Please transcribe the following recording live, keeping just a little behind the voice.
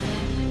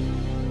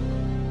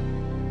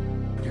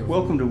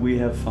Welcome to We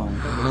Have Fun.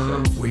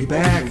 We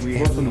back.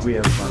 Welcome to We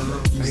Have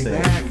Fun. You say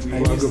back. it.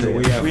 Welcome to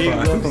We Have Fun.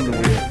 Welcome to We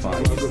Have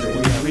Fun.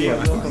 We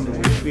have fun.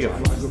 We have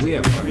fun. We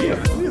have fun. We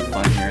have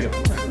fun here.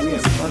 We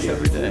have fun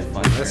every day.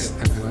 Fun here.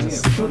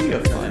 We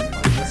have fun.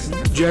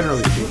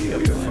 Generally speaking,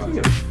 we have fun.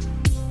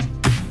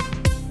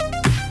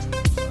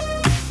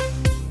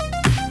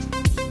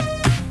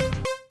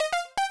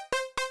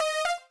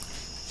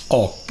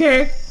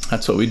 Okay.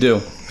 That's what we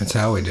do. That's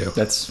how we do.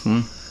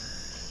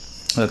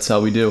 That's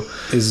how we do.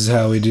 This is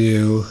how we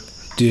do.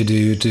 Do.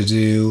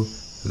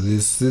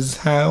 This is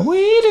how we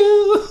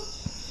do.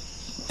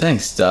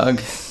 Thanks,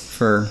 Doug,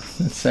 for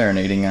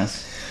serenading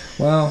us.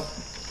 Well,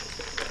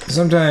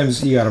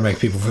 sometimes you gotta make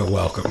people feel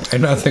welcome.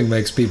 And nothing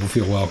makes people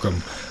feel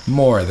welcome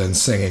more than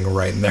singing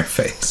right in their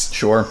face.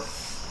 Sure.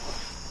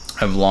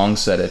 I've long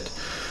said it.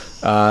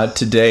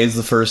 Today is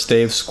the first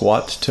day of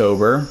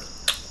Squat-tober.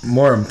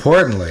 More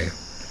importantly,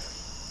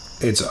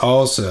 it's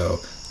also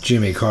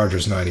Jimmy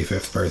Carter's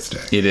 95th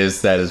birthday. It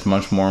is. That is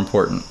much more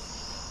important.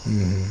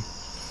 Mm-hmm.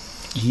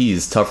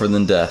 He's tougher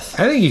than death.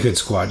 I think you could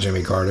squat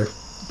Jimmy Carter.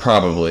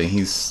 Probably.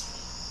 He's,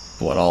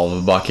 all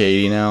of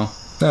 $180 now?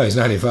 No, he's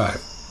 95.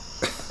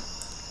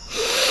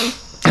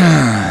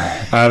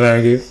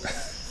 Thank you.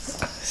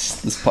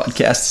 This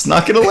podcast is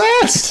not going to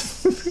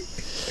last.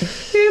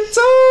 It's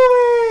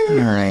over.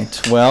 All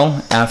right.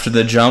 Well, after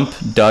the jump,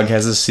 Doug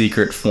has a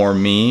secret for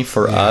me,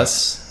 for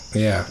us.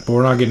 Yeah, but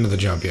we're not getting to the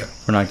jump yet.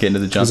 We're not getting to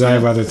the jump Because yet? I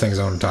have other things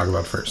I want to talk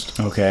about first.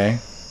 Okay.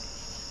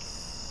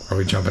 Are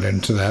we jumping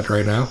into that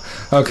right now?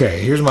 Okay,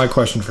 here's my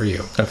question for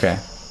you. Okay.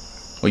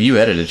 Well, you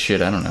edited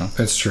shit. I don't know.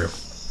 That's true.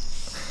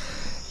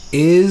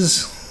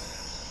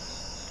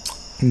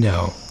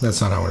 No,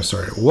 that's not how I want to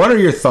start it. What are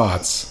your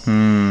thoughts I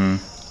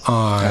don't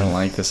on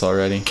like this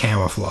already.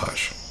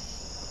 camouflage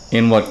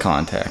In what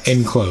context?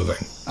 in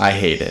clothing? I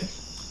hate it.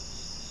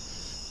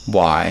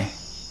 Why?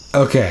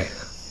 Okay,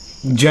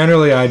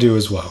 generally I do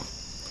as well.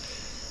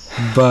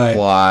 But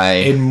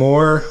Why? in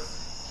more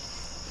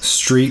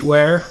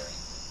streetwear,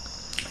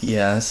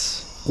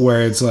 Yes.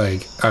 where it's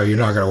like, oh, you're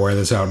not going to wear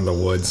this out in the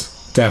woods.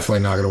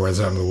 Definitely not going to wear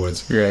this out in the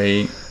woods.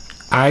 Right.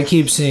 I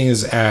keep seeing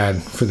this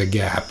ad for the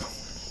Gap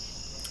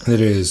that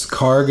is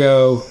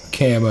cargo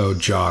camo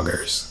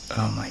joggers.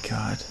 Oh my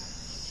god.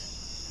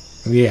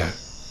 Yeah,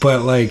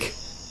 but like,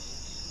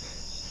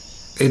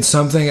 it's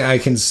something I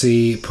can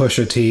see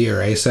Pusha T or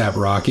ASAP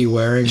Rocky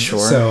wearing. Sure.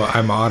 So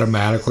I'm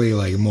automatically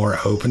like more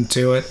open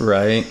to it.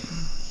 Right.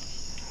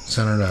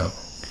 So I don't know.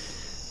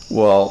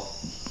 Well,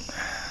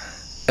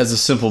 as a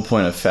simple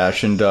point of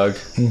fashion, Doug,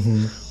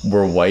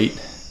 we're white,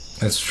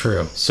 That's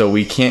true. so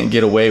we can't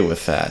get away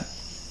with that.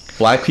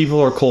 Black people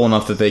are cool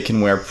enough that they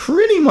can wear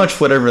pretty much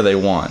whatever they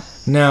want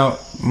Now,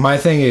 my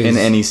thing is, in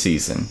any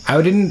season.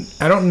 I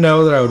don't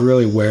know that I would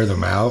really wear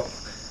them out.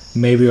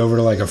 Maybe over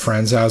to like a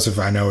friend's house if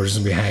I know we're just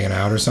gonna be hanging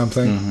out or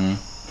something,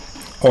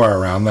 or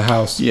around the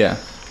house. Yeah.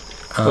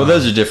 Well,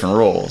 those are different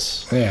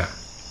roles. Yeah.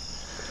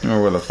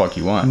 Or where the fuck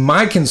you want.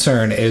 My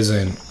concern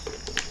isn't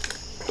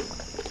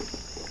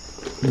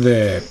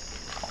to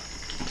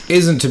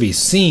be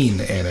seen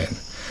in it.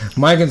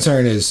 My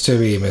concern is to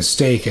be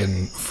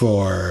mistaken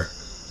for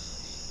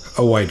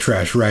a white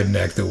trash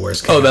redneck that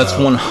wears camo. Oh, that's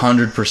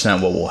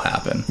 100% what will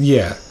happen.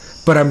 Yeah,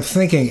 but I'm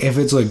thinking if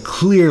it's like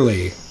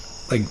clearly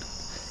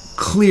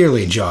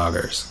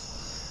joggers,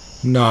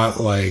 not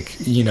like,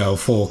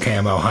 full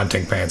camo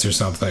hunting pants or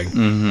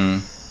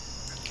something.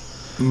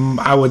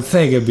 I would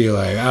think it'd be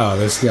like, oh,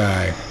 this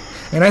guy.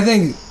 And I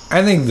think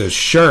the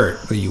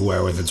shirt that you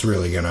wear with it's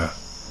really gonna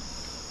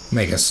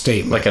make a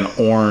statement. Like an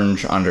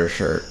orange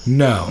undershirt.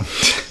 No.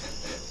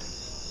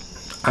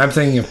 I'm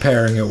thinking of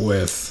pairing it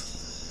with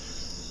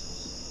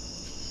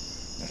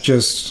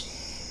just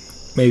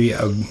maybe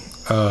a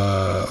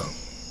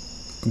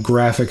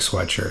graphic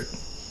sweatshirt.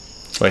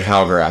 Like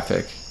how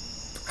graphic?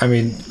 I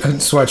mean, a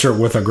sweatshirt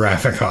with a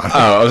graphic on it.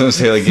 Oh, I was gonna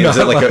say, like,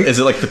 is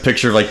it like the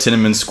picture of like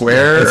Tiananmen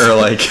Square, or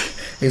like?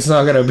 It's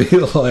not gonna be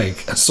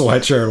like a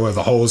sweatshirt with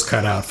the holes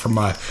cut out for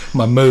my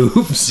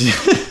moves.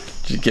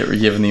 Did you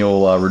given the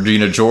old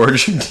Regina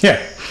George? Yeah,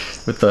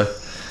 with the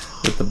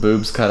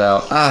boobs cut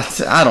out.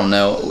 I don't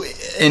know.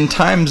 In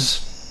times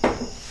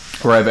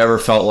where I've ever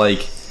felt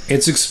like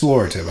it's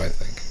explorative, I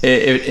think.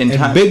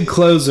 And big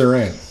clothes are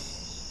in.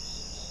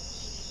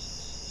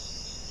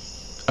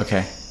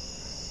 Okay.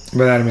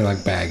 But I don't mean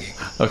like baggy.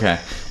 Okay.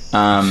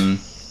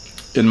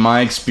 In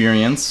my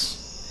experience,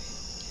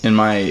 in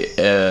my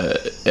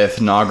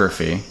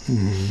ethnography,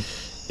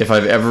 if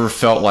I've ever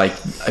felt like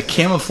a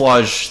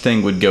camouflage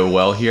thing would go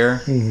well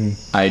here,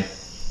 I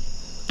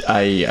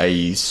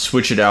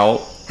switch it out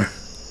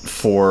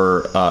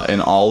for an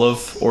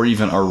olive or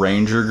even a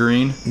ranger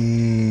green.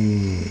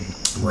 Ranger.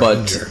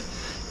 But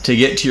to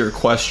get to your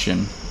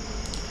question,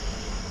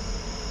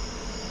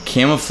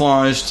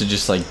 camouflage to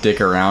just like dick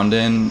around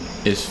in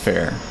is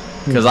fair.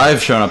 Because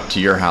I've shown up to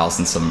your house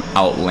in some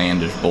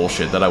outlandish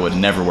bullshit that I would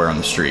never wear on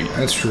the street.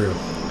 That's true.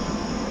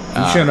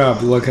 You showed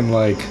up looking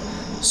like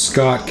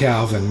Scott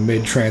Calvin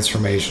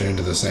mid-transformation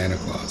into the Santa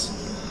Claus.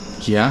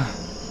 Yeah.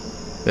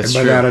 That's and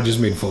by true. That I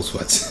just mean full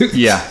sweatsuit.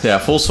 Yeah,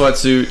 full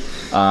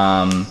sweatsuit.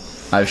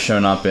 I've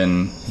shown up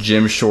in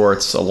gym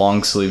shorts, a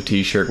long sleeve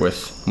t-shirt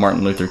with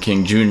Martin Luther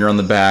King Jr. on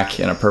the back,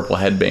 and a purple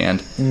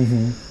headband.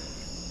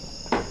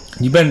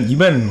 You've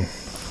been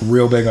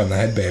real big on the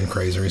headband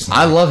craze recently.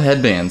 I love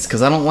headbands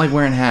because I don't like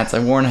wearing hats.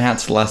 I've worn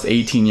hats for the last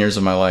 18 years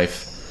of my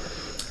life.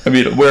 I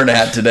mean, I'm wearing a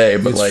hat today,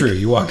 but it's true.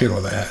 You walk in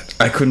with a hat.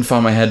 I couldn't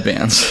find my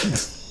headbands.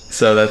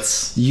 So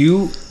that's...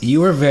 You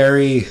are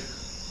very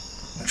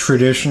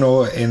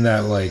traditional in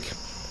that, like,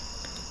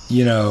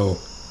 20s,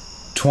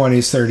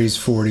 30s,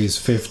 40s,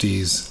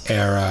 50s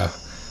era.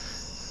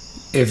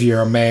 If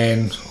you're a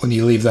man, when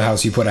you leave the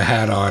house, you put a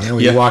hat on. And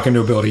when you walk into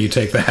a building, you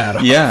take the hat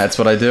off. Yeah, that's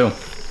what I do.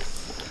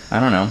 I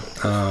don't know.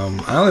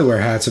 I only wear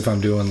hats if I'm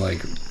doing,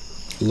 like,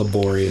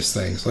 laborious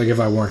things. Like if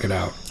I work it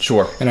out.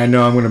 Sure. And I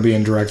know I'm going to be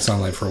in direct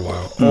sunlight for a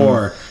while.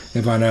 Or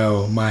if I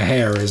know my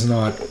hair is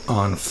not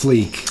on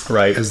fleek,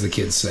 right, as the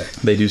kids say.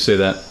 They do say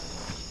that.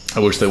 I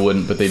wish they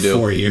wouldn't, but they do.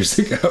 4 years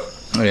ago.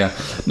 Oh, yeah.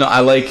 No,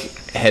 I like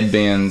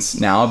headbands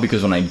now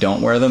because when I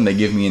don't wear them, they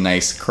give me a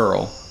nice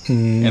curl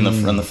in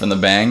the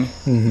bang,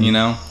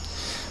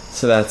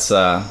 So that's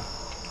a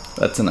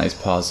nice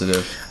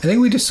positive. I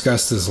think we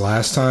discussed this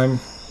last time,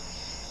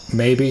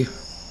 maybe,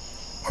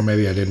 or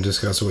maybe I didn't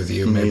discuss it with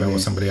you. Maybe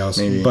with somebody else.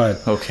 Maybe.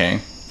 But okay,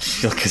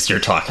 because you're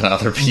talking to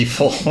other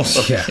people.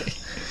 Okay. Yeah,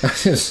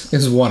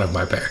 it's one of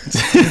my parents.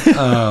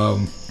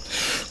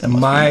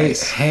 My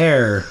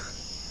hair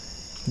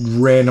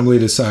randomly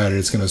decided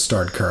it's going to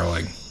start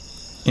curling.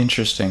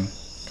 Interesting.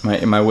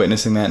 Am I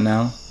witnessing that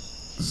now?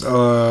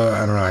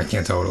 I don't know. I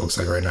can't tell what it looks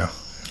like right now.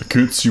 I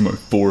can't see my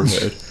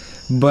forehead.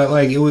 But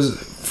like it was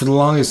for the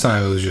longest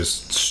time, it was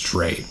just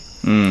straight.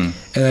 And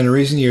then in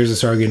recent years, it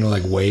started getting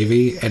like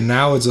wavy, and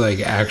now it's like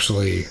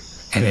actually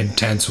an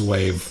intense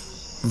wave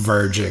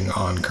verging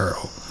on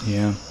curl.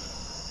 Yeah.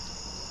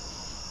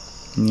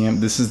 Yeah.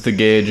 This is the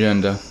gay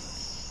agenda.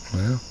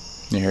 Well,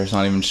 your hair's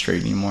not even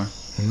straight anymore.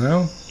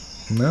 No.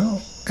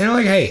 And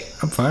like, hey,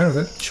 I'm fine with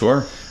it.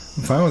 Sure.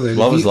 I'm fine with it.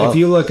 Love is love. If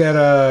you look at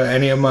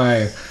any of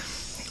my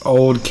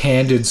old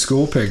candid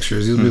school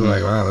pictures, you'll be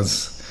like, wow,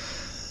 that's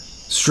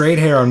straight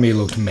hair on me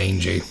looked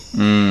mangy.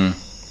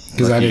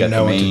 Because I didn't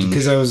know what to do.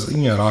 Because I was,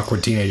 an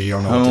awkward teenager. You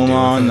don't know what to do with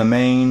on the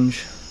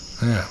mange.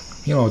 Yeah.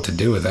 You don't know what to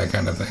do with that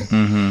kind of thing.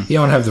 You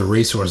don't have the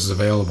resources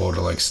available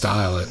to, like,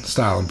 style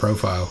and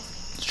profile.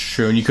 It's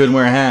true. And you couldn't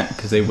wear a hat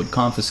because they would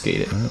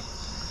confiscate it.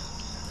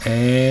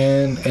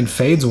 And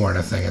fades weren't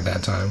a thing at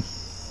that time.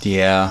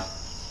 Yeah.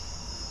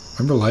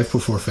 Remember Life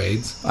Before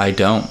Fades? I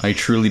don't. I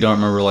truly don't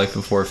remember Life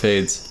Before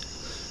Fades.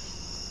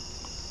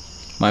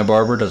 My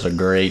barber does a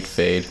great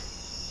fade.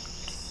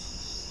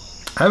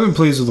 I've been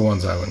pleased with the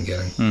ones I've been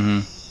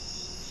getting.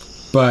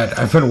 But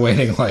I've been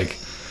waiting like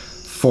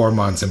 4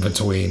 months in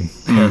between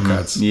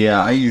haircuts.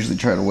 Yeah, I usually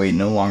try to wait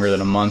no longer than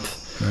a month.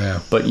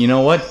 Yeah. But you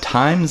know what?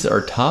 Times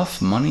are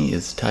tough. Money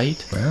is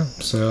tight. Yeah.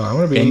 So I'm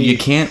gonna be. And you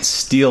can't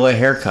steal a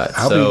haircut.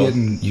 I'll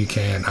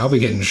be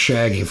getting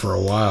shaggy for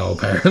a while.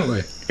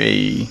 Apparently.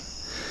 Hey.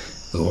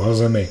 It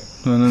wasn't me.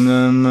 I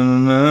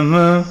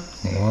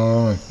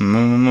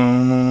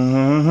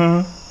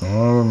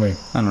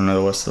don't know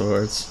the rest of the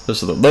words.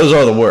 Those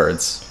are the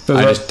words.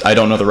 I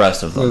don't know the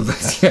rest of them.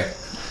 Yeah.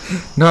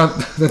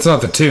 That's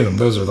not the tune.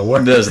 Those are the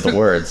words. Those are the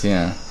words.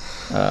 Yeah.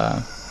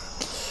 Yeah.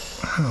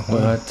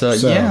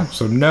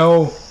 So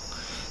no.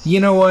 You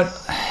know what?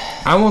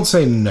 I won't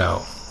say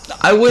no.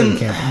 I wouldn't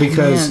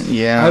because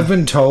I've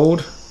been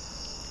told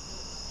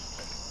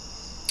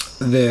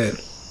that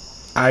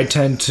I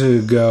tend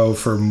to go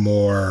for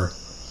more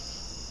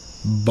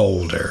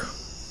bolder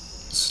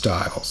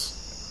styles.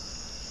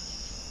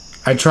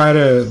 I try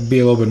to be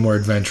a little bit more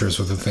adventurous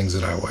with the things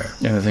that I wear.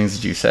 And the things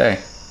that you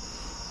say.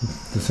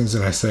 The things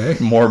that I say?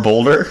 More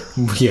bolder?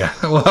 Yeah.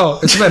 Well,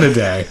 it's been a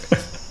day.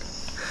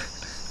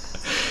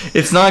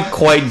 It's not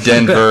quite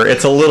Denver.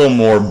 It's a little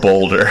more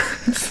bolder.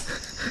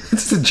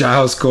 It's the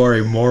Giles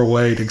Corey, more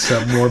weight,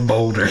 except more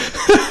bolder.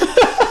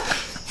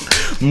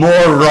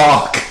 More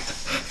rock.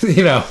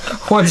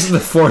 Once the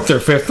fourth or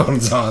fifth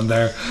one's on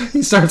there,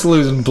 he starts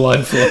losing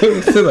blood flow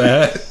to the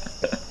head.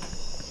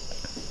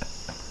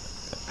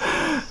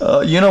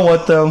 You know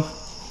what, though?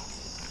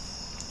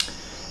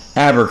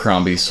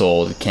 Abercrombie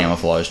sold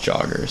camouflage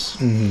joggers.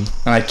 And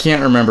I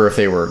can't remember if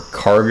they were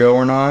cargo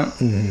or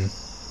not.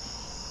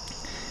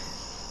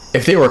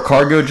 If they were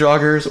cargo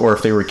joggers or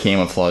if they were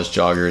camouflage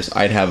joggers,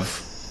 I'd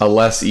have a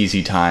less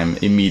easy time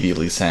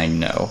immediately saying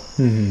no.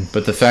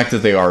 But the fact that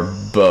they are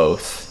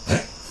both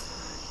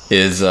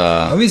is...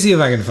 Let me see if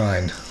I can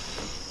find...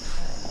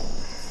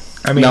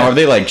 Now, are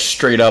they like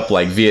straight up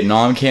like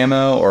Vietnam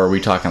camo, or are we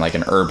talking like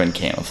an urban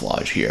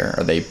camouflage here?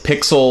 Are they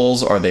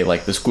pixels? Are they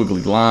like the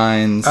squiggly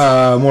lines?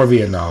 More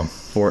Vietnam.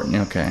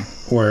 Okay.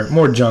 Or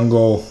more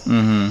jungle.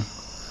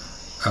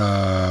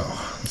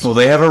 Well,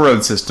 they have a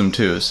road system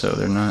too, so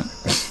they're not...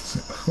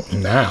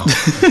 Now.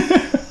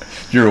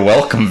 You're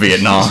welcome,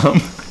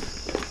 Vietnam.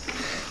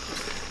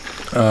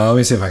 Let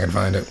me see if I can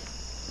find it.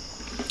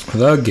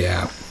 The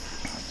Gap.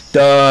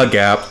 Oh,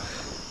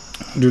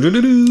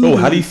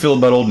 how do you feel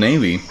about Old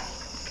Navy?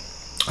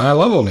 I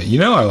love Old Navy. You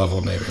know I love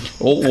Old Navy.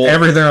 Well,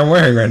 Everything I'm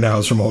wearing right now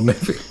is from Old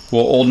Navy.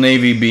 well, Old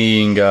Navy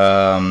being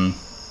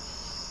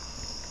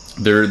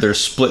they're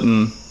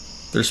splitting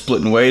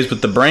ways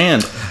with the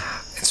brand.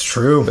 It's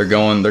true. They're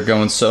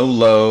going so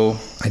low.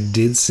 I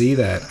did see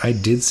that.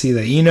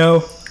 You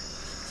know,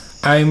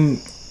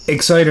 I'm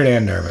excited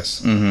and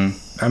nervous. Mm-hmm.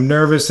 I'm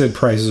nervous that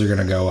prices are going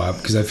to go up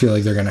because I feel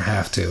like they're going to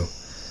have to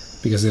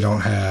because they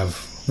don't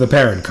have the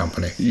parent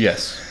company.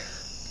 Yes.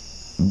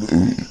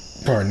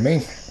 Pardon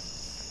me.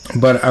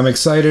 But I'm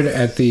excited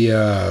at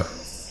the...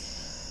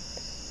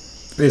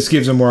 this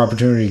gives them more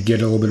opportunity to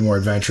get a little bit more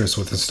adventurous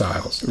with the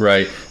styles.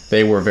 Right.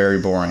 They were very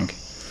boring.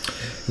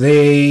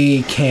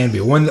 They can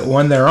be. When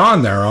they're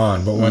on, they're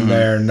on. But when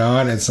they're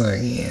not, it's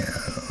like,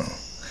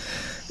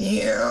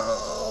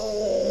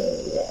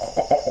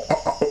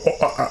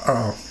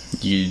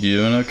 You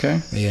doing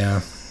okay?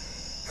 Yeah.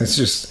 It's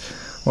just,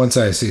 once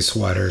I see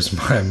sweaters,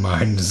 my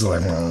mind is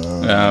like,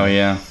 Oh,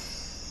 yeah.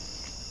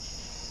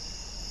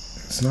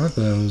 It's not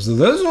those.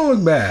 Those don't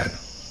look bad.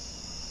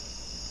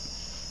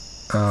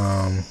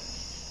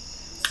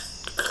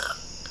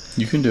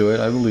 You can do it.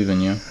 I believe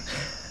in you.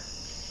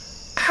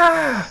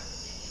 I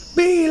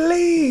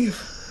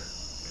believe.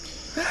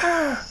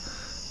 I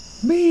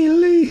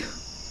believe.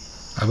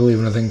 I believe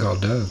in a thing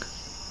called Doug.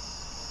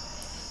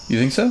 You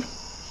think so?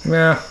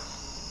 Yeah.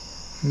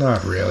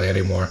 Not really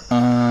anymore.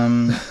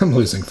 I'm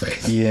losing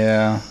faith.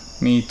 Yeah,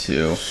 me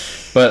too.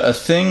 But a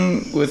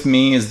thing with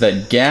me is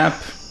that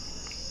Gap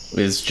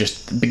is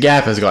just... The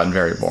Gap has gotten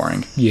very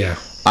boring. Yeah.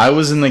 I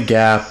was in the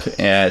Gap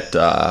at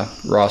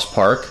Ross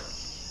Park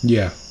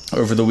Yeah.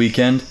 over the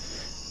weekend,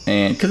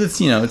 and because it's,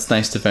 it's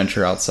nice to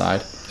venture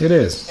outside. It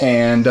is.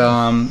 And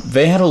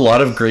they had a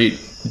lot of great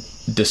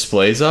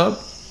displays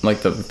up,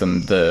 like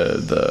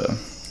the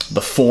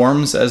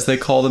forms, as they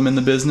call them in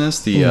the business,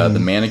 the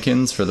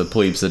mannequins for the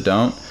plebes that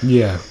don't.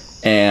 Yeah.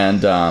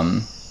 And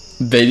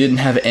they didn't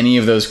have any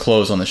of those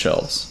clothes on the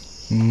shelves,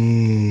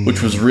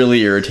 which was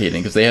really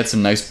irritating because they had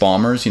some nice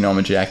bombers. I'm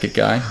a jacket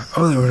guy.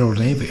 Oh, they were in Old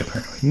Navy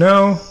apparently.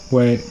 No,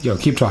 wait. Yo,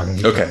 keep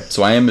talking. Okay,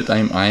 so I am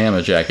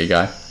a jacket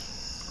guy,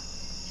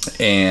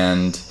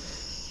 and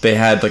they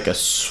had like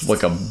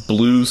a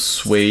blue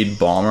suede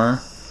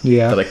bomber.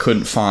 Yeah. That I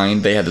couldn't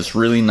find. They had this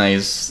really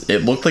nice.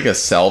 It looked like a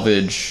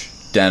salvage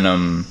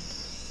denim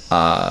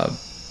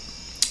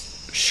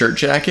shirt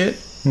jacket.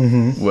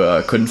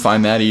 Mm-hmm. Couldn't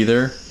find that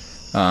either.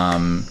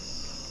 And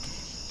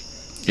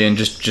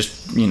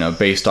just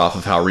based off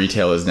of how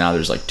retail is now,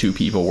 there's like 2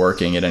 people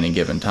working at any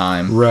given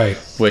time. Right.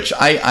 Which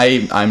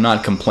I'm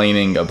not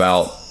complaining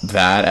about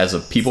that as a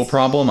people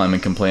problem. I'm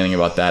complaining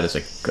about that as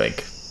a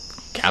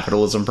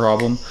capitalism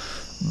problem.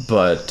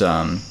 But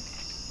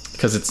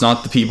because it's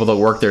not the people that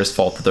work there's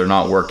fault that they're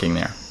not working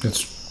there.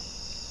 It's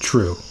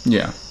true.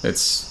 Yeah,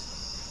 it's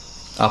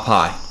up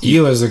high.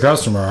 You as the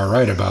customer are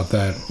right about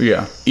that.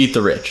 Yeah, eat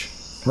the rich.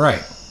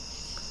 Right.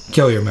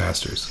 Kill your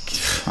masters.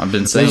 I've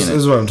been saying This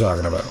is what I'm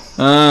talking about.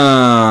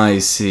 I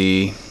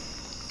see.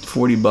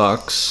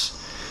 $40.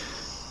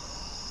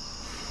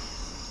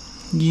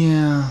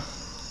 Yeah,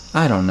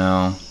 I don't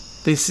know.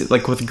 They see,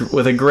 like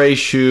with a gray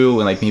shoe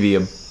and like maybe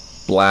a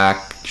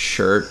black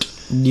shirt.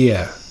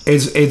 Yeah,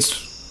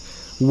 it's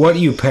what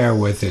you pair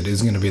with it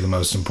is going to be the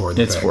most important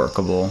thing. It's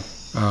workable.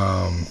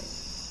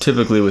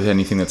 Typically with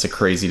anything that's a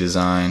crazy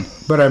design.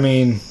 But I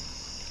mean,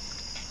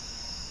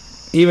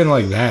 even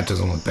like that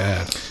doesn't look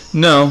bad.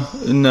 No.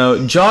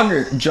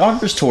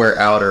 Joggers to wear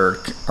out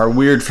are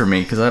weird for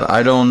me because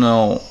I don't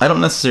know. I don't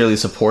necessarily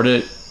support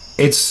it.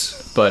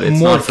 But it's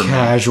more not for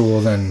casual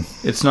me. than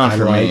it's not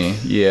for me.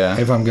 Yeah.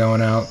 If I'm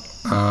going out,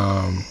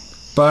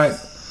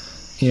 but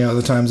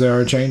the times they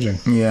are changing.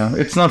 Yeah,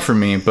 it's not for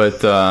me.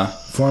 But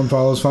form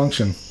follows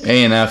function.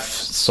 A&F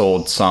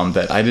sold some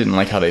that I didn't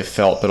like how they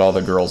felt, but all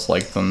the girls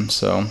liked them,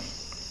 so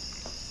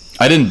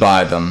I didn't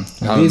buy them.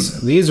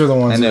 These are the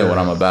ones. I know what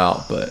I'm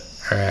about, but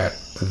are at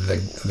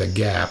the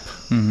Gap.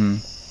 Mm-hmm.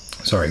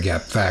 Sorry,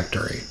 Gap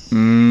Factory.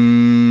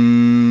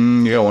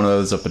 You got one of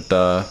those up at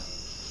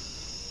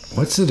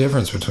What's the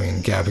difference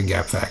between Gap and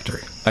Gap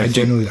Factory? I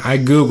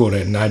googled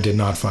it and I did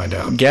not find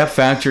out. Gap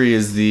Factory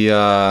is the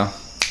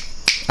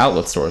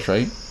outlet stores,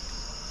 right?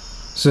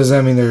 So does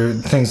that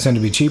mean things tend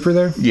to be cheaper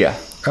there? Yeah.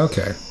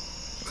 Okay.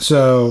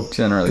 So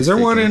generally is there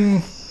one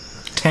in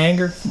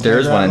Tanger? There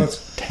is one in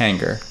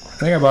Tanger. I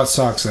think I bought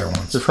socks there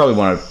once. There's probably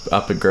one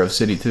up at Grove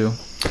City too.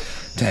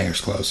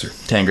 Tanger's closer.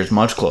 Tanger's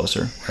much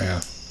closer.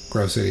 Yeah.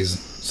 Grove City's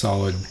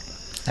solid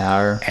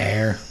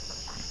air.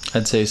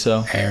 I'd say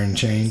so. Air and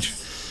change.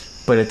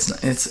 But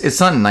it's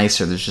not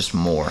nicer. There's just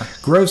more.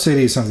 Grove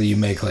City is something you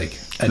make like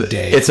a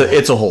day. It's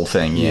a whole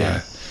thing.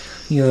 Yeah.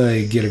 You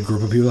like get a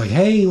group of people like,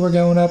 hey, we're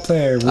going up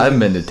there. I haven't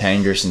been to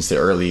Tanger since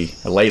the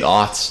late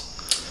aughts.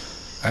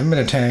 I haven't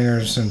been to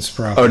Tanger since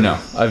probably. Oh no,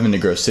 I've been to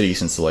Grove City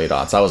since the late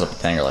aughts. I was up at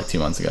Tanger like 2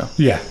 months ago.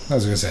 Yeah, I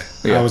was gonna say.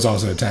 Yeah. I was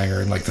also at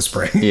Tanger in like the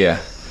spring. Yeah.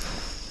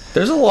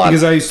 There's a lot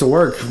because I used to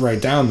work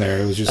right down there.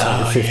 It was just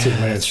under 15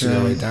 minutes to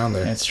go right down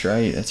there. That's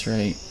right.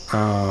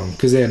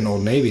 Because they had an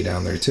Old Navy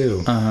down there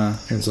too. And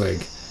it's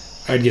like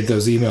I'd get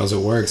those emails at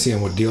work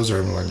seeing what deals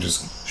are. I'm like,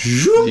 just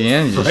Zoop,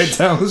 Yeah, you right just-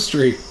 down the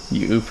street.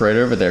 You oop right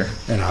over there.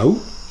 And out.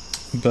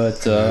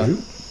 But,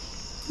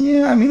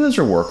 yeah, I mean, those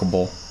are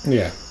workable.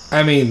 Yeah.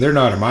 I mean, they're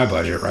not in my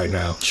budget right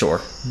now,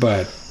 Sure.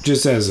 but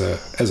just as a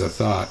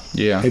thought,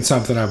 Yeah. it's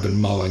something I've been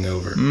mulling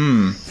over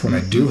for when I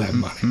do have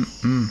money.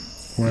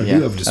 When I Yeah,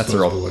 do have that's a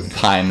disposable real income.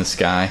 pie in the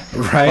sky.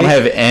 Right? I don't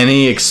have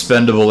any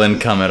expendable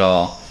income at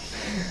all.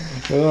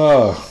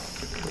 Oh,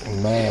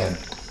 man.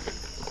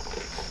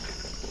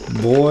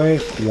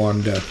 Boy,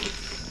 wonder.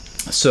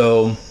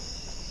 So,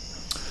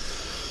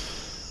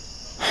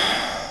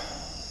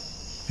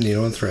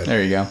 Needle and thread.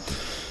 there you go.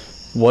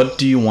 What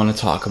do you want to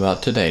talk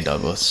about today,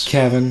 Douglas?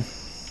 Kevin,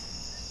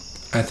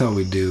 I thought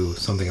we'd do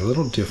something a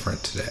little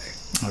different today.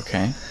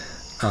 Okay.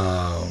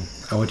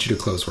 I want you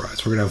to close your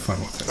eyes. We're going to have fun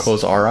with this.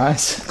 Close our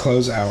eyes.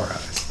 Close our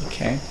eyes.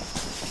 Okay.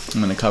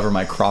 I'm going to cover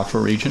my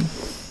crotchal region.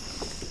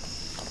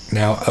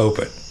 Now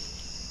open.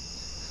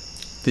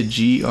 The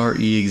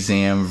GRE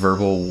exam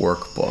verbal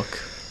workbook.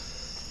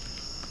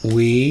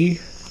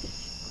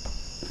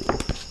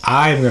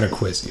 I'm going to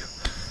quiz you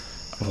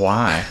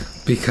Why?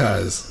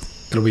 because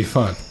it'll be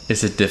fun.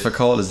 Is it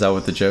difficult? Is that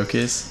what the joke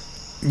is?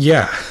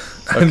 Yeah.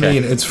 I Okay.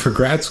 mean, it's for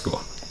grad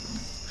school.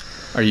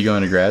 Are you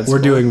going to grad school?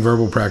 We're doing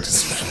verbal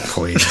practice.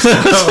 Please.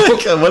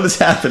 What is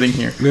happening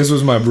here? This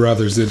was my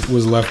brother's. It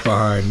was left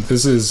behind.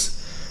 This is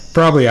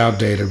probably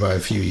outdated by a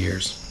few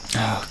years.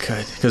 Oh,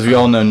 good. Because we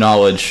all know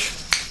knowledge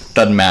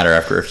doesn't matter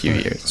after a few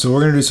years. So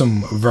we're going to do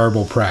some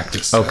verbal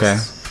practice. Okay.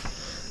 tests.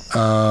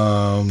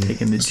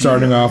 Taking the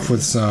Starting GRE. off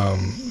with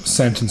some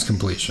sentence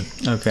completion.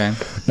 Okay.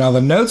 Now,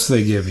 the notes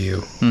they give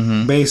you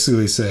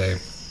basically say,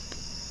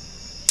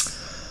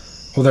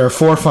 well, there are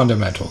 4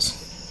 fundamentals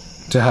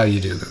to how you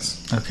do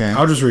this. Okay.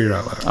 I'll just read it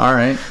out loud. All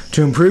right.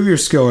 To improve your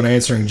skill in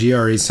answering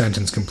GRE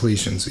sentence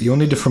completions, you'll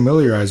need to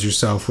familiarize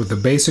yourself with the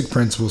basic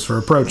principles for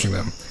approaching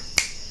them,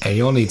 and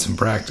you'll need some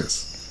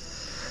practice.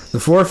 The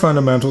 4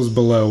 fundamentals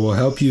below will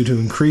help you to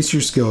increase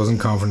your skills and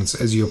confidence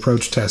as you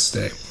approach test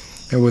day.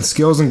 And with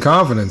skills and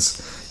confidence,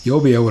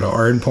 you'll be able to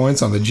earn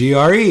points on the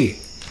GRE.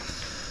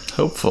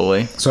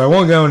 Hopefully. So I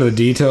won't go into the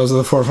details of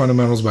the 4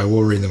 fundamentals, but I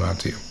will read them out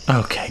to you.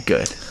 Okay,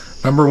 good.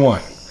 Number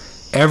 1,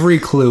 every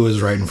clue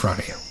is right in front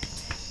of you.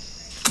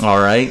 All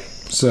right.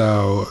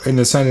 So in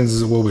the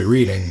sentences we'll be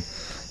reading,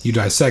 you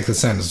dissect the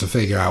sentence to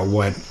figure out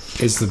what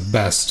is the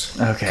best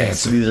Okay. So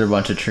answer. these are a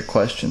bunch of trick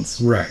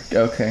questions. Right.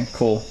 Okay,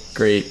 cool.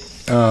 Great.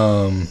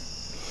 And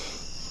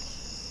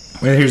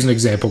here's an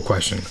example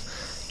question,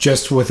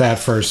 just with that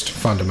first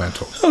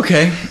fundamental.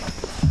 Okay.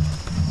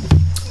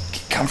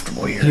 Get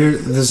comfortable here.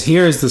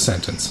 Here is the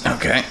sentence.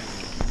 Okay.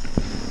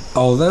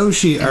 Although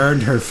she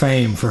earned her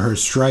fame for her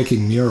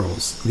striking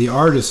murals, the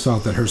artist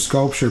felt that her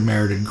sculpture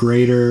merited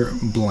greater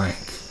blank.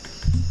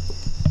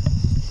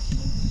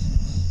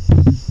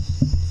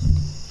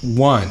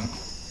 1.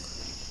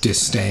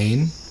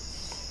 Disdain.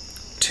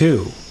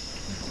 2.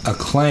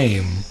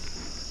 Acclaim.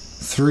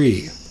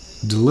 3.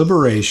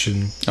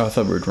 Deliberation. Oh, I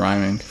thought we were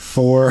rhyming.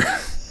 4.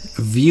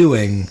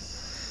 Viewing.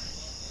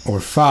 Or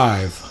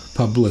 5.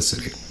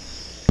 Publicity.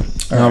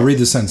 And I'll read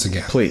the sentence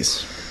again.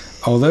 Please.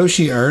 Although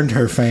she earned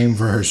her fame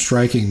for her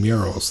striking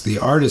murals, the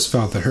artist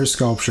felt that her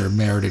sculpture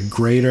merited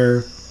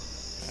greater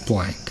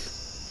blank.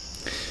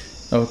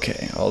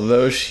 Okay.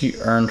 Although she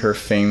earned her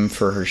fame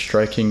for her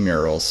striking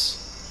murals,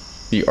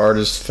 the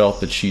artist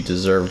felt that she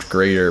deserved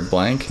greater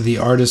blank. The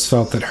artist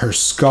felt that her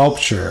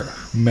sculpture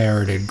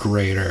merited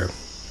greater.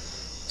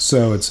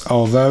 So it's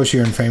although she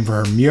earned fame for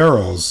her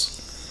murals,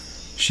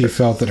 she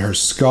felt that her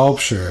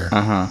sculpture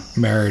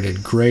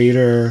merited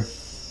greater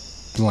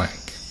blank.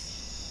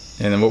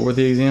 And then what were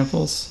the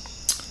examples?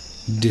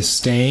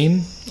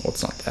 Disdain, Well,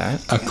 it's not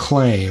that.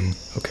 acclaim,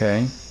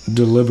 Okay.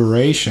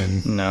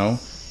 deliberation, No.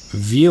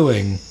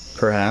 viewing,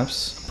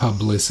 Perhaps.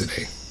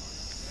 publicity.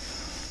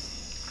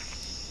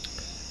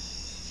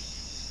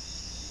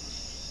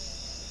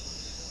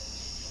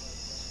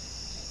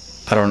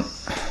 I don't.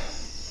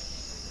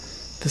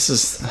 This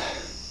is.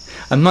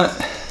 I'm not.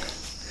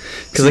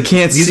 Because I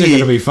can't These see. are going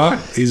to be fun.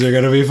 These are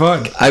going to be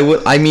fun.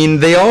 I mean,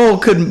 they all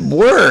could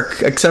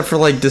work except for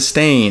like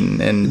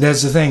disdain, and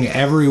That's the thing.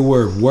 Every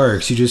word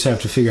works. You just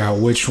have to figure out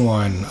which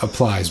one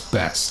applies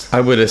best. I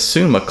would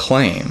assume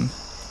acclaim,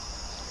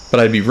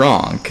 but I'd be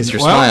wrong because you're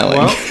smiling.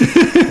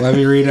 Well, let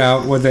me read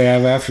out what they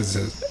have after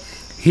this.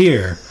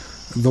 Here,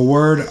 the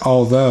word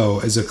although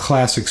is a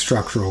classic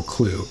structural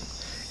clue.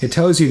 It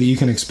tells you that you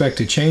can expect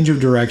a change of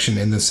direction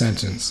in the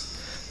sentence.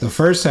 The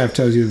first half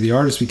tells you that the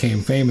artist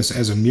became famous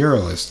as a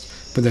muralist,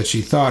 but that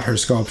she thought her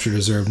sculpture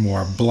deserved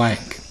more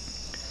blank.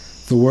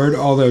 The word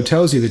although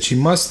tells you that she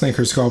must think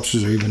her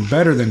sculptures are even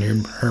better than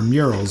her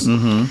murals,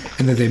 and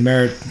that they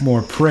merit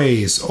more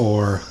praise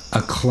or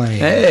acclaim.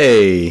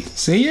 Hey,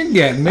 See, you're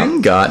getting it.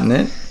 I'm gotten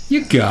it.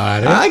 You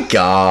got it. I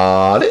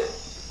got it.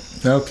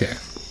 Okay,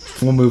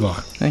 we'll move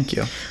on. Thank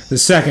you. The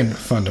second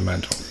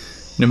fundamental.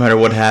 No matter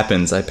what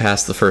happens, I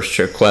passed the first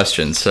trick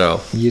question,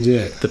 so You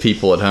did. the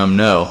people at home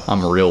know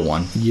I'm a real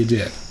one. You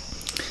did.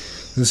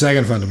 The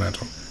second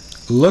fundamental.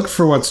 Look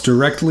for what's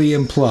directly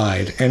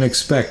implied and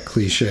expect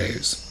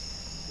cliches.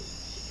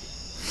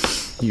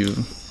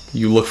 You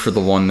you look for the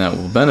one that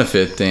will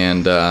benefit,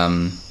 and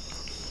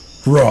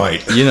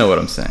Right. you know what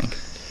I'm saying.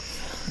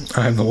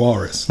 I'm the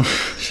walrus.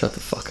 Shut the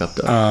fuck up,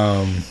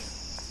 Doug.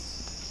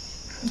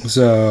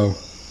 So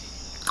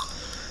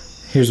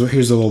here's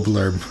a little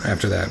blurb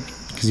after that,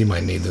 because you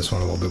might need this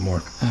one a little bit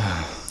more.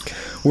 Okay.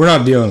 We're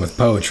not dealing with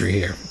poetry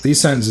here.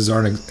 These sentences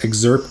aren't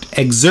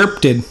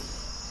excerpted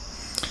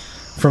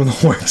from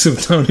the works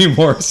of Toni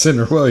Morrison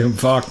or William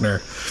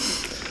Faulkner.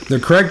 The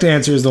correct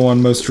answer is the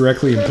one most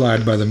directly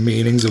implied by the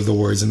meanings of the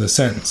words in the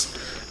sentence.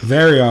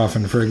 Very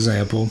often, for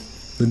example,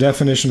 the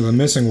definition of the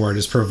missing word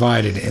is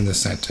provided in the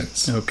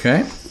sentence.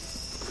 Okay.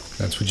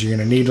 That's what you're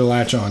going to need to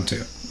latch on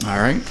to. All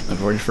right.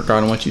 I've already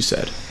forgotten what you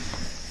said.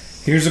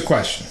 Here's a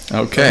question.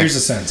 Okay. Here's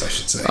a sentence, I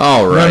should say.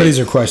 All right. None of these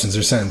are questions,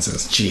 they're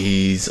sentences.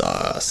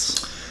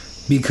 Jesus.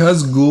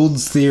 Because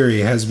Gould's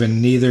theory has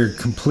been neither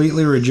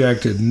completely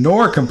rejected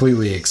nor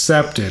completely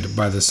accepted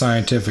by the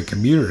scientific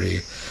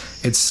community,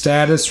 its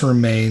status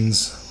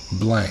remains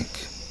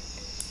blank.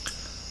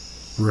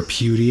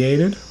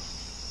 Repudiated,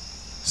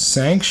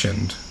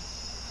 sanctioned,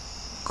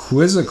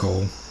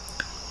 quizzical,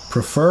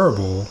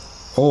 preferable,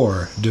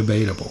 or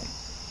debatable.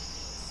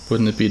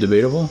 Wouldn't it be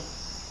debatable?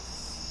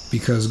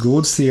 Because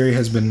Gould's theory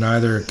has been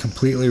neither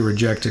completely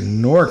rejected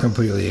nor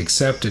completely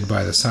accepted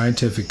by the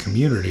scientific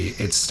community,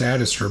 its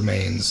status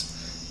remains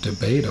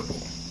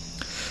debatable.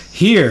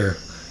 Here,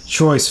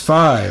 choice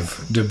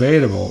 5,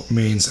 debatable,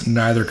 means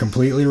neither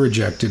completely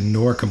rejected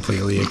nor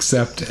completely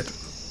accepted.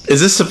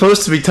 Is this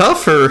supposed to be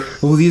tough, or?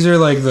 Well, these are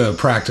like the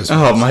practice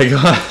ones. Oh my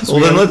god. So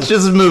Well, then let's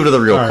just move to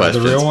the real All right,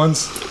 questions. the real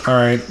ones? All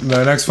right,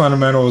 the next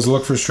fundamental is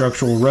look for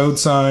structural road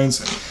signs,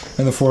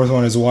 and the fourth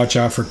one is watch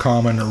out for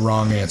common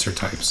wrong answer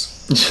types.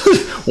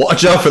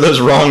 Watch out for those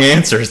wrong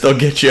answers. They'll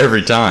get you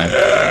every time.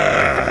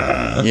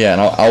 Yeah, and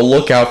I'll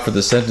look out for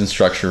the sentence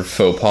structure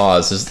faux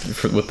pas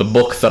with the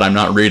book that I'm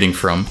not reading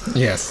from.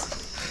 Yes.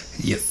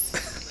 Yes.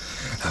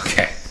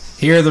 Okay.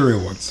 Here are the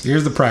real ones.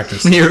 Here's the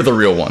practice. Here are the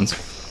real ones.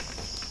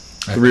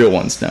 The real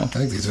ones now. I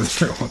think these are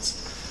the real ones.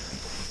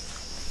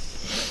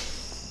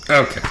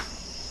 Okay.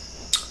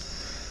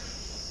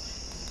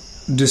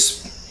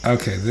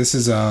 Okay, this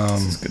is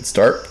That's a good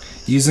start.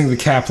 using the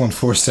Kaplan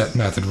 4-step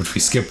method, which we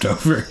skipped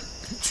over.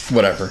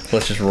 Whatever.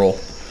 Let's just roll.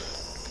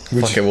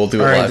 Which, Okay, we'll do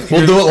it all right, live.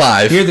 We'll do it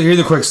live. Here are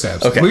the quick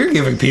steps. Okay. We're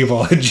giving people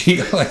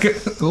like a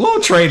little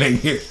training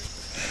here.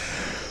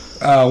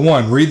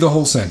 1. Read the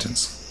whole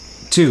sentence.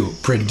 2.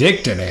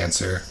 Predict an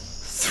answer.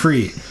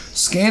 3.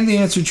 Scan the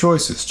answer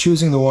choices,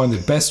 choosing the one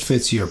that best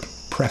fits your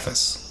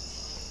preface.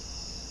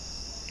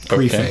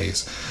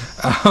 Prephase.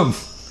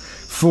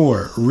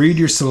 4. Read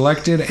your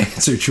selected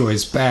answer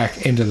choice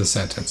back into the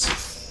sentence.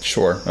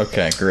 Sure.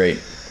 Okay, great.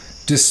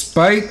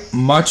 Despite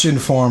much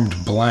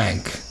informed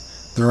blank,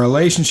 the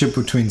relationship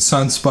between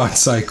sunspot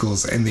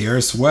cycles and the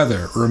Earth's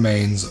weather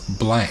remains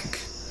blank.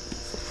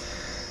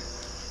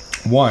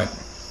 1.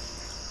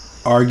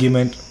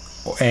 Argument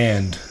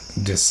and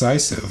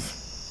decisive.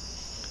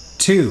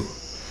 2.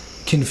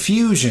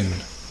 Confusion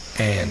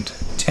and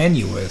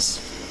tenuous.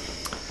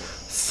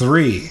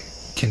 3.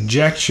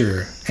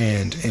 Conjecture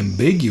and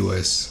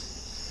ambiguous.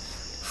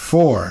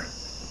 4.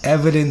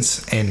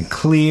 Evidence and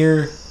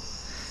clear.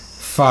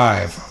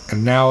 5.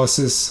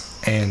 Analysis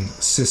and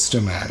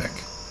systematic.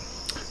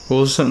 What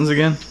was the sentence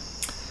again?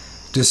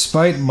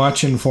 Despite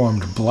much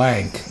informed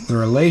blank, the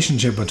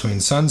relationship between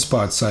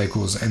sunspot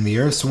cycles and the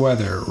Earth's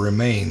weather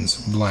remains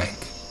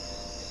blank.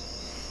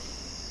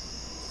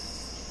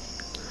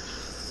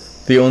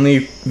 The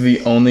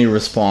only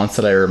response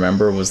that I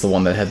remember was the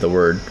one that had the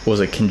word, was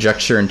it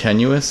conjecture and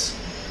tenuous?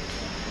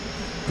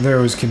 There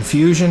was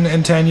confusion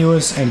and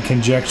tenuous and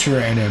conjecture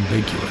and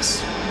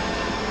ambiguous.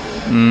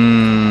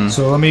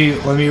 So let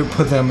me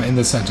put them in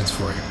the sentence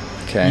for you.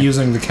 Okay.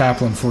 Using the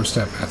Kaplan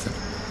 4-step method.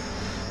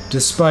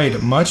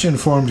 Despite much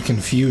informed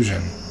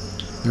confusion,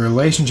 the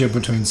relationship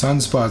between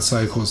sunspot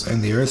cycles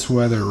and the Earth's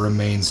weather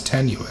remains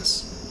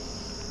tenuous.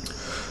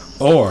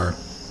 Or,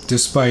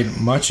 despite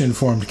much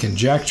informed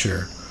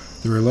conjecture,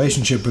 the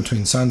relationship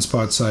between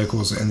sunspot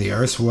cycles and the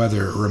Earth's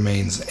weather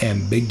remains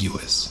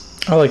ambiguous.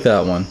 I like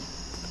that one.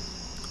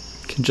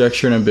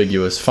 Conjecture and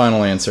ambiguous.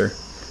 Final answer.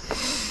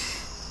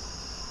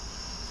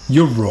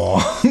 You're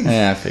wrong.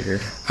 Yeah, I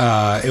figured.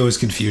 It was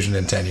confusion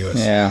and tenuous.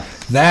 Yeah.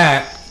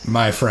 That,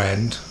 my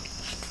friend,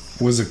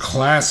 was a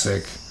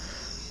classic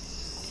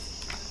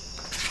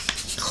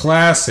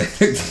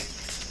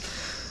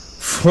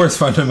fourth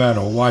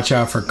fundamental. Watch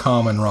out for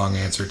common wrong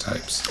answer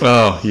types.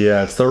 Oh,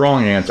 yeah, it's the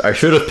wrong answer. I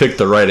should have picked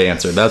the right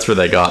answer. That's where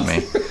they got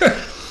me.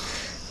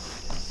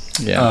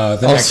 Yeah.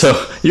 Also,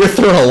 you're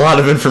throwing a lot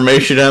of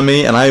information at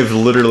me, and I've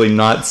literally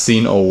not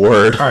seen a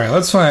word. All right,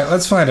 let's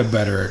find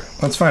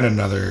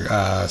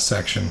another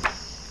section.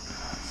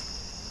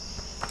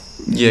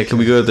 Yeah, can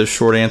we go to the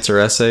short answer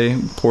essay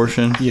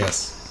portion?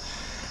 Yes.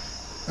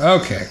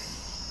 Okay.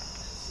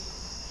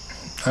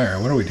 All right,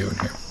 what are we doing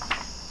here?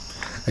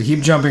 I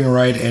keep jumping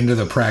right into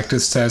the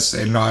practice tests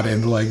and not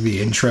into like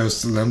the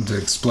intros to them to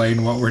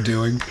explain what we're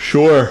doing.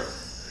 Sure.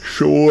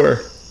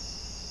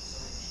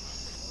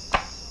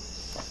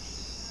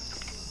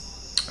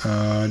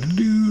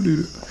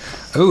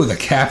 Ooh, the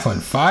Kaplan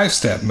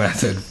 5-step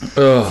method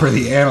Ugh. for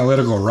the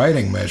analytical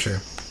writing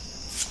measure.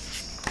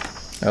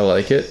 I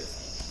like it.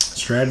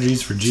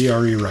 Strategies for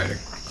GRE writing.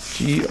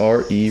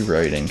 GRE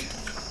writing.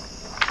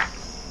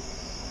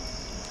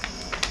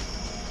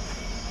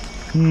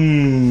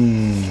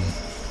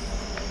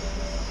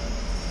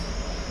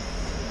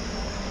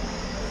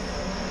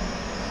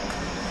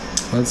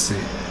 Let's see.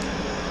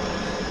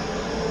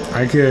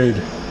 I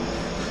could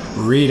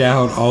read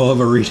out all of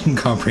a reading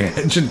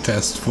comprehension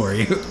test for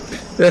you.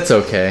 That's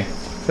okay.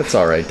 That's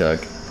all right, Doug.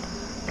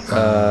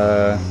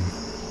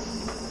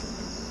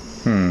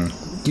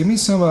 Give me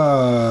some,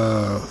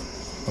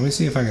 let me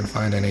see if I can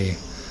find any,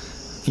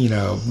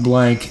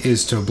 blank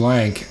is to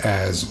blank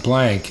as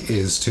blank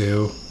is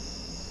to...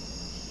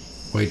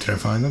 Wait, did I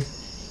find them?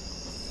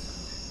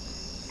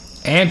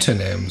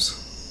 Antonyms.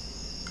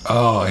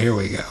 Oh, here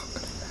we go.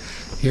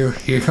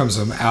 Here comes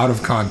some out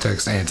of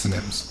context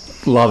antonyms.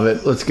 Love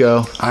it. Let's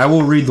go. I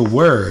will read the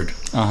word,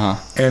 Uh-huh.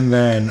 and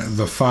then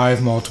the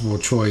 5 multiple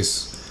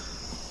choice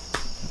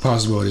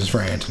possibilities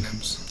for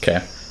antonyms.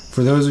 Okay.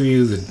 For those of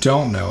you that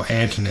don't know,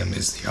 antonym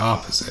is the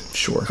opposite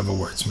Sure. of a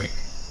word's meaning.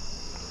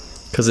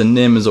 Because a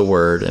nym is a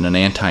word, and an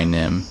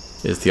antonym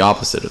is the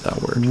opposite of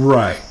that word.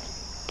 Right.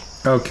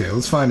 Okay,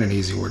 let's find an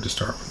easy word to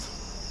start with.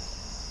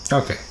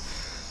 Okay.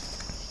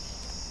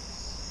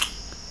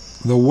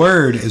 The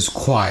word is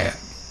quiet.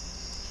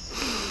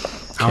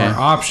 Okay. Our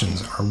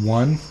options are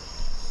 1,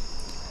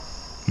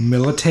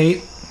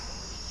 militate,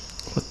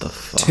 What the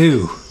fuck?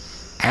 2,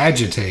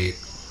 agitate,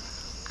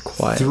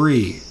 Quiet.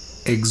 3,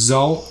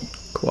 exalt,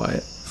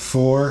 Quiet.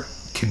 4,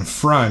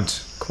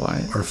 confront,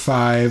 Quiet. or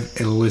 5,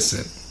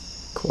 elicit.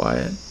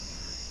 Quiet.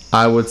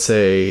 I would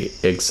say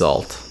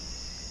exalt.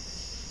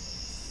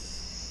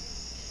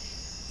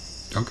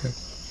 Okay.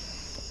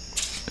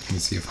 Let me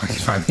see if I can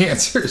find the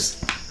answers.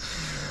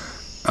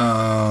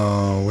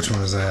 Which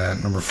one is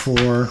that? Number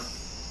 4.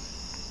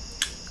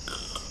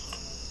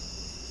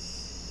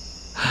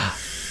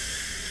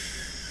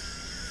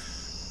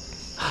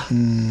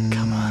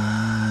 Come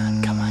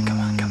on. Come on. Come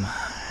on. Come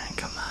on.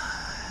 Come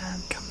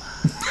on. Come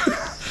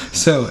on.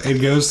 So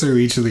it goes through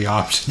each of the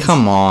options.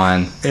 Come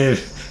on.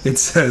 It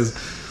says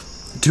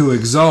to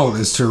exalt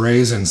is to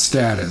raise in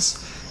status.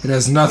 It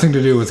has nothing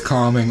to do with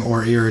calming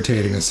or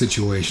irritating a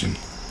situation.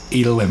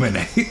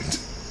 Eliminate.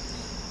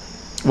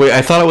 Wait,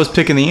 I thought I was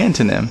picking the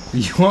antonym.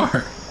 You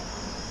are.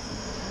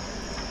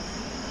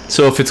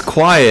 So if it's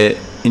quiet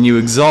and you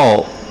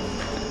exalt,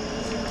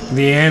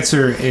 The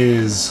answer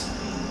is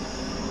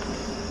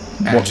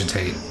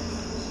agitate.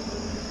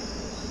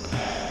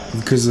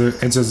 Because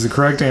it says the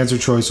correct answer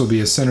choice will be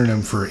a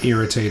synonym for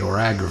irritate or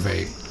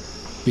aggravate,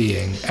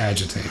 being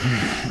agitate.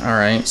 all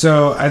right.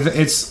 So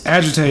it's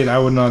agitate. I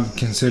would not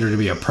consider to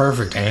be a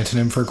perfect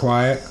antonym for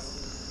quiet,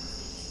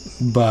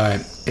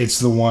 but it's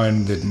the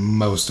one that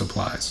most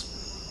applies.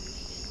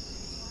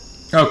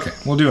 Okay,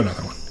 we'll do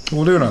another one.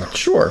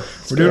 Sure.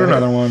 We're doing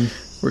another one.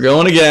 We're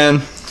going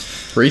again.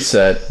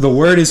 Reset. The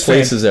word is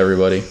Places,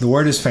 everybody. The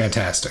word is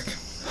fantastic.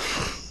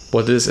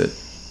 What is it?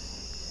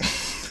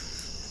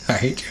 I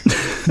hate you.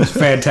 It's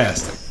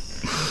fantastic.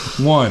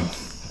 1,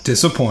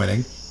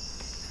 disappointing.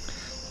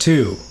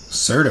 2,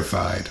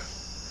 certified.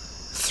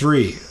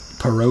 3,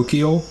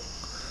 parochial.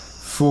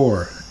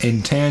 4,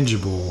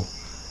 intangible.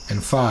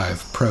 And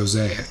 5,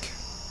 prosaic.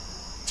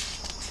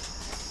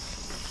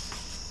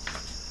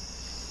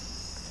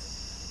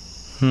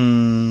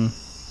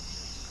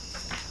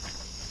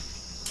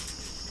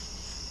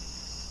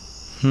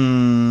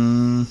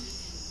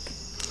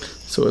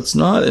 So it's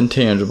not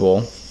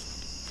intangible.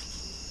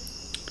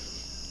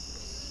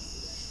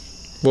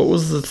 What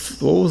was the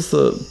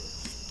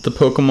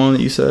Pokemon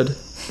that you said?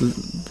 It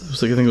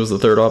was like, I think it was the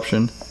third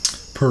option.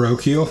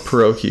 Parochial.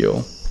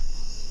 Parochial.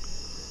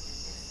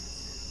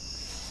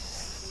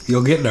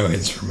 You'll get no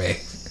hints from me.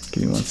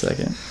 Give me 1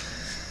 second.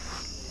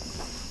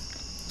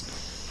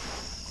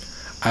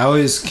 I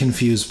always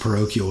confuse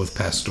parochial with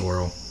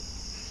pastoral.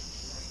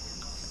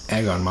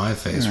 Egg on my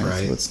face, All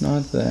right? So it's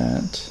not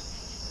that.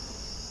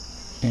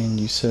 And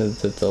you said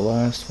that the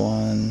last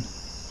one.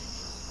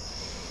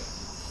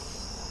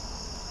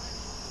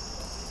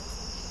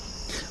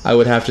 I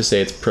would have to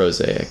say it's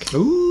prosaic.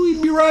 Ooh,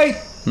 you'd be right.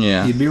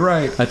 Yeah. You'd be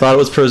right. I thought it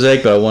was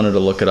prosaic, but I wanted to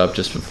look it up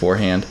just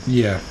beforehand.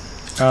 Yeah.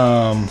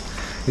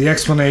 The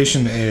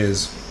explanation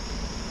is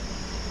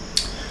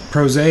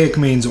prosaic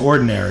means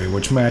ordinary,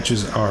 which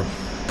matches our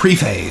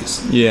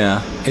prephase.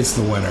 Yeah. It's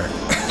the winner.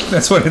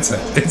 That's what it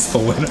said. It's the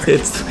winner.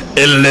 It's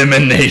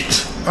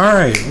eliminate. All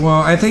right.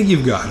 Well, I think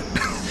you've got it.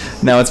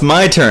 Now it's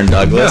my turn,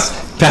 Douglas.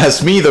 Yeah.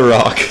 Pass me the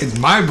rock. It's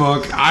my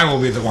book. I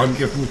will be the one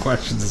giving the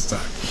questions this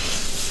time.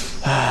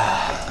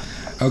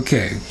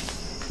 Okay.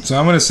 So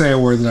I'm going to say a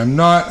word that I'm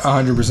not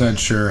 100%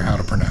 sure how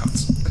to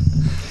pronounce.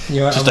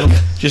 You know,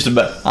 Just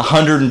about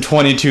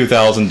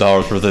 $122,000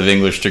 worth of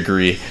English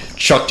degree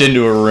chucked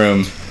into a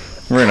room.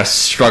 We're going to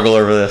struggle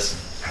over this.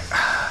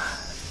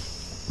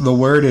 the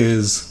word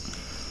is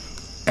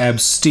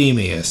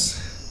abstemious.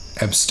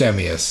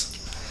 Abstemious.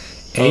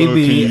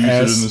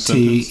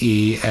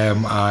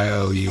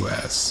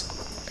 ABSTEMIOUS.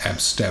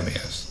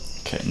 Abstemious.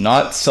 Okay,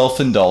 not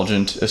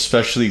self-indulgent,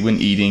 especially when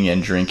eating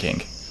and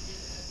drinking.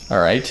 All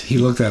right. He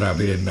looked that up.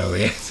 He didn't know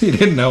the answer. He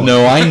didn't know.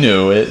 No, I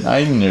knew it.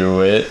 I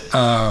knew it.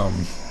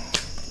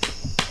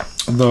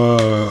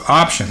 The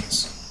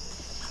options: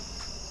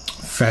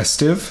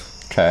 festive,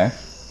 Okay.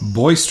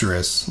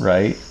 boisterous,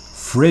 Right.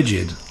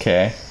 frigid,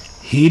 Okay.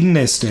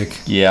 hedonistic,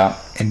 Yeah.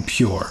 and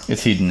pure.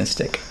 It's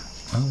hedonistic.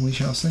 Well, we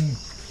shall see.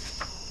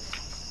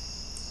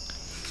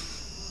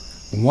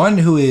 One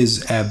who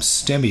is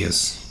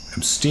abstemious,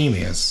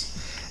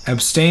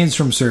 abstains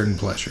from certain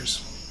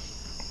pleasures.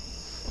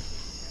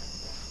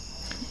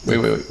 Wait.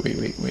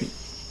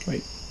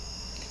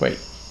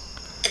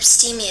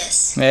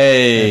 Abstemious.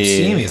 Hey.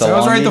 Abstemious. it's a I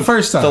was long right E. the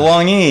first time. It's a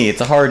long E.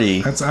 It's a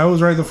hardy. I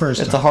was right the first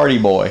It's a time. hardy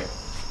boy.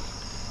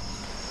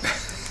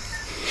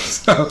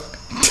 So,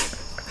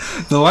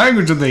 the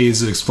language that they use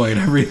to explain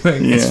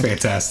everything is Yeah.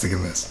 fantastic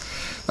in this.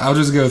 I'll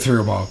just go through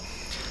them all.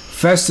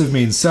 Festive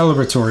means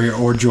celebratory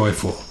or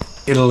joyful.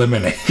 It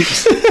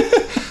eliminates.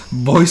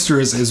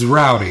 Boisterous is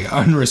rowdy,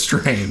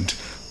 unrestrained.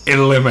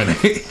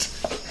 Eliminate.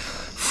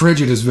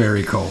 Frigid is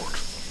very cold.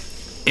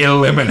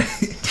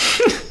 Eliminate.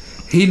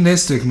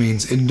 Hedonistic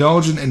means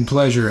indulgent in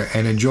pleasure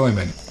and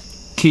enjoyment.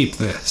 Keep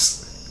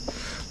this.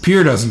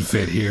 Pure doesn't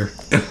fit here.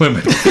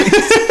 Eliminate.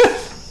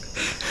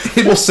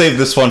 We'll save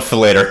this one for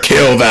later.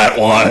 Kill that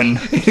one.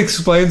 It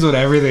explains what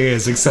everything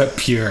is except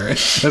pure.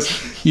 It's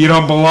just, you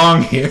don't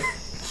belong here.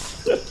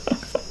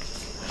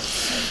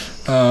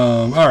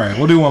 Alright,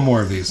 we'll do one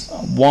more of these.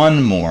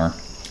 One more.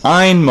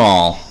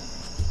 Einmal.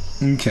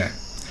 Okay,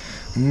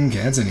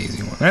 that's an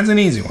easy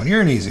one.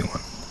 You're an easy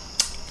one.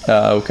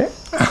 Okay.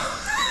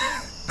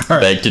 All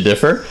right. Beg to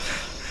differ.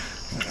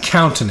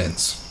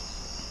 Countenance.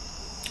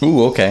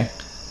 Ooh, okay.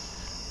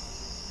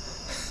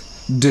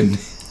 Den-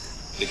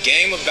 The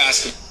game of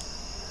basketball.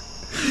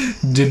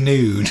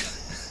 denude.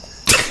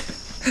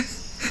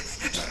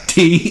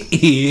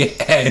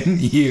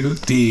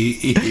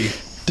 Denude.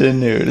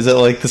 Denude. Is that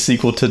like the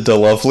sequel to De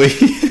Lovely?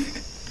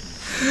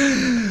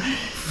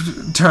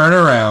 Turn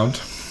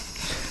around.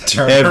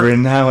 Every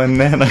now and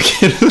then I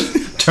get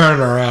Turn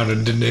around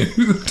and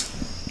denude.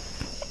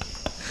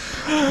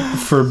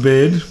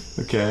 Forbid.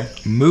 Okay.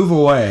 Move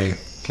away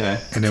Okay.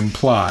 and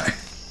imply.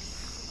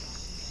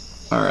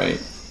 All right.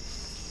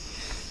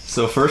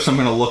 So first I'm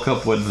going to look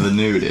up what the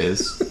nude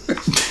is.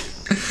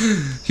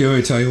 You want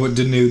me to tell you what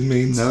denude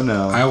means?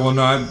 No. I will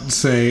not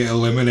say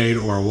eliminate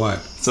or what.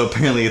 So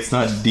apparently it's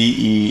not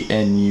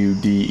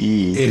DENUDE.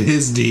 It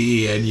is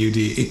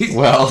DENUDE.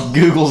 Well,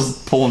 Google's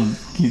pulling,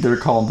 they're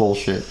calling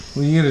bullshit.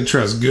 Well, you gonna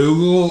trust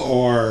Google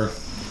or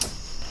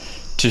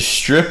To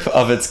strip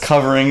of its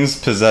coverings,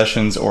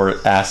 possessions, or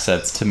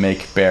assets to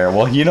make bare.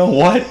 Well, you know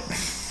what?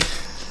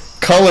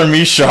 Color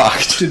me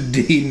shocked. to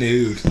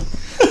denude?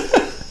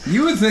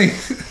 You would think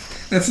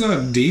that's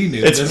not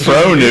denude. It's that's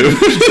pro nude.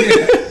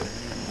 Yeah.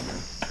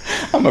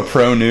 I'm a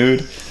pro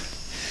nude.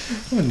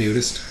 I'm a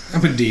nudist.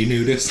 I'm a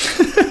denudist.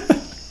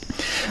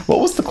 What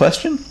was the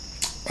question?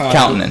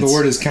 Countenance. The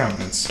word is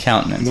countenance.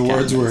 Countenance. The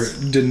words were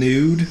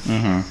denude,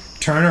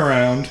 turn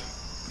around,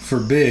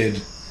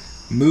 forbid,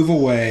 move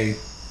away,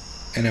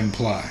 and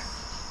imply.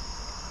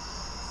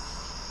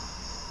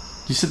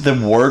 You said the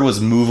word was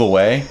move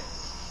away?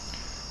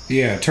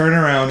 Yeah, turn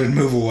around and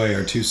move away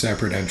are two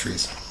separate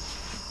entries.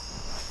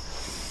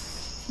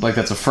 Like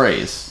that's a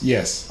phrase.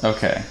 Yes.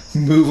 Okay.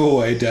 Move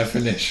away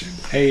definition.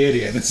 Hey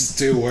idiot, this is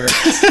two words.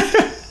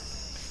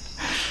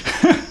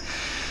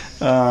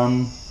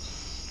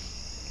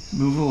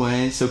 Move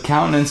away. So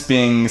countenance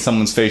being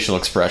someone's facial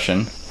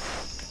expression.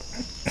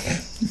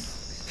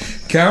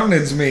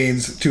 Countenance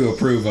means to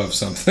approve of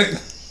something.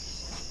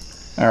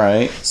 All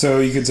right. So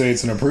you could say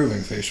it's an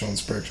approving facial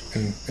expression.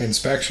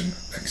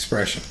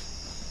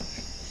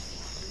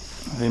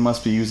 They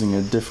must be using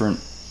a different.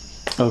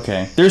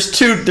 Okay. There's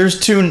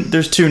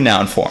two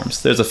noun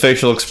forms. There's a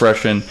facial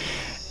expression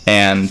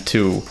and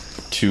to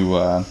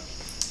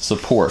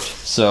support.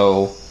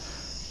 So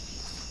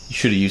you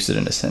should have used it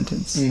in a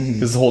sentence.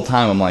 Because the whole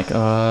time I'm like,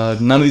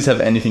 none of these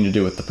have anything to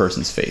do with the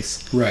person's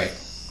face. Right.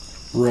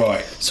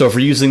 So if we're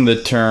using the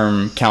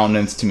term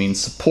countenance to mean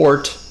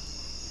support,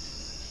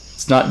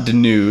 it's not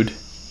denude.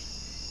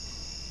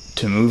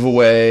 To move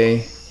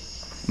away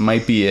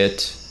might be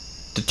it.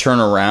 To turn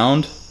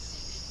around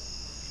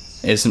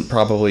isn't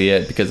probably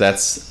it, because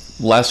that's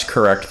less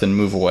correct than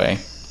move away.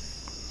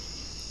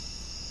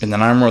 And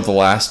then I remember what the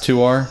last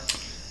two are.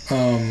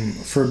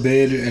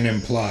 Forbid and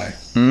imply.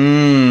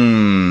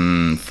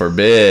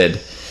 Forbid.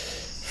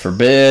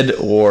 Forbid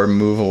or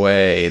move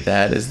away.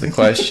 That is the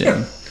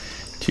question.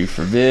 To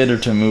forbid or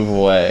to move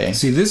away.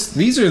 See,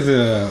 these are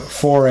the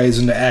forays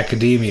into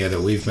academia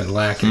that we've been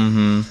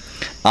lacking.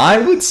 I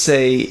would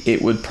say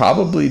it would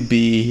probably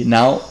be...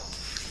 Now,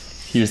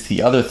 here's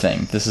the other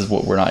thing. This is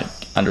what we're not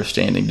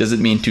understanding. Does it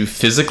mean to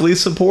physically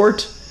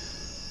support?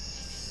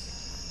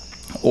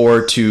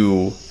 Or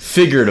to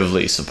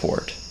figuratively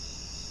support?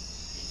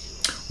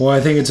 Well, I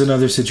think it's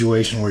another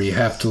situation where you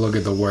have to look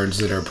at the words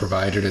that are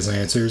provided as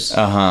answers.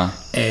 Uh-huh.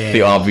 And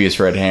The obvious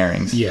red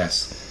herrings.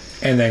 yes.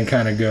 and then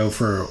kind of go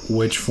for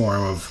which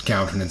form of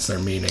countenance they're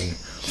meaning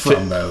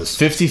from those.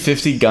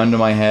 50-50 gun to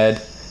my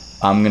head.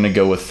 I'm going to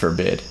go with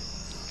forbid.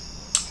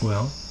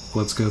 Well,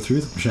 let's go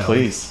through them, shall we?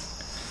 Please.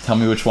 Tell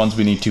me which ones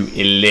we need to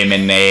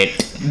eliminate.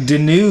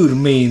 Denude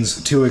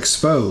means to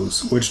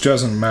expose, which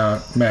doesn't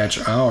match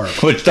our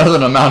Which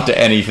doesn't amount to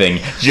anything.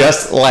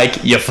 Just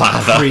like your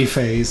father.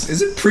 preface.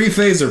 Is it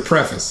preface or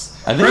preface?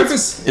 I think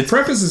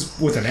Preface is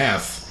with an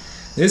F.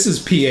 This is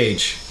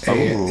PH.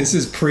 Oh. This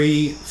is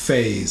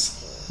pre-phase.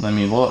 Let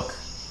me look.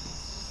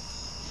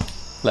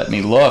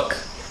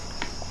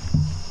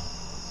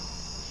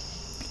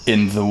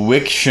 In the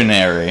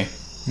Wiktionary,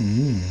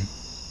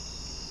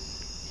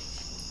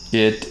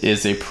 it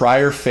is a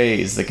prior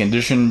phase, the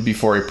condition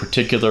before a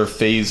particular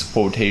phase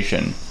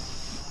quotation.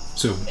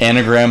 So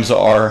Anagrams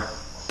are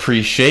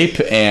pre-shape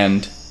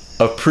and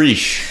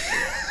appreciate.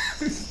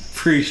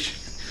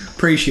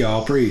 preach,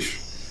 y'all, preach.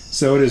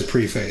 So it is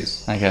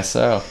pre-phase. I guess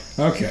so.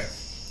 Okay.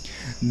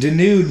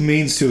 Denude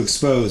means to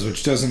expose,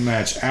 which doesn't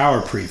match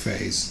our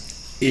prephase.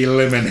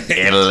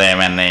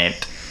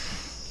 Eliminate.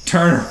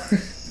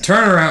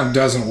 Turnaround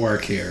doesn't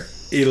work here.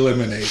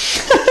 Eliminate.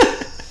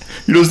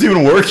 It doesn't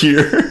even work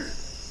here.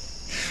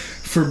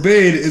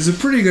 Forbid is a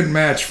pretty good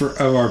match of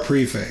our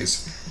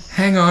prephase.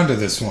 Hang on to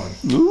this one.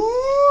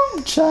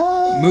 Ooh,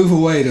 child. Move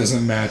away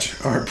doesn't match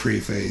our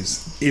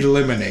prephase.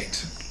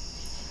 Eliminate.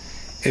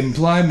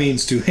 Imply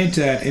means to hint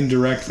at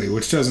indirectly,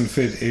 which doesn't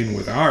fit in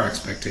with our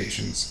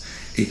expectations.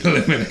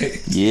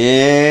 Eliminate.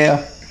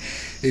 Yeah.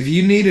 If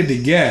you needed to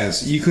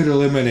guess, you could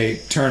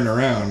eliminate turn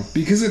around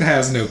because it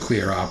has no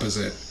clear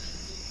opposite.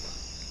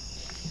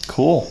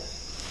 Cool.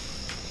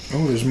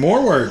 Oh, there's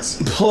more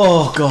words.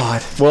 Oh,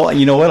 God. Well,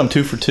 you know what? I'm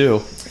 2 for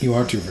 2. You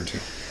are 2 for 2.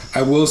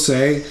 I will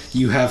say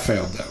you have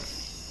failed, though.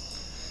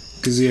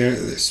 Because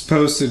you're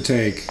supposed to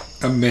take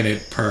a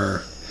minute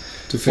per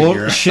to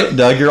figure out. Shit,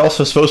 Doug. You're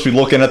also supposed to be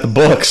looking at the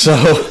book,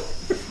 so...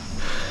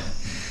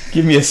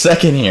 Give me a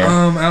second here.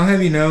 I'll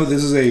have you know,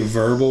 this is a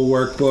verbal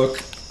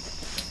workbook,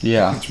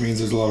 Yeah. which means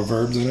there's a lot of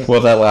verbs in it. Well,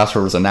 that last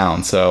word was a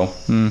noun, so...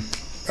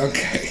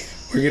 Okay,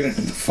 we're getting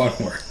into the fun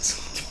words.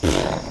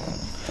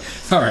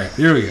 All right,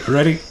 here we go.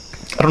 Ready?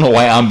 I don't know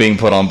why I'm being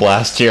put on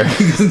blast here.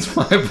 It's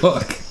my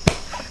book,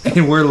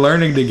 and we're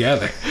learning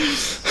together.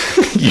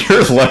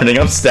 You're learning.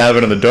 I'm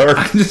stabbing in the dark.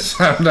 I just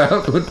found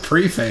out what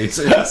preface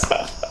is.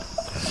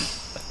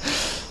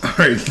 All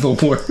right, the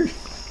word.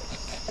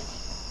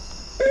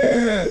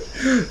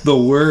 The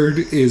word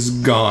is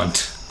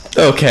gaunt.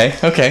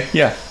 Okay,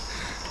 yeah.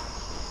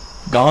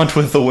 Gaunt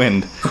with the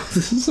wind. Oh,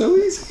 this is so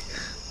easy.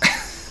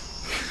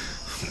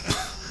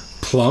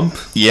 Plump.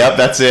 Yep,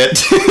 that's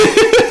it.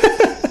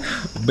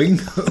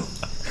 Bingo.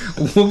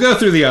 We'll go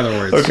through the other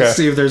words. Okay.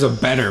 See if there's a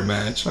better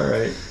match. All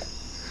right.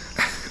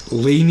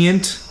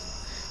 Lenient,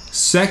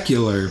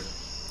 secular,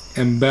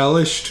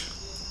 embellished,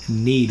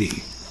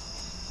 needy.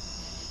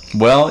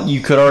 Well,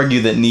 you could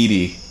argue that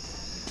needy.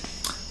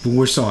 But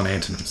we're still on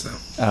antonyms, though.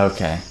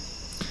 Okay.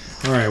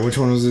 All right, which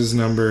one was this?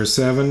 Number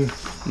 7?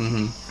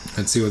 Mm-hmm.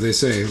 Let's see what they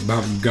say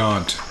about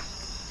gaunt.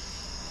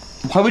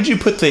 Why would you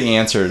put the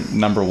answer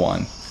number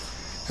 1?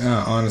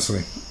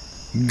 Honestly.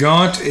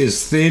 Gaunt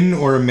is thin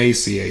or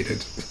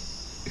emaciated.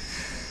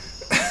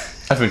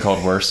 I've been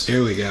called worse.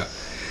 Here we go.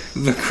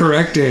 The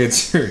correct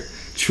answer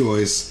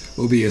choice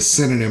will be a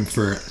synonym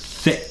for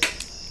thick.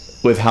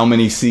 With how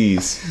many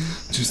C's?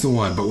 Just the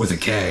one, but with a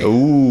K.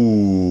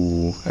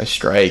 Ooh, a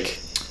strike.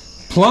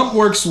 Plump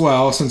works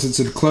well since it's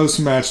a close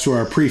match to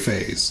our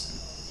prephase.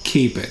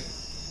 Keep it.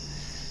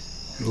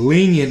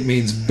 Lenient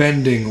means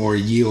bending or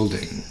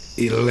yielding.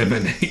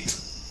 Eliminate.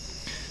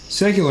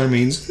 Secular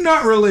means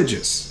not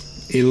religious.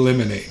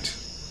 Eliminate.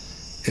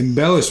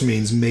 Embellished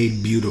means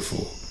made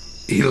beautiful.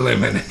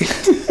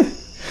 Eliminate.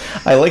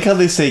 I like how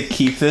they say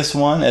keep this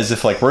one as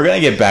if like we're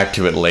going to get back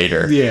to it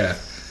later. Yeah.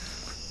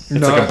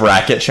 It's like a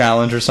bracket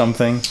challenge or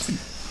something.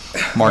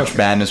 March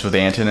Madness with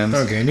antonyms.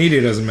 Okay, needy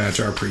doesn't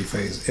match our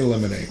prephase.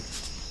 Eliminate.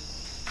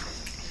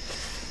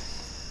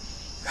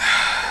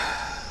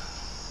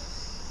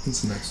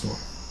 What's the next one?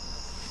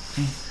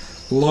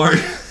 Large.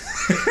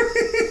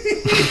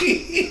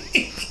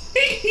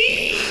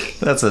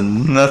 That's a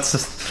not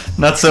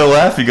so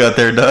laugh you got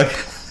there, Doug.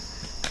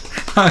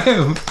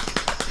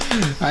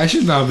 I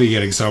should not be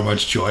getting so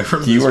much joy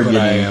from You this, are but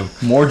getting I am.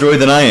 more joy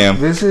than I am.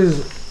 This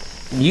is,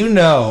 you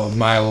know,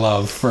 my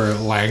love for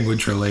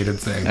language-related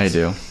things. I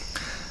do.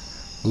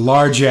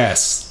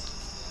 Largesse.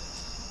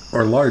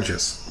 Or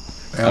largest.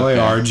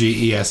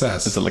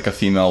 Largess. Is it like a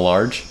female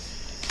large?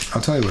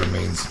 I'll tell you what it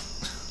means.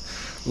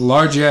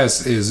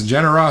 Largesse is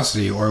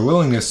generosity or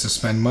willingness to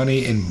spend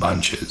money in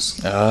bunches.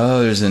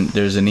 Oh, there's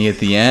an E at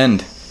the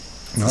end.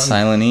 It's a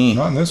silent E.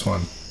 Not in this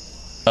one.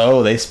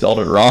 Oh, they spelled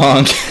it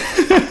wrong.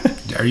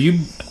 Are you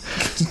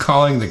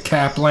calling the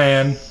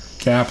Kaplan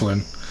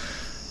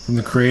from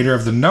the creator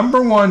of the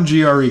 #1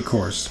 GRE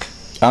course?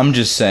 I'm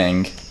just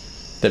saying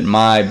that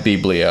my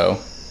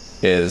biblio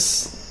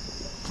is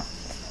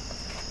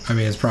I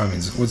mean, it probably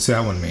means, what's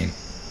that one mean?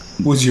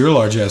 What's your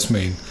largesse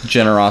mean?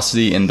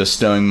 Generosity in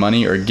bestowing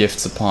money or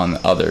gifts upon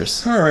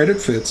others. All right,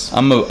 it fits.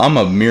 I'm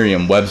a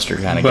Merriam-Webster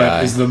kind of But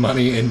guy. is the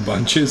money in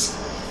bunches?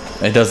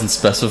 It doesn't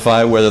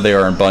specify whether they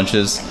are in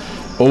bunches.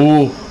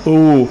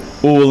 Oh,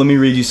 let me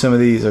read you some of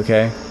these,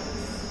 okay?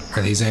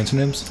 Are these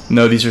antonyms?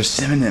 No, these are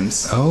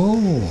synonyms.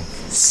 Oh,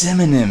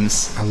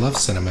 Synonyms. I love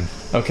cinnamon.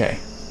 Okay.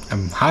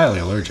 I'm highly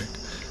allergic.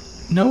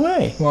 No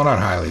way. Well, not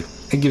highly.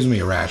 It gives me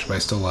a rash, but I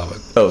still love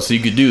it. Oh, so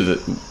you could do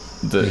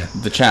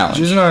the challenge.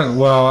 Just not,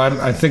 well,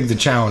 I think the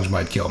challenge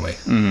might kill me.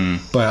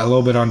 Mm-hmm. But a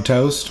little bit on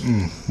toast,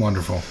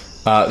 wonderful.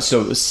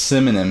 So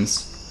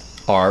synonyms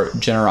are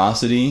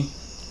generosity,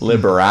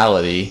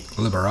 liberality,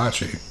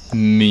 Liberace.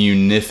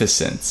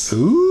 munificence.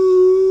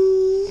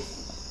 Ooh.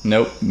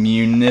 Nope,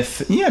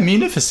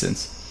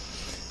 munificence.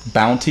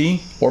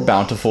 Bounty or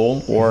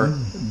bountiful or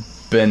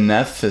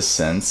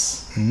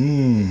beneficence.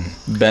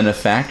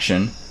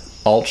 Benefaction.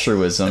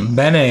 Altruism.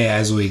 Bene,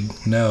 as we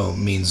know,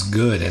 means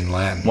good in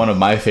Latin. One of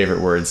my favorite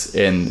words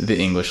in the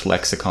English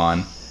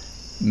lexicon.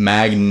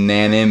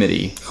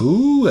 Magnanimity.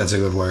 Ooh, that's a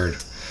good word.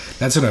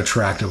 That's an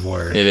attractive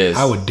word. It is.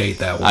 I would date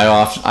that word.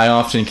 I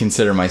often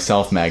consider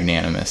myself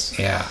magnanimous.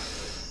 Yeah.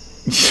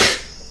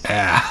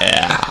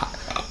 Yeah.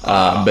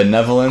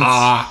 Benevolence.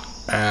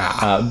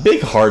 Yeah.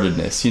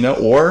 Big-heartedness,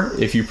 or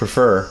if you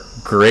prefer,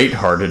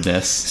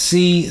 great-heartedness.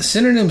 See,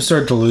 synonyms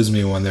start to lose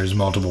me when there's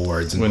multiple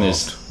words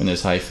involved. When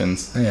there's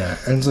hyphens. Yeah,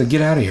 and it's like,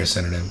 get out of here,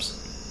 synonyms.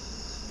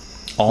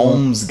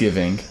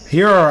 Almsgiving.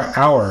 Here are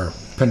our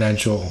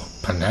potential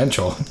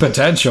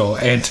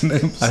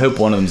antonyms. I hope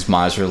one of them's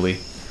miserly.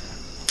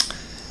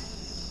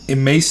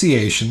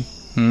 Emaciation.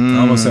 I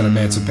almost said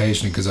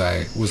emancipation because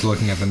I was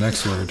looking at the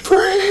next word.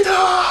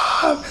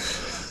 Freedom!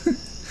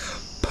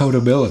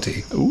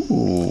 Potability.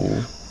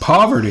 Ooh.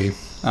 Poverty.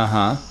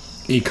 Uh-huh.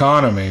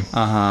 Economy.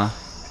 Uh-huh.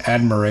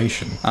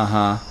 Admiration.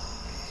 Uh-huh.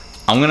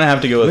 I'm going to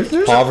have to go with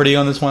There's poverty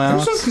on this one,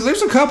 Alex.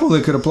 There's a couple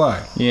that could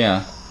apply.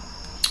 Yeah.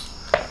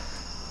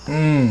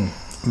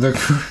 The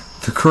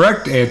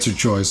correct answer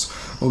choice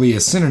will be a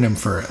synonym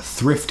for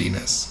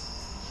thriftiness.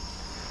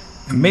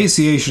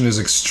 Emaciation is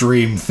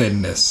extreme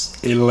thinness.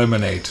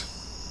 Eliminate.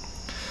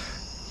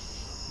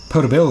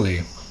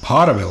 Potability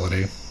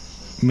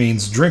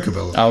means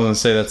drinkability. I was going to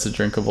say that's a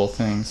drinkable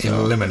thing. So.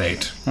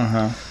 Eliminate.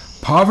 Uh-huh.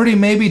 Poverty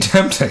may be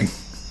tempting,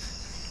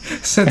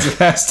 since it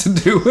has to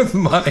do with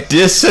money.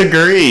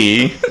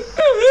 Disagree.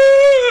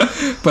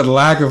 But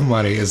lack of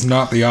money is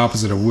not the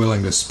opposite of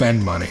willing to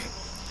spend money.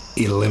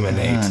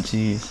 Eliminate. Ah,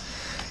 jeez.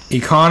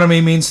 Economy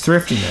means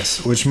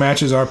thriftiness, which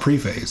matches our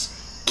preface.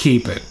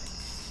 Keep it.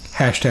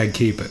 Hashtag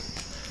keep it.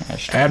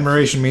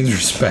 Admiration means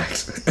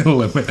respect.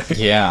 Eliminate.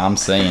 Yeah, I'm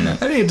saying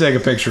it. I need to take a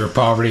picture of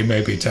poverty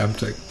may be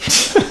tempting.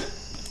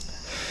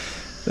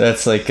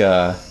 That's like,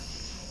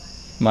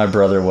 my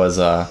brother was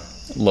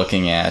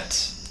looking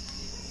at,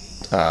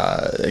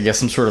 I guess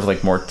some sort of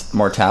like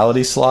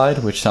mortality slide,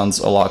 which sounds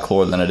a lot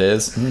cooler than it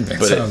is.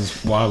 That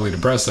sounds wildly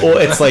depressing. Well,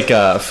 it's like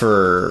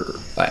for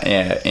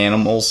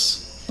animals,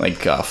 like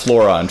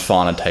flora and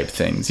fauna type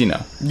things,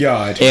 Yeah,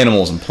 I do.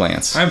 animals and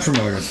plants. I'm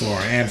familiar with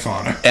flora and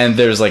fauna. And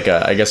there's like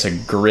I guess a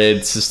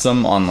grid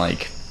system on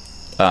like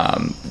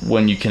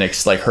when you can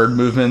like herd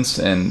movements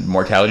and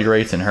mortality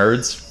rates in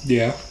herds.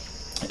 Yeah.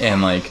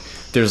 And like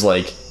there's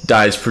like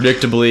dies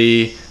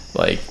predictably,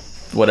 like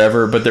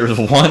whatever, but there was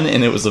one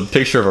and it was a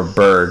picture of a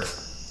bird.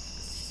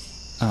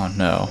 Oh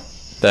no,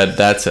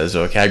 that says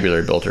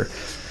vocabulary builder.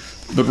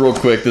 But real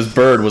quick, this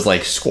bird was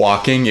like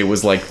squawking. It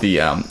was like the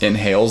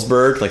inhales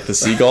bird, like the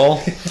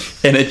seagull,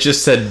 and it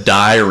just said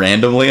 "die"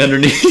 randomly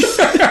underneath.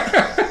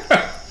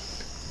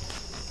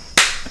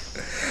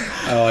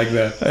 I like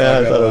that. Yeah,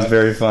 I thought it was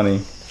very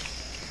funny.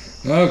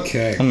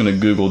 Okay. I'm gonna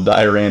Google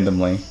 "die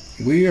randomly."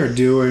 We are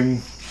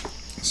doing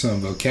some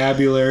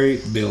vocabulary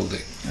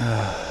building.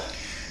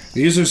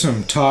 These are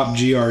some top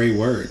GRE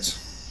words.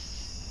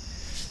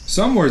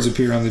 Some words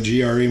appear on the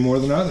GRE more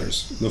than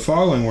others. The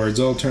following words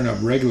all turn up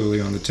regularly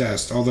on the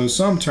test, although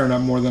some turn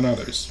up more than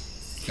others.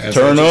 As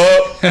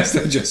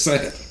I just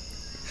said.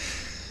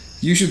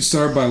 You should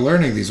start by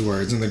learning these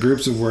words and the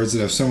groups of words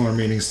that have similar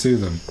meanings to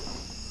them.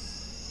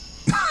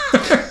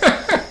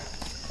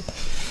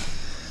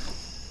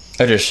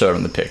 I just showed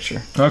him the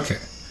picture. Okay.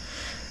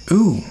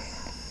 Ooh.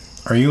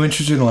 Are you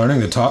interested in learning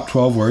the top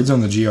 12 words on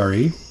the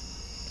GRE?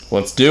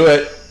 Let's do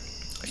it.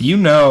 You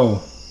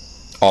know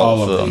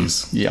All of them.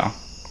 these. Yeah.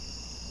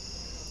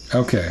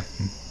 Okay.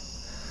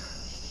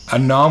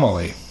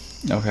 Anomaly.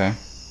 Okay.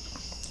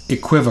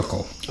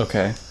 Equivocal.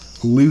 Okay.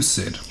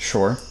 Lucid.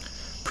 Sure.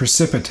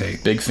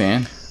 Precipitate. Big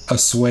fan.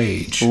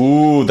 Assuage.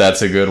 Ooh,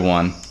 that's a good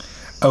one.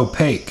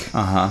 Opaque.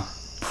 Uh-huh.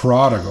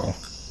 Prodigal.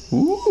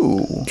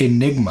 Ooh.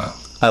 Enigma.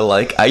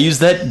 I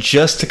used that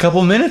just a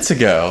couple minutes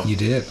ago. You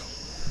did.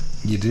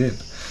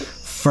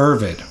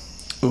 Fervid.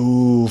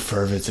 Ooh,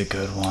 fervid's a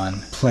good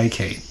one.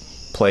 Placate.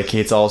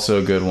 Placate's also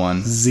a good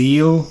one.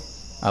 Zeal.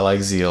 I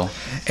like zeal.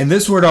 And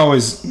this word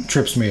always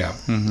trips me up.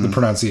 The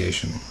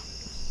pronunciation.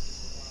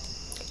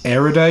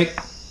 Erudite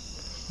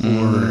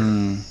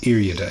or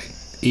erudite.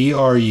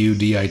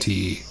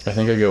 Erudite. I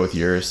think I go with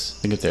yours.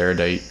 I think it's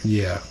erudite.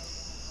 Yeah.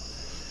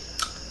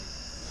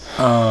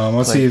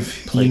 Let's see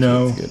if you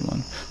know. Placate's a good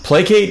one.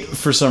 Placate,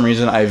 for some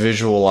reason, I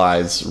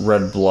visualize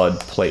red blood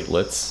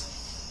platelets.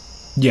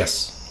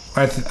 Yes,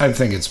 I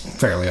think it's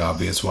fairly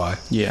obvious why.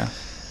 Yeah.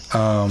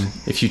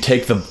 If you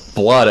take the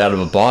blood out of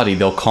a body,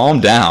 they'll calm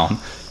down.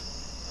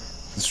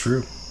 It's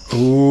true.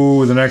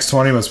 Ooh, the next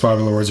 20 most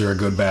popular words are a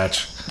good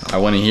batch. I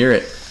want to hear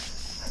it.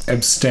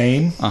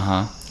 Abstain.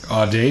 Uh-huh.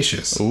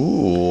 Audacious.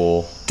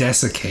 Ooh.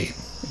 Desiccate.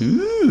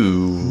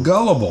 Ooh.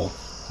 Gullible.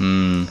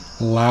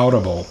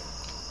 Laudable.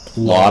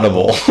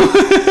 Laudable.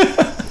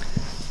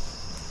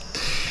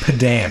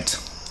 Pedant.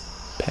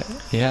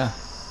 Yeah.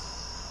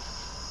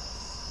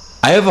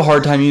 I have a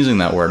hard time using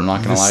that word. I'm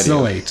not going to lie to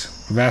you.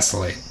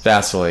 Vacillate.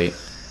 Vacillate.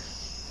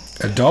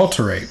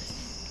 Adulterate.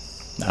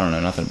 I don't know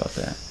nothing about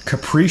that.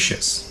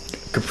 Capricious.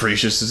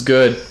 Capricious is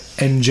good.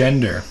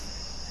 Engender.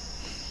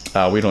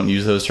 We don't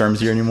use those terms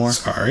here anymore.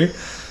 Sorry.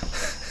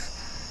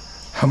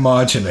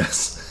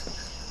 Homogeneous.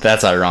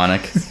 That's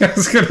ironic.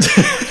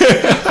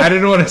 I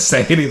didn't want to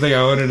say anything.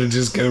 I wanted to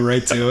just go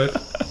right to it.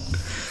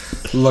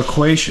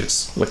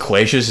 Loquacious.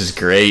 Loquacious is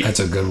great. That's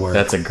a good word.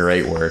 That's a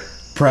great word.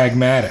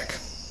 Pragmatic.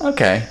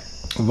 Okay.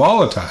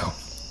 Volatile.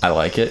 I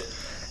like it.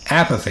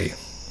 Apathy.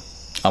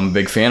 I'm a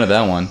big fan of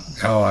that one.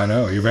 Oh, I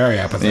know. You're very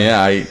apathetic.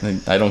 Yeah,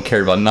 I don't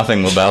care about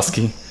nothing,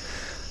 Lebowski.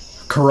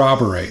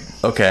 Corroborate.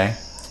 Okay.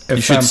 You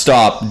should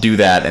stop, do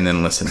that, and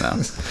then listen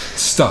now.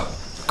 Stop.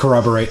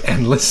 Corroborate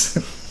and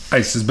listen.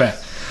 Ice is bad.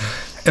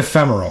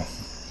 Ephemeral.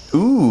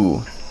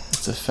 Ooh.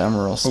 It's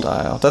ephemeral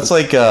style. That's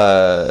like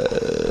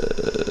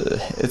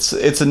it's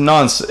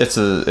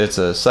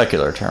a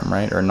secular term,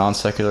 right? Or a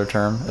non-secular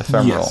term?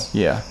 Ephemeral. Yes.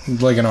 Yeah.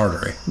 Like an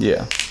artery.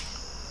 Yeah.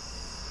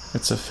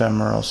 It's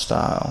ephemeral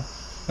style.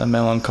 A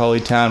melancholy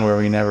town where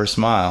we never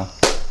smile.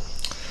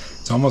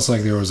 It's almost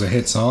like there was a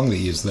hit song that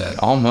used that.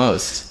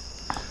 Almost.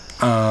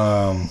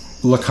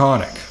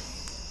 Laconic.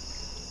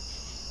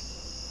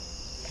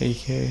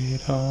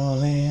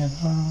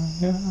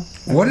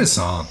 What a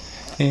song.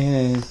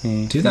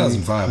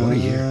 2005, what a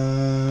year.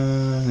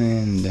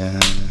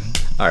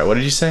 Alright, what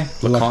did you say?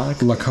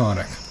 Laconic?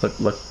 Laconic.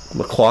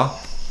 LaCroix?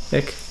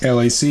 Laconic.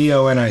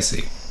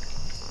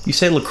 You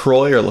say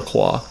LaCroix or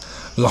LaCroix?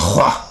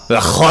 LaCroix.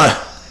 LaCroix.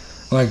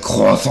 Like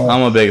croissant.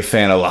 I'm a big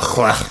fan of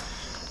LaCroix.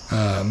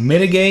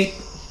 Mitigate.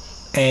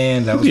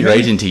 And that was He'd be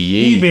writing to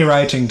ye. He'd be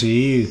writing to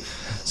you.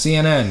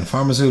 CNN,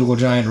 pharmaceutical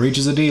giant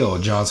reaches a deal.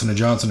 Johnson &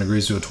 Johnson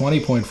agrees to a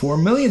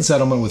 $20.4 million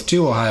settlement with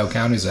 2 Ohio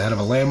counties ahead of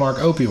a landmark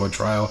opioid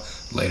trial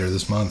later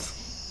this month.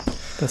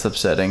 That's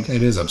upsetting.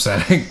 It is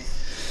upsetting.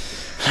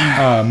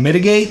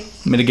 Mitigate.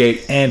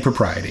 Mitigate. And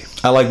propriety.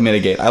 I like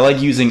mitigate. I like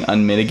using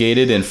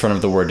unmitigated in front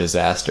of the word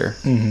disaster.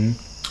 Mm-hmm.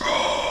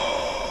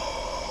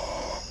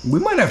 We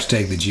might have to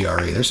take the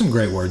GRE. There's some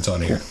great words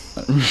on here.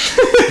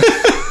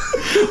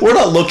 We're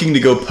not looking to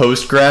go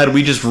post-grad.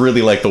 We just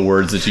really like the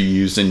words that you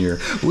use in your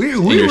We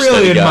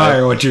really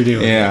admire what you're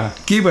doing. Yeah.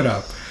 Keep it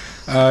up.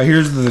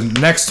 Here's the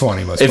next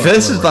 20 most popular words. If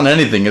this has done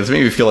anything, it's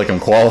made me feel like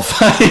I'm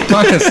qualified.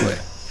 Honestly.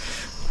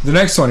 The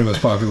next 20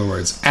 most popular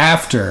words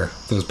after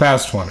those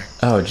past 20.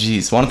 Oh,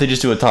 geez. Why don't they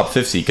just do a top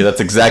 50? Because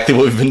that's exactly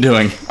what we've been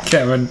doing.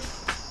 Kevin.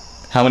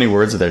 How many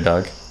words are there,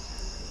 Doug?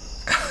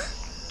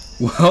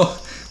 Well,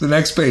 the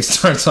next page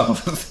starts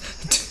off with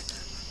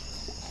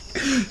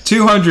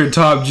 200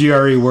 top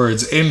GRE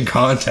words in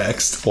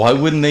context. Why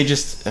wouldn't they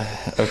just?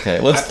 Okay,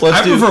 let's do.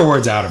 I prefer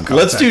words out of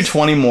context. Let's do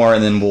 20 more,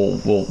 and then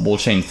we'll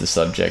change the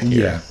subject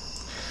here.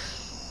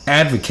 Yeah.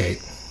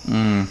 Advocate.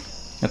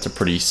 That's a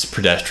pretty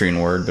pedestrian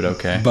word, but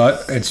okay.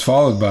 But it's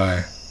followed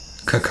by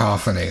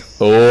cacophony.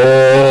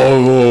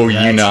 Oh,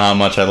 you know how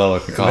much I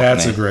love a cacophony.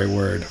 That's a great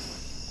word.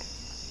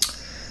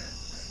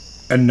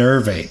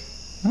 Enervate.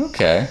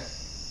 Okay,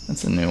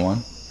 that's a new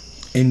one.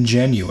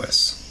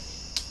 Ingenuous.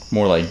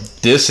 More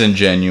like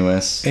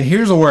disingenuous. And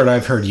here's a word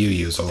I've heard you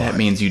use a lot. That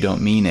means you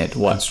don't mean it.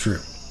 What? That's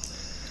true.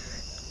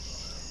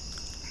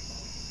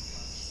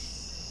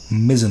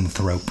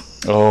 Misanthrope.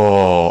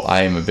 Oh,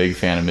 I am a big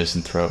fan of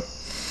misanthrope.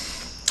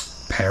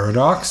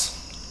 Paradox.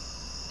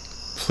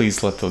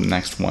 Please let the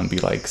next one be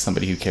like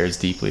somebody who cares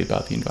deeply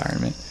about the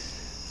environment.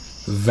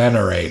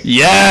 Venerate.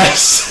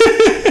 Yes!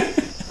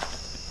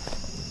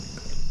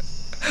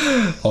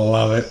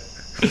 Love it.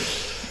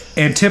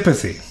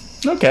 Antipathy.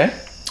 Okay.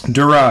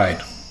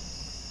 Deride.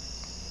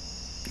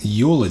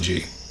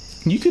 Eulogy.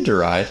 You could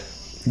deride.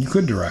 You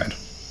could deride.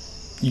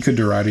 You could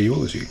deride a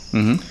eulogy.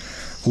 Mm-hmm.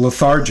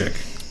 Lethargic.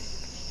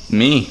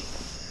 Me.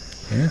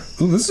 Yeah.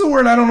 Ooh, this is a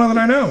word I don't know that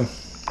I know.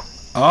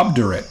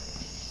 Obdurate.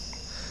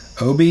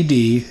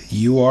 Obdurate.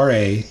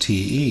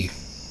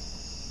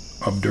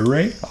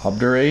 Obdurate?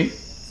 Obdurate?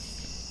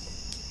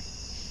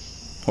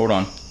 Hold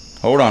on.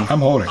 I'm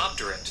holding.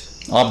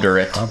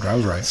 Obdurate. I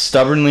was right.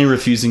 Stubbornly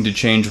refusing to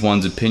change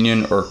one's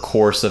opinion or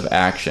course of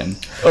action.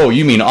 Oh,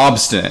 you mean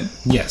obstinate.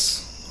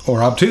 Yes.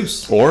 Or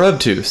obtuse. Or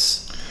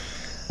obtuse.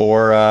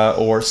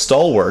 Or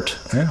stalwart.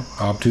 Yeah.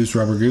 Obtuse,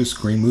 rubber goose,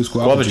 green moose,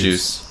 guava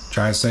juice.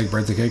 Giant steak,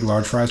 birthday cake,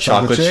 large fries,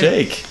 chocolate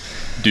shake.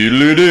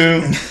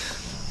 Doodle-doo.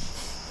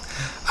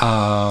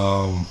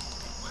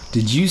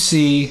 Did you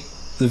see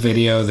the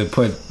video that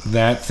put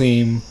that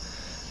theme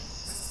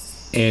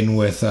in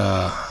with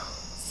what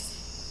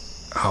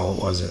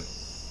was it?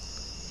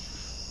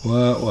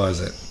 What was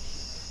it?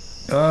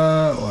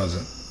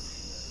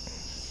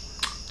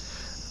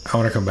 I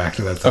want to come back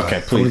to that thought. Okay, I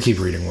want please. to keep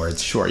reading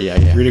words. Sure,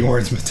 yeah. Reading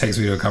words takes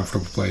me to a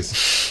comfortable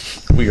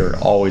place. We are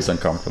always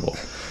uncomfortable.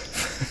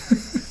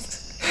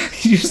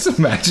 Can you just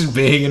imagine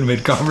being in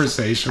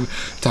mid-conversation,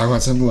 talking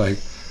about something like,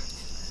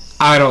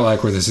 I don't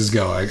like where this is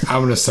going.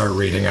 I'm going to start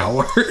reading out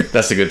words.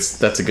 That's a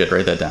good,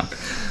 write that down.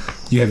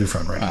 You have your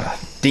phone right now.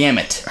 Damn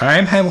it. I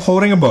am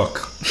holding a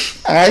book.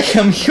 I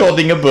am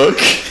holding a book.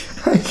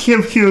 I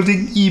am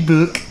holding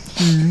ebook.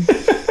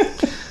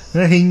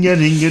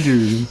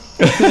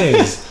 It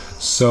is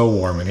so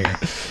warm in here.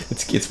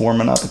 It's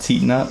warming up, it's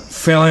heating up.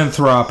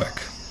 Philanthropic.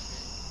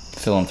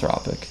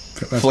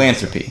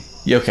 Philanthropy.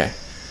 You okay?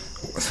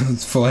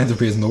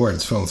 Philanthropy isn't the word,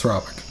 it's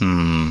philanthropic.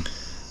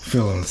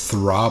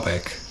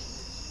 Philanthropic.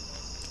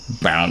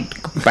 Bound.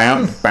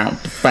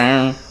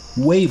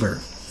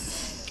 Waiver.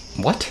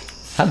 What?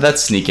 How did that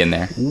sneak in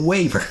there?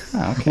 Waiver.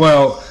 Oh, okay.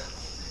 Well,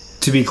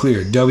 to be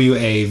clear,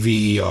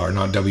 W-A-V-E-R,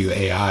 not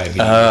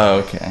W-A-I-V-E-R. Oh,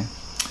 okay.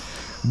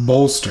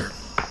 Bolster.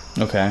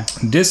 Okay.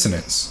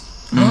 Dissonance.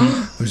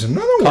 There's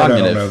another word I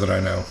don't know that I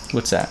know.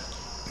 What's that?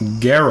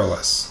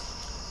 Garrulous.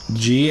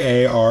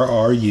 Garrulous.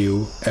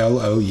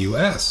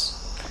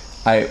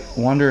 I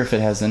wonder if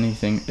it has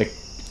anything...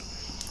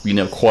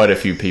 quite a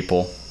few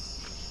people...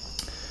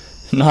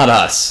 Not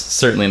us.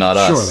 Certainly not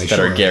us.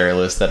 Are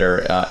garrulous, that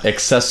are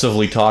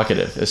excessively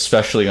talkative,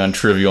 especially on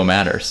trivial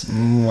matters.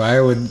 I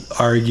would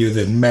argue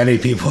that many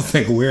people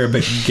think we're a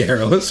bit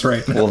garrulous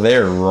right now. Well,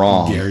 they're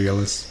wrong.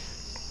 Garrulous.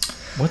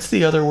 What's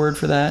the other word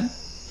for that?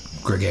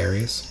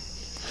 Gregarious.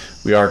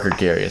 We are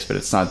gregarious, but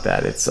it's not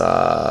that. It's,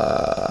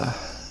 I'll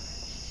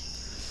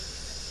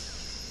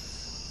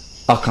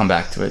come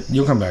back to it.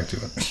 You'll come back to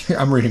it.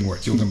 I'm reading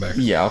words. You'll come back to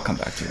it. Yeah, I'll come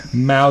back to it.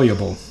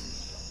 Malleable.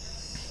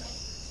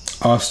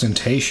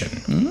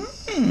 Ostentation.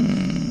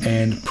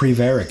 And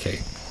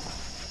prevaricate.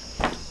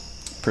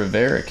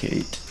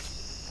 Prevaricate.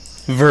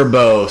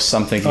 Verbose,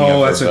 I'm thinking of.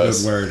 Oh, that's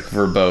verbose. a good word.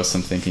 Verbose,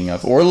 I'm thinking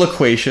of. Or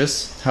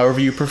loquacious, however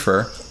you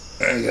prefer.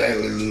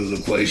 Exactly,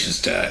 loquacious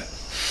type.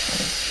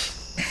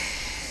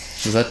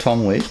 Was that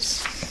Tom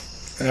Waits?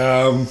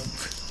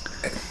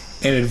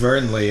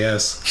 Inadvertently,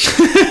 yes.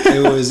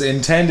 It was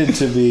intended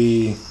to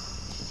be...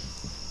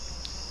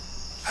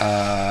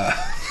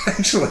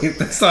 actually,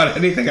 that's not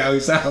anything how he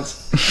sounds.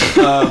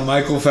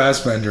 Michael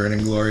Fassbender in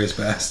Inglourious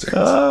Basterds.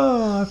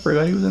 Oh, I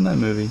forgot he was in that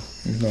movie.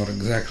 He's not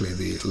exactly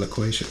the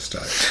loquacious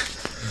type.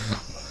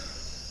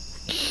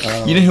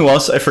 You know who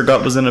else I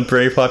forgot was in a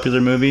very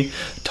popular movie?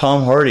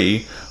 Tom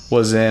Hardy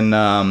was in...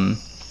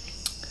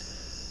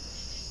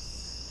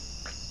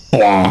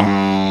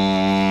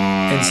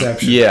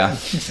 Inception. Yeah.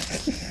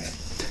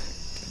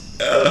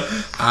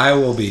 I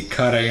will be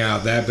cutting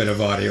out that bit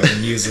of audio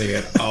and using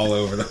it all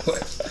over the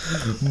place.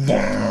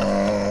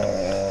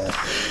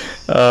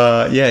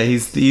 Yeah,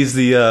 he's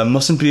the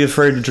mustn't be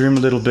afraid to dream a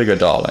little bigger,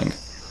 darling.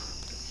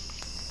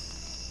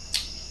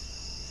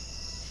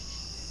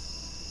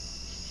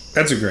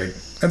 That's a great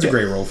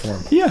role for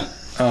him. Yeah.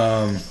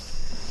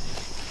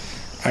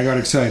 I got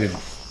excited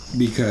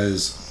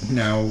because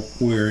now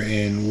we're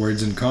in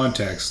words in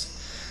context.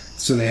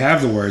 So they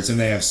have the words, and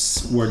they have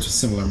words with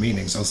similar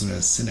meanings, also known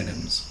as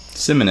synonyms.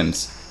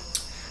 Synonyms.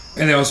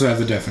 And they also have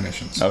the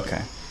definitions.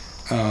 Okay.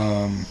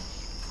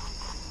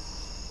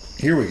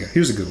 Here we go.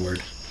 Here's a good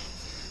word.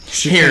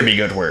 Here be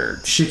good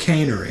word.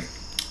 Chicanery.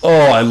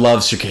 Oh, I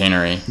love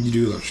chicanery. You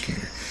do love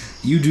chicanery.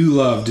 You do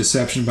love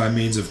deception by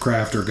means of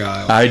craft or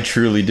guile. I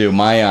truly do.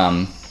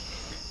 My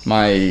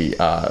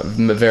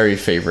very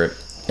favorite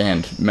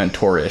and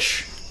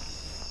mentorish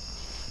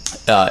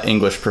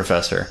English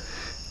professor.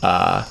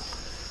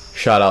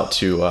 Shout out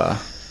to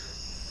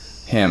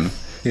him.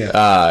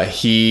 Yeah.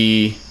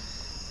 He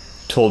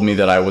told me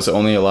that I was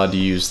only allowed to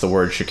use the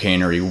word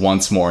chicanery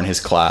once more in his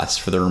class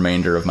for the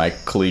remainder of my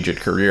collegiate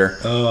career.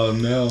 Oh,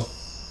 no.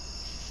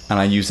 And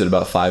I used it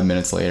about 5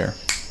 minutes later.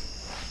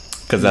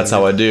 Because that's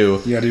how I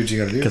do. You gotta do what you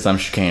gotta do. Because I'm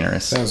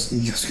chicanerous. I was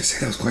gonna say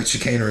that was quite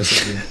chicanerous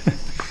of you.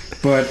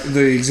 But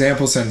the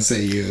example sentence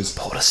they used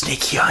Pulled a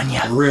sneaky on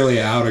ya. really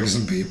outing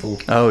some people.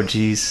 Oh,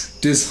 jeez.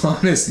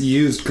 Dishonest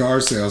used car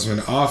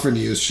salesmen often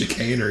use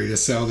chicanery to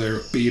sell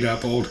their beat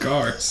up old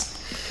cars.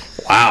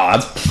 Wow,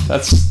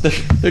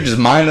 they're just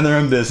minding their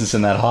own business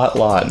in that hot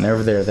lot, and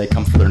over there they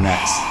come for their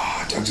necks.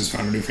 Doug just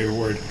found a new favorite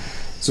word.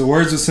 So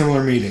words with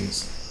similar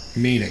meanings.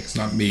 Meanings,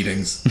 not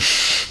meetings.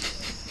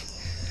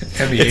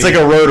 It's like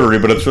a rotary,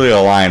 but it's really a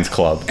Lions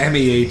Club.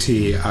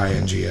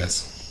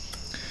 MEATINGS.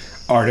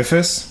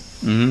 Artifice.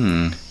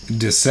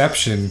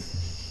 Deception.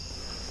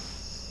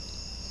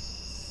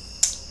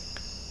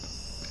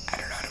 I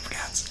don't know how to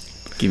pronounce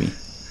it. Gimme.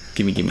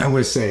 I'm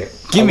gonna say it.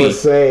 Gimme.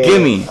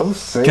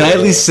 Can I at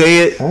least say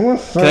it?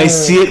 Can I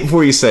see it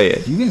before you say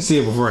it? You can see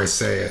it before I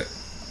say it.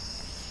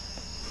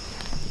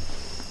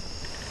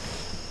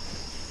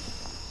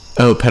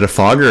 Oh,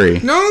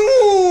 pedophagy.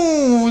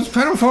 No, it's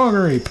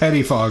pedophagy.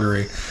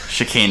 Pettifoggery.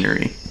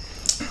 Chicanery.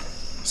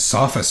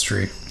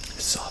 Sophistry.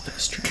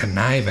 Sophistry.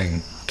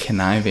 Conniving.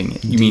 Conniving.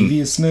 You mean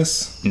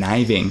Deviousness,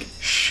 kniving.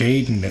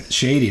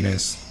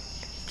 shadiness,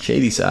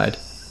 Shady side.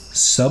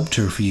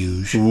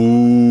 subterfuge,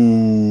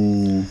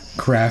 Ooh.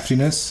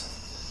 craftiness,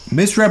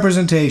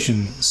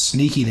 misrepresentation,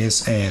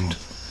 sneakiness, and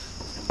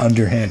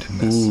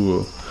underhandedness.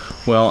 Ooh.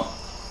 Well,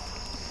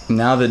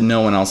 now that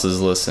no one else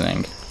is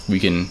listening, we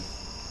can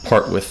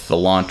part with the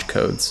launch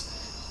codes.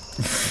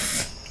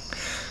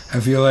 I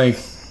feel like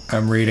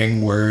I'm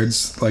reading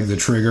words, like the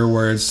trigger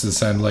words to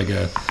send like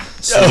a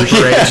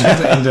super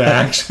agent into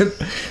action.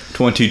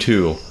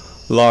 22.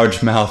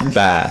 Largemouth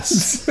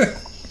bass.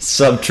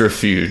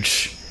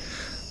 Subterfuge.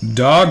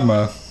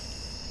 Dogma,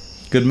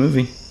 Good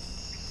movie.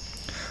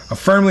 a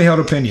firmly held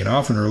opinion,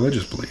 often a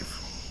religious belief.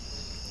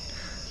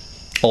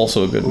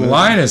 Also a good movie.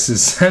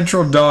 Linus's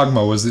central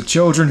dogma was that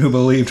children who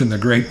believed in the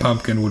Great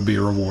Pumpkin would be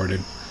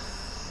rewarded.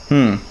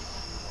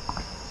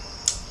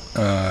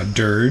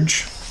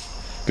 Dirge.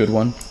 Good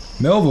one.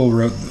 Melville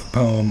wrote the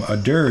poem A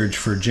Dirge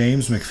for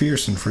James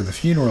McPherson for the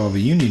funeral of a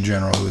Union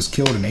general who was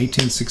killed in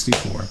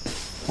 1864.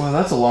 Wow,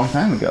 that's a long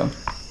time ago.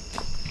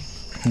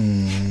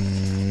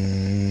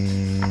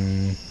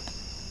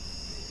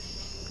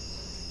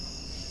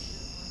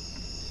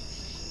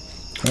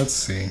 Let's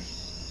see.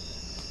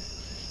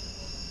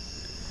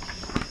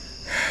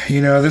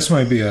 You know, this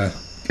might be a...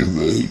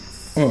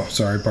 Oh,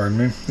 sorry, pardon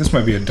me. This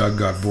might be a Doug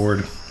got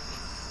bored.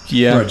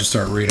 Yeah. Or I just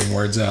start reading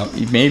words out.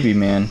 Maybe,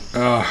 man.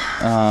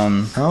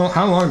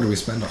 How long do we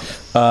spend on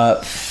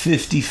it?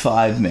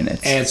 55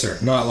 minutes. Answer.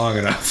 Not long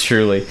enough.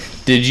 Truly.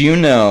 Did you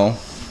know?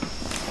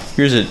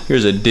 Here's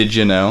a did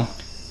you know?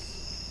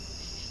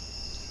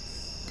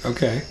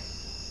 Okay.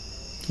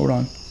 Hold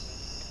on.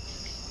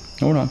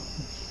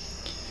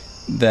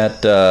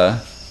 That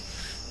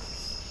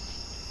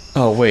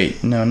oh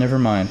wait, no, never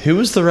mind. Who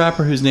was the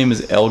rapper whose name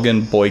is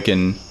Elgin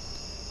Boykin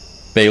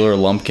Baylor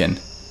Lumpkin?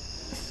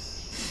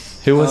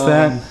 Who was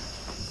that?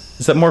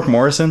 Is that Mark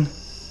Morrison?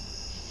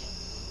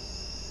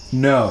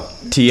 No.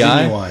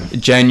 T.I.?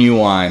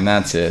 Genuine,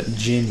 that's it.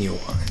 Genuine.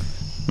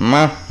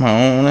 What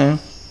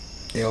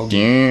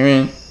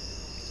Elgin.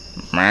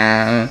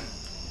 are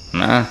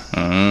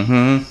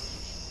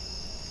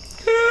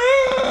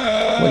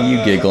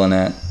you giggling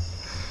at?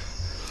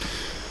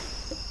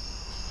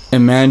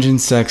 Imagine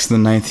sex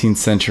in the 19th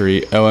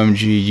century.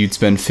 OMG, you'd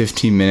spend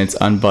 15 minutes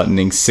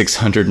unbuttoning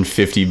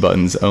 650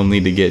 buttons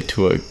only to get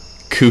to a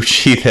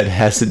coochie that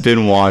hasn't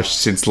been washed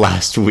since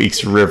last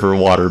week's river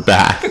water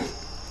bath.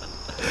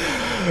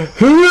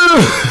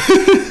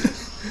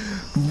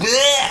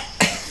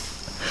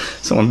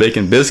 Someone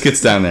baking biscuits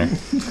down there.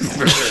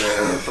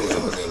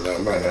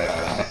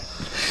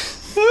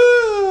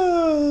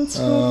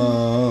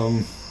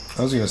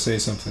 I was going to say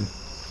something.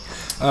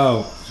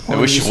 Oh. I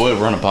wish you would.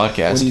 We're on a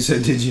podcast. When you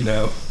said, did you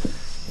know?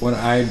 When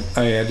I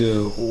had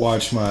to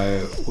watch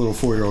my little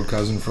 4-year-old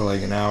cousin for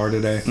like an hour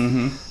today.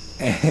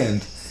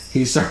 And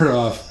he started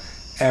off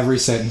every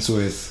sentence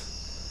with,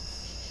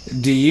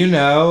 do you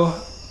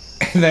know?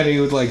 And then he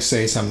would like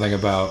say something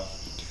about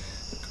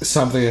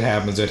something that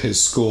happens at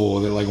his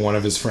school that like one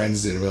of his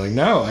friends did. And be like,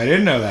 no, I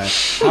didn't know that.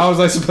 How was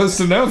I supposed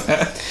to know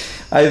that?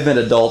 I've met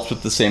adults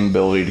with the same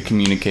ability to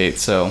communicate,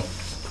 so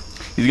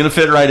he's gonna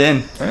fit right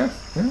in. Yeah.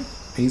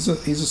 He's a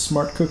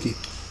smart cookie.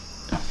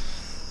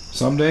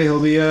 Someday he'll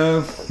be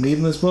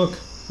needing this book.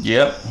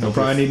 Yep. He'll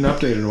probably need an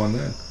updated one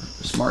then.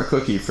 Smart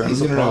cookie, friend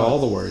He's of the gonna know pod. all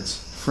the words.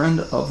 Friend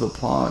of the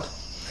pod.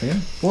 Yeah,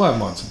 we'll have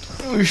him on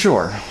sometime.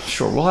 Sure.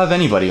 We'll have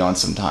anybody on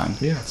sometime.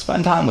 Yeah.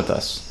 Spend time with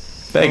us.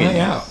 Begging Hang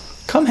you. out.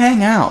 Come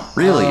hang out.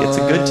 Really, it's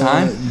a good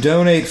time.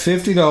 Donate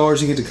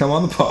 $50, you get to come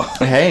on the pod.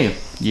 Hey,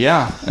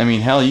 yeah. I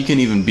mean, hell, you can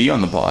even be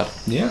on the pod.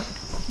 Yeah.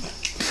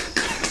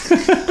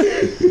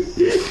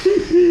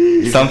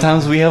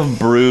 Sometimes we have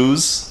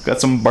brews.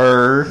 Got some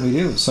burr. We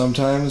do.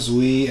 Sometimes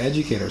we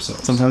educate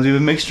ourselves. Sometimes we have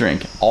a mixed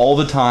drink. All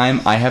the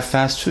time, I have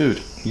fast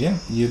food. Yeah,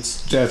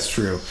 that's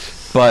true.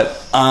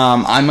 But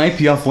I might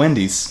be off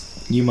Wendy's.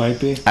 You might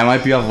be. I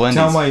might be off Wendy's.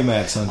 Tell them why you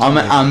mad, son.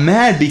 I'm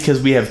mad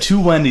because we have 2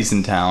 Wendy's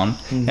in town,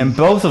 and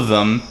both of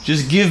them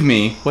just give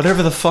me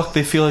whatever the fuck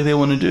they feel like they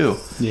want to do.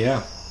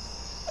 Yeah.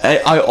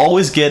 I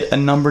always get a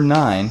number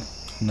 9.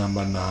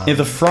 Number 9. Yeah,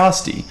 the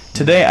Frosty.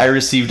 Today I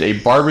received a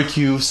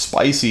barbecue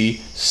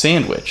spicy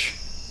sandwich.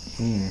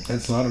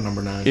 It's not a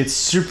number 9. It's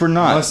super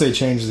not. Unless they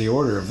change the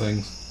order of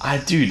things. I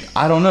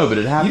don't know, but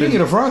it happened. You didn't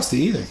get a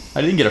Frosty either.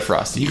 I didn't get a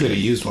Frosty. You could have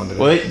used one today.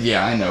 Well,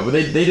 yeah, I know, but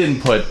they didn't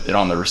put it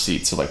on the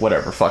receipt, so like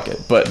whatever, fuck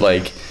it. But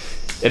like,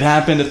 it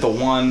happened at the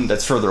one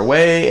that's further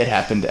away. It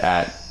happened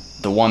at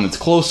the one that's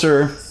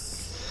closer.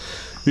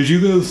 Did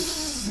you go?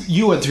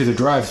 You went through the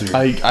drive-thru.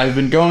 I've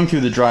been going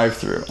through the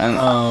drive-thru, and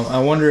I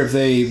wonder if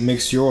they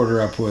mixed your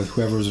order up with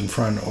whoever was in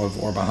front of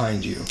or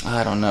behind you.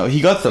 I don't know.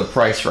 He got the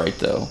price right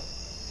though.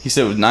 He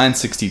said it was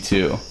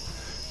 $9.62.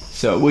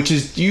 So, which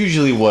is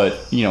usually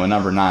what, a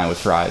number 9 with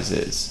fries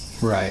is.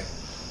 Right.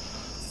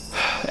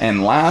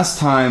 And last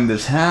time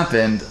this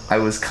happened, I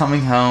was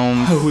coming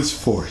home. I was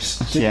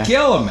forced to Yeah.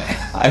 kill a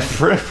man. I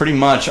pretty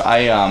much,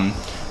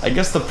 I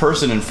guess the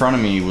person in front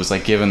of me was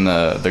like giving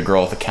the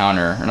girl at the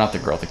counter, or not the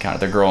girl at the counter,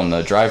 the girl in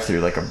the drive-thru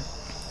like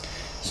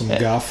Some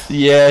guff.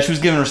 Yeah, she was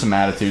giving her some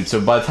attitude.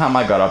 So by the time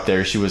I got up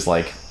there, she was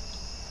like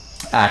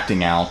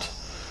acting out.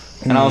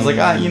 And I was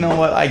like, you know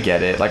what? I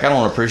get it. Like, I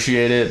don't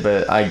appreciate it,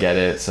 but I get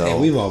it. So Hey,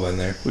 we've all been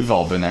there. We've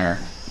all been there.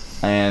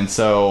 And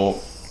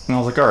so I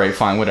was like, all right,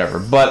 fine, whatever.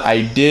 But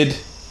I did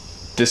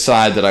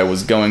decide that I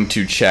was going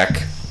to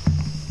check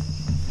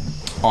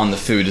on the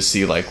food to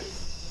see, like,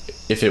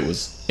 if it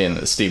was in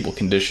a stable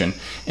condition.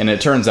 And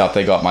it turns out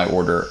they got my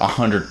order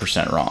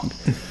 100% wrong.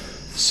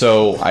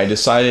 So I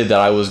decided that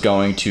I was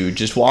going to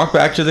just walk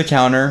back to the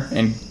counter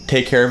and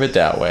take care of it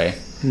that way.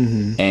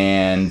 Mm-hmm.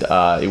 And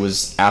it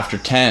was after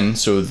 10,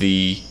 so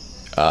the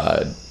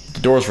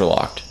doors were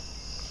locked.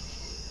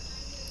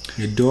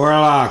 Your door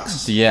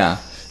locks. Yeah.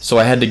 So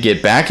I had to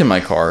get back in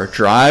my car,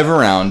 drive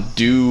around,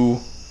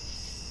 do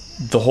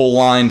the whole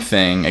line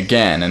thing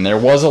again. And there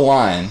was a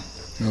line.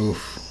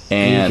 Oof.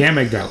 And you can't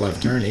make that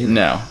left turn either.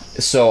 No.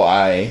 So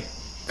I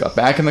got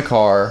back in the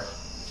car,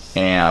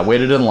 and I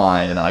waited in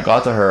line, and I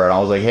got to her, and I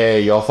was like,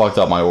 hey, y'all fucked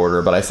up my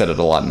order, but I said it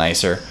a lot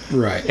nicer.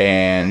 Right.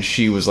 And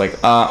she was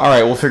like, all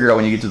right, we'll figure it out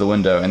when you get to the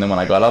window. And then when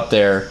I got up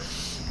there,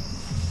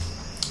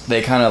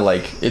 they kind of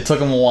like, it took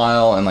them a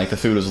while, and like the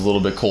food was a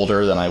little bit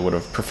colder than I would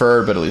have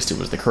preferred, but at least it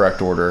was the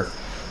correct order.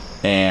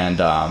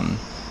 And I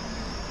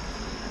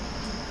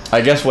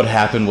guess what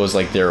happened was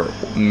like their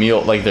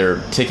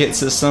ticket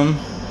system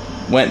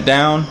went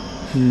down.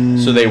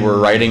 So they were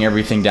writing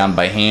everything down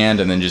by hand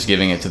and then just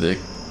giving it to the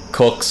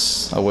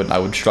cooks. I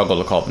would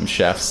struggle to call them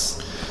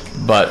chefs,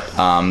 but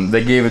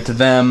they gave it to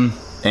them,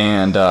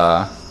 and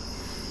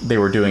they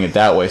were doing it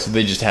that way. So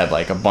they just had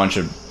like a bunch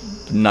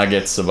of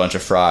nuggets, a bunch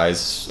of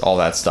fries, all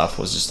that stuff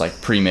was just like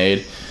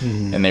pre-made,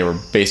 and they were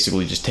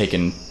basically just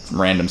taking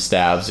random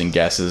stabs and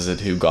guesses at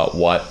who got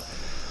what.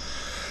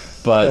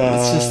 But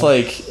it's just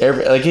like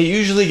it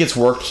usually gets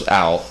worked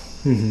out.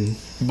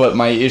 But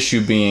my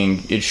issue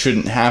being, it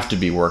shouldn't have to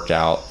be worked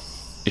out.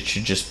 It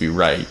should just be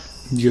right.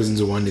 He goes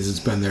into Wendy's. It's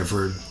been there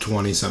for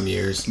 20-some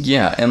years.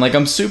 Yeah, and like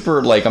I'm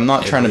super like I'm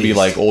not trying to be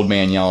like old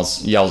man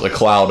yells a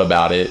cloud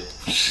about it,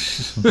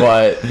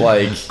 but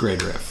like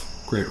great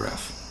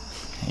ref.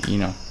 You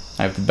know,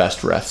 I have the best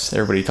refs.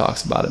 Everybody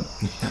talks about it,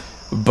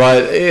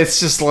 but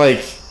it's just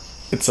like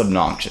it's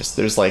obnoxious.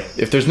 There's like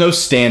if there's no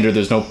standard,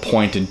 there's no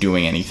point in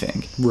doing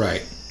anything.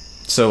 Right.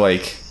 So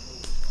like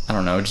I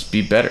don't know, just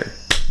be better.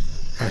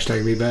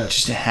 Hashtag be best.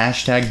 Just a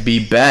hashtag be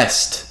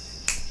best.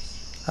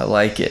 I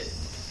like it.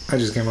 I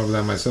just came up with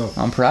that myself.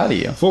 I'm proud of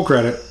you. Full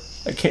credit.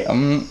 Okay.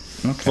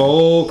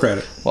 Full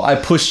credit. Well, I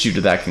pushed you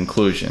to that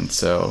conclusion,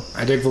 so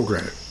I take full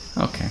credit.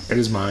 Okay. It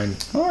is mine.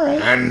 All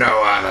right. And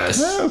no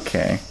others.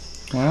 Okay.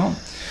 Well,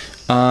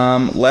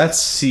 let's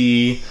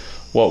see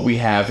what we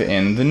have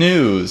in the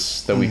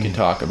news that we can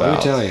talk about. Let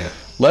me tell you.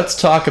 Let's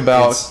talk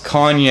about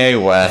Kanye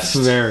West.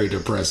 It's very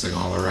depressing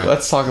all around.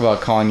 Let's talk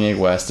about Kanye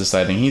West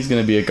deciding he's going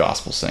to be a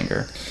gospel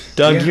singer.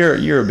 Doug,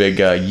 you're a big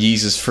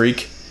Yeezus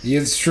freak. Yeah,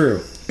 it's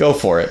true. Go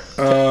for it.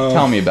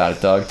 Tell me about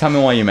it, Doug. Tell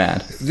me why you're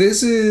mad.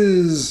 This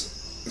is...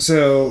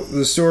 So,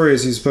 the story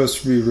is he's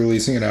supposed to be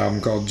releasing an album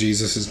called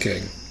Jesus is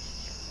King.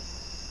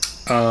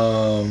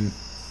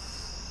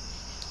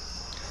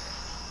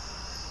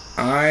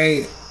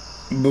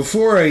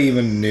 Before I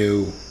even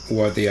knew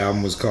what the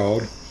album was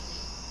called,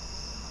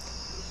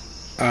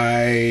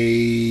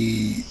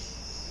 I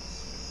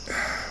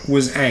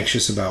was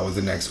anxious about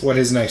what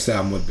his next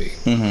album would be.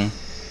 Mm-hmm.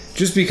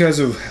 Just because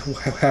of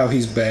how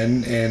he's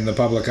been in the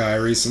public eye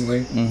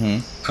recently.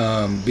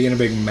 Mm-hmm. Being a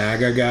big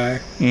MAGA guy.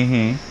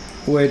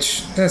 Mm-hmm.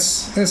 Which,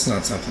 that's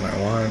not something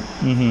I want.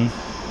 Mm-hmm.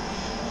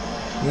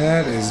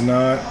 That is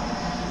not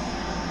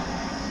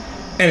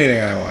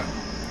anything I want.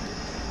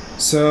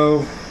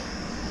 So,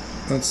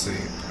 let's see.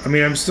 I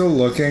mean, I'm still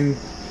looking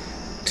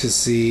to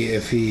see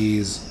if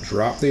he's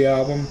dropped the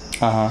album.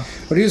 Uh-huh.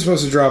 But he was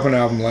supposed to drop an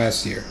album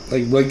last year.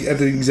 Like at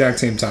the exact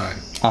same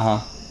time. Uh-huh.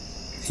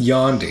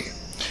 Yandhi.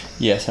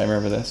 Yes, I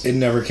remember this. It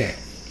never came.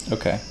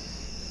 Okay.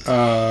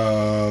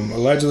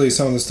 Allegedly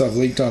some of the stuff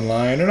leaked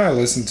online, and I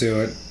listened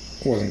to it.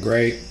 It wasn't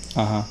great.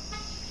 Uh-huh.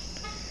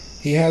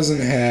 He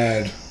hasn't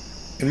had,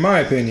 in my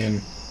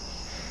opinion,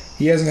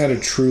 a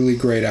truly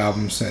great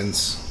album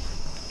since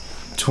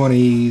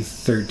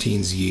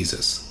 2013's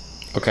Yeezus.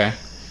 Okay.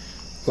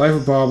 Life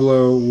of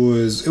Pablo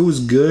was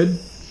good,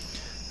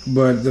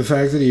 but the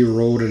fact that he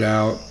rolled it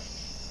out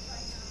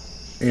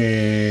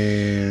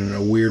in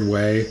a weird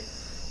way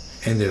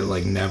and that it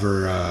like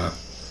never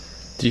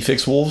Did he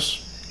fix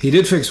Wolves? He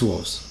did fix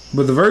Wolves,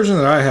 but the version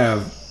that I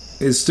have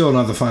is still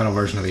not the final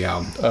version of the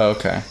album. Oh,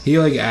 okay. He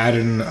like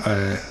added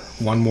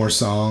one more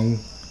song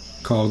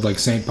called like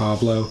Saint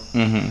Pablo,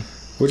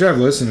 which I've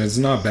listened. It's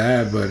not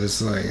bad, but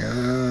it's like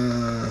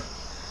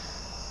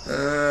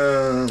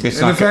and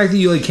the fact that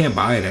you like can't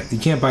buy it, you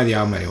can't buy the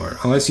album anywhere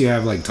unless you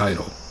have like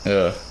Tidal.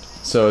 Yeah.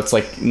 So it's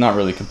like not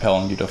really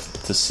compelling you to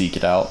seek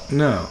it out.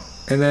 No.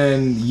 And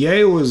then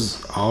Ye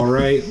was all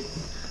right.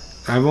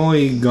 I've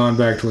only gone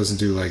back to listen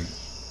to like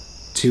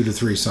 2 to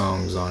 3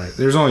 songs on it.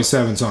 There's only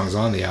 7 songs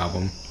on the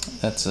album.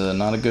 That's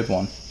not a good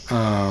one.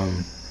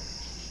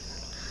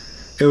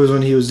 It was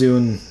when he was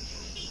doing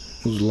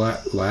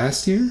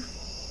last year.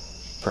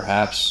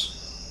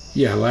 Perhaps.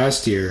 Yeah,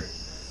 last year,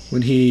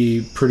 when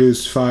he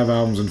produced 5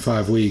 albums in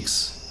 5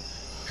 weeks,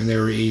 and they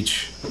were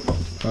each,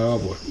 oh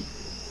boy,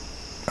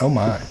 oh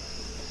my,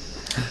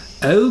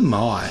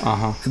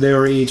 they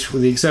were each,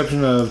 with the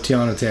exception of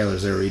Tiana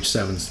Taylor's, they were each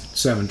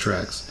seven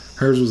tracks.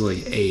 Hers was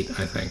like 8,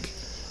 I think.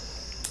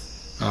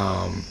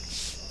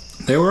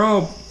 They were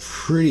all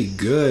pretty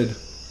good.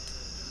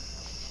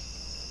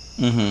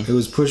 It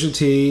was Pusha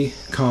T,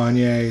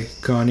 Kanye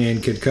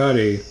and Kid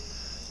Cudi,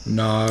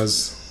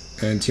 Nas,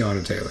 and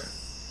Tiana Taylor.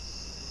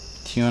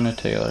 Tiana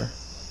Taylor.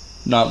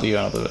 Not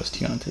Leona Lewis,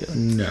 Tiana Taylor.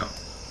 No.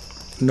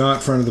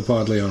 Not friend of the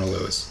pod, Leona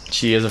Lewis.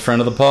 She is a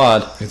friend of the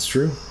pod. It's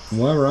true.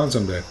 We'll have her on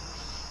someday.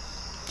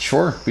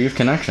 Sure, we have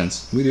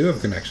connections. We do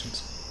have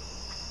connections.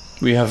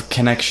 We have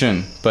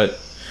connection, but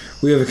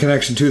We have a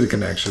connection to the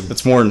connection.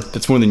 that's more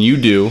than you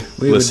do,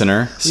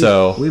 listener.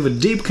 We have a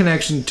deep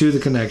connection to the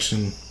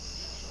connection.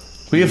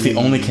 We have the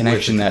only with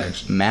connection the that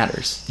connection.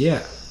 matters.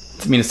 Yeah.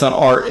 I mean, it's not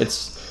our.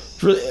 It's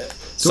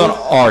not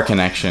our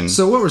connection.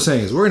 So what we're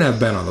saying is we're going to have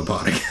Ben on the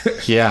pod again.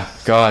 Yeah,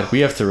 God,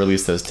 we have to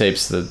release those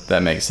tapes that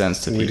make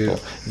sense to We people.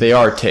 do. They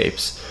are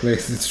tapes.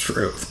 It's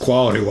true.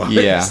 Quality-wise.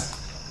 Yeah.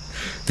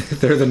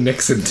 They're the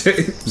Nixon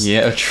tapes.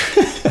 Yeah,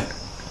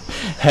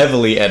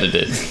 heavily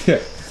edited. Yeah.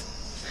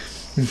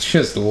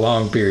 Just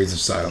long periods of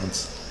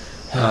silence.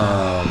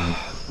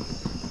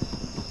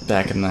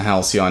 Back in the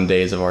halcyon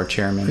days of our They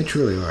chairman.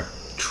 truly are.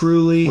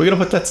 Truly. We're gonna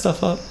put that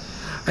stuff up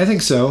I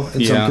think so,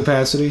 in some Yeah.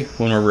 capacity.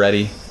 when we're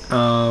ready,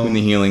 when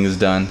the healing is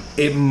done.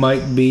 It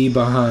might be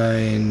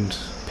behind...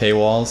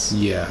 Paywalls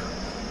Yeah.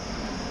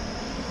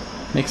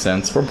 makes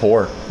sense. We're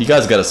poor. You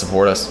guys gotta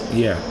support us.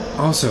 Yeah.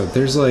 Also,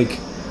 there's like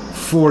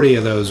 40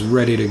 of those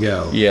ready to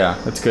go. Yeah,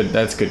 that's good.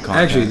 That's good content.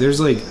 Actually, there's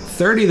like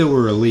 30 that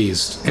were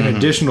released, an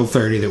additional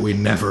 30 that we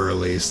never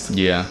released.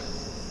 yeah,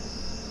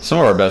 some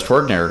of our best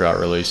work never got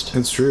released.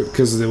 It's true,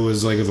 because it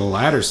was like the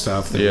latter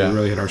stuff that Yeah. we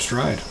really hit our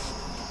stride.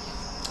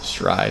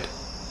 Stride.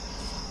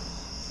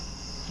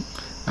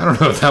 I don't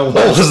know what that was.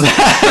 What was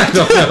that? I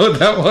don't know what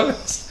that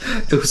was.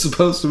 It was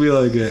supposed to be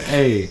like a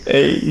A,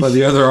 Hey. but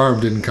the other arm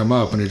didn't come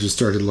up, and it just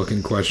started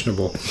looking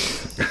questionable.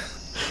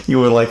 You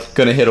were like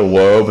gonna hit a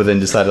whoa, but then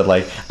decided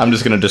like I'm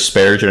just gonna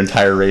disparage an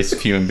entire race of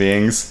human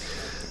beings.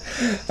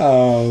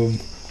 No,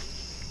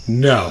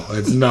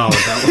 it's not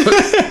what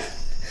that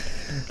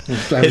was.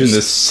 Hitting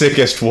the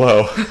sickest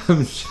whoa.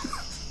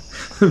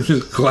 I'm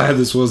just glad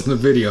this wasn't a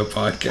video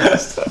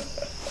podcast.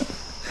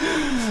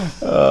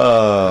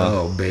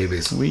 Oh,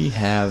 babies. We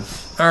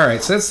have. All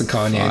right, so that's the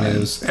Kanye Fine.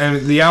 news.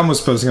 And the album was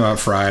supposed to come out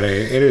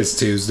Friday. It is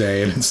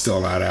Tuesday, and it's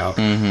still not out.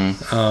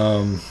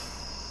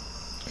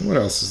 What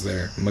else is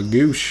there?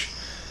 Magoosh.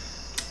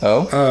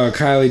 Oh,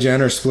 Kylie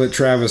Jenner split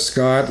Travis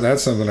Scott.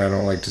 That's something I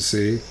don't like to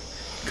see.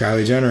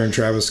 Kylie Jenner and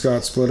Travis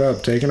Scott split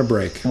up, taking a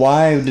break.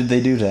 why did they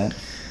do that?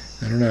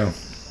 I don't know.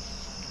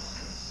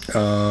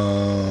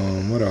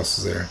 What else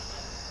is there?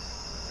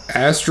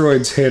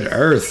 Asteroids hit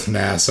Earth,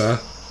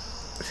 NASA.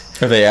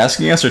 Are they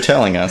asking us or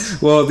telling us?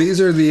 Well,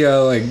 these are the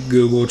like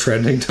Google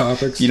trending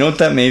topics. You know what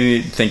that made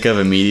me think of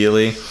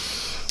immediately?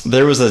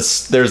 There's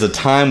a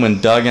time when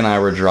Doug and I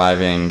were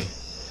driving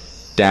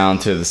down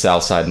to the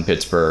south side in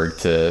Pittsburgh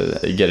to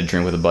get a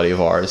drink with a buddy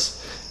of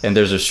ours, and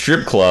there's a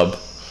strip club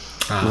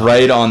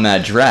right on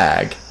that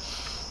drag,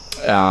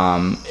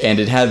 and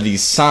it had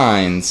these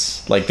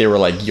signs, like they were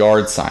like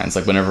yard signs,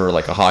 like whenever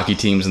like a hockey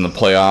team's in the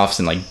playoffs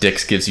and like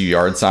Dick's gives you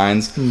yard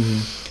signs.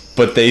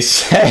 But they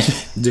said,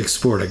 Dick's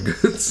Sporting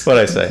Goods.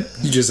 what'd I say?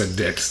 You just said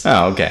Dick's.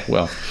 Oh, okay.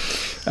 Well,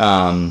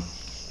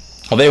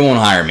 they won't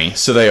hire me,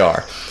 so they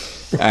are.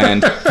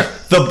 And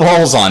the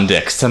ball's on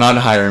Dick's to not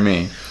hire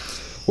me.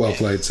 Well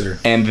played, sir.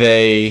 And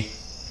they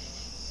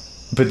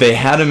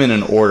had them in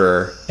an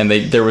order, and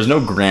there was no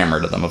grammar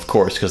to them, of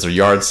course, because they're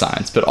yard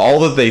signs. But all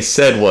that they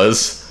said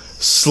was,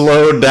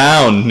 "Slow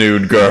down,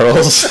 nude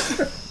girls."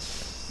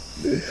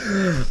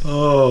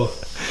 Oh,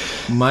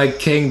 my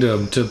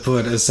kingdom to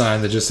put a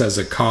sign that just has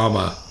a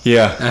comma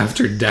Yeah.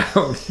 after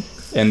down.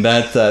 And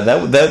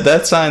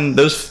that sign,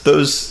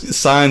 those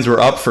signs were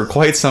up for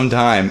quite some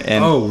time,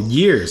 and Oh,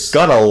 years.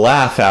 got a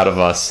laugh out of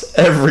us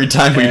every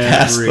time we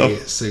passed them.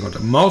 Every single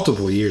time.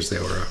 Multiple years they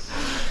were up.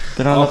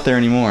 They're not up there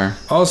anymore.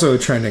 Also a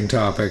trending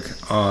topic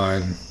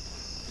on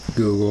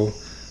Google.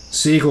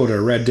 Sequel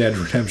to Red Dead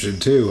Redemption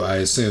 2, I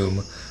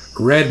assume.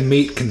 Red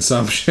meat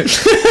consumption.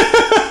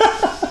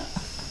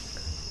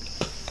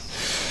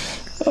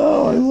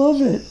 Oh, I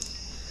love it.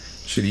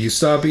 Should you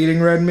stop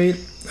eating red meat?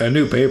 A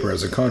new paper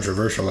has a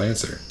controversial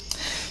answer.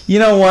 You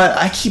know what?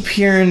 I keep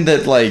hearing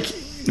that like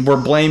we're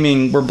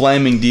blaming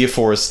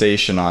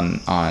deforestation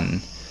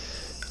on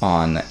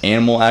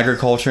animal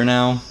agriculture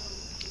now.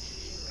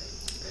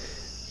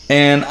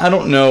 And I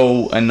don't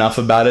know enough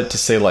about it to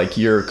say like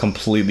you're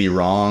completely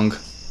wrong.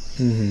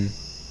 Mm-hmm.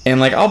 And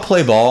like I'll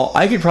play ball.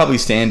 I could probably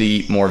stand to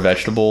eat more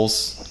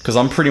vegetables because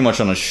I'm pretty much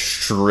on a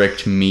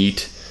strict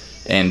meat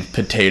and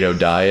potato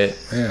diet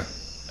Yeah.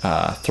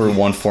 through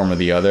one form or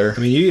the other. I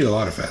mean, you eat a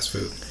lot of fast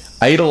food.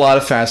 I eat a lot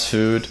of fast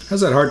food.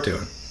 How's that heart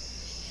doing?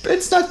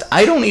 It's not.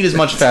 I don't eat as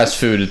much fast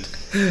food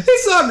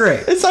It's not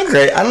great. It's not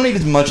great. I don't eat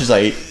as much as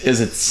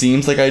it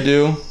seems like I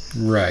do.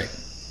 Right.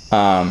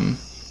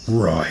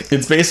 Right.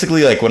 It's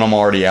basically like when I'm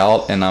already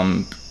out and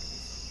I'm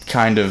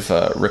kind of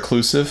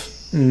reclusive,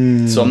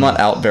 so I'm not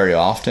out very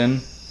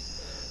often.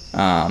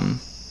 But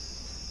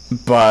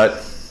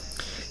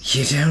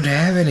you don't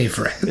have any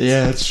friends.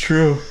 Yeah, it's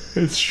true.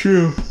 It's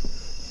true.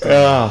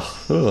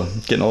 Getting a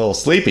little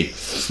sleepy.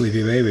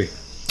 Sleepy baby.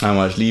 I'm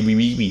a sleepy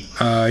baby.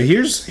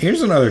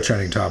 Here's another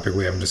trending topic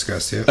we haven't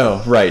discussed yet.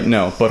 Oh, right.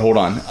 No, but hold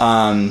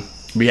on.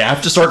 We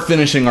have to start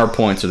finishing our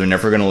points or they're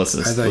never going to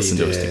listen to us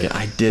again.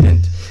 I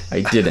didn't.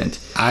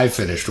 I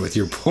finished with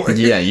your point.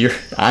 Yeah,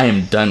 I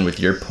am done with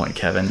your point,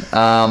 Kevin.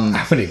 I'm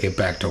going to get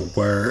back to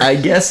work. I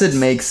guess it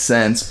makes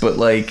sense, but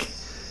like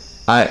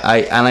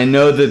I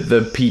know that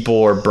the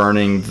people are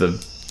burning the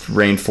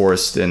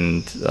rainforest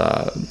and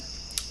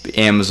the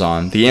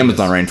Amazon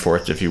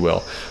rainforest, if you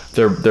will.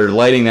 They're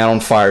lighting that on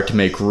fire to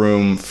make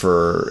room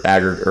for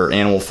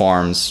animal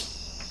farms,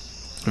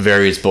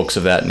 various books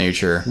of that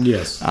nature.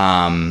 Yes.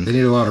 They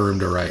need a lot of room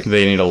to write.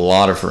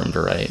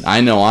 I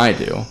know I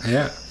do.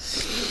 Yeah.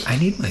 I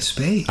need my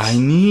space.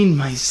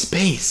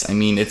 I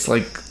mean, it's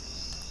like,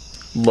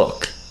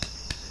 look,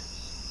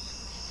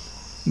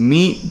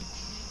 meet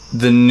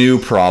the new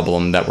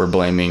problem that we're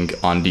blaming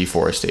on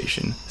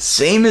deforestation.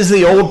 Same as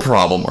the old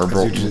problem.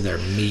 They're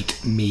meat.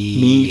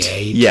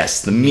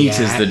 Yes, the meat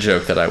is the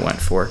joke that I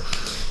went for.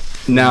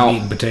 Now,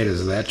 meat and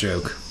potatoes is that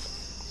joke.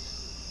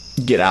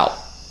 Get out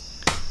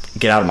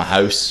of my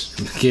house.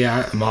 Get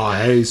out of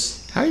my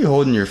house. How are you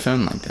holding your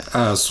phone like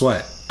that?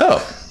 Sweat.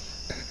 Oh.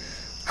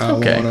 I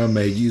Okay. wanna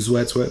make you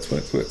sweat.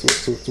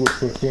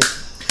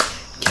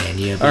 Can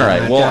you? All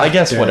right. Well, I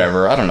guess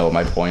whatever. I don't know what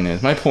my point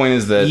is. My point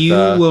is that you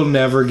will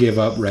never give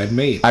up red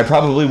meat. I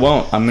probably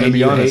won't. I'm going to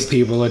be honest. Hate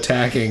people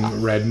attacking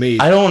red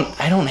meat. I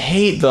don't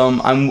hate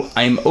them.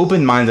 I'm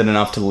open-minded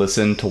enough to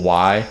listen to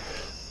why,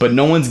 but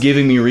no one's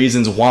giving me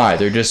reasons why.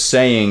 They're just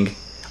saying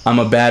I'm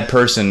a bad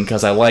person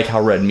because I like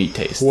how red meat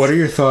tastes. What are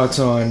your thoughts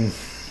on?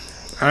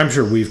 I'm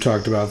sure we've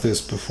talked about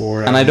this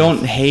before. And I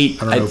don't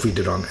hate. I don't know if we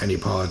did on any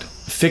pod.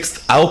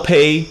 I'll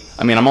pay.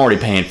 I mean, I'm already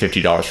paying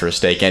 $50 for a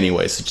steak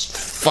anyway, so just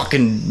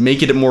fucking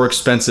make it more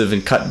expensive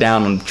and cut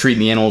down on treating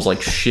the animals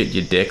like shit,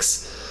 you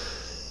dicks.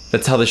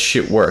 That's how this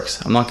shit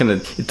works. I'm not gonna.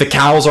 If the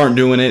cows aren't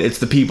doing it, it's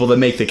the people that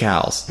make the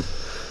cows.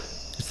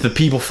 It's the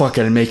people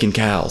fucking making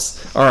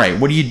cows. All right,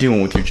 what are you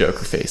doing with your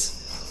Joker face?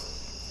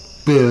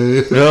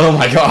 Oh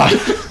my god.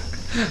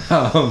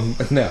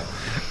 No.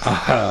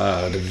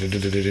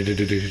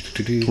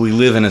 We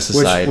live in a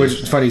society. Which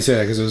is funny you say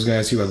that because I was going to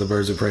ask you about the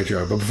Birds of Prey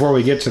trailer. But before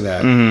we get to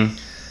that,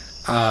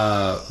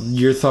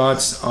 your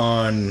thoughts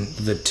on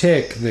the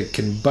tick that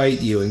can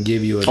bite you and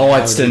give you an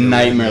it's a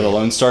nightmare. The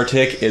Lone Star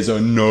tick is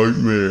a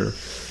nightmare.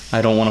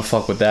 I don't want to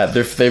fuck with that.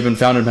 They've been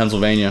found in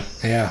Pennsylvania.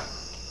 Yeah.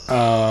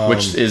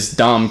 Which is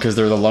dumb because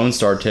they're the Lone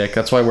Star tick.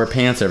 That's why I wear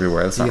pants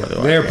everywhere. That's not really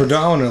why. They're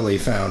predominantly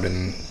found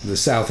in the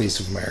southeast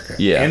of America.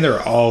 Yeah. And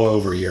they're all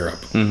over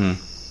Europe. Mm-hmm.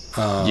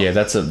 Yeah,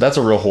 that's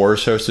a real horror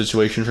show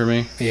situation for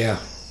me. Yeah.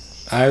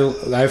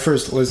 I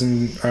first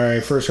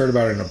heard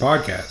about it in a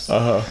podcast.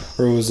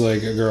 Where it was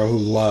like a girl who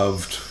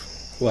loved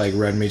like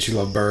red meat. She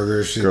loved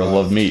burgers. Girl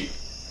loved meat.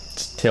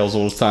 It's tales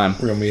old as time.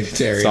 Real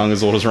meatitarian. Song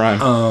as old as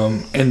rhyme.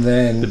 And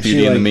then the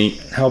beauty and the meat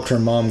helped her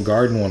mom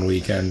garden one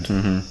weekend.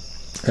 Mm-hmm.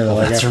 And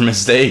that's her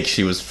mistake.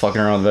 She was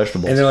fucking around with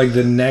vegetables. And then like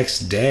the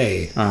next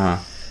day, I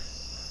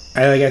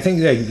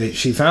think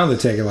she found the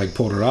tick and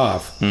pulled it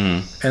off.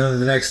 Mm-hmm. And then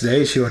the next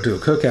day she went to a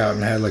cookout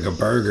and had like a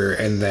burger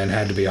and then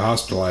had to be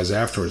hospitalized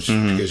afterwards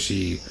because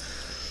she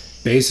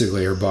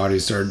basically her body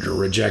started to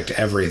reject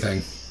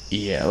everything.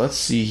 Yeah, let's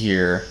see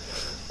here.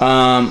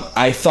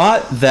 I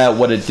thought that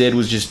what it did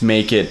was just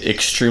make it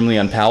extremely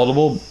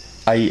unpalatable.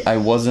 I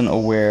wasn't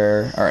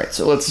aware. All right,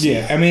 so let's see.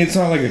 Yeah, I mean it's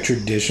not like a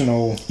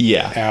traditional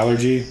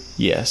allergy.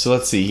 Yeah, so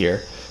let's see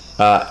here.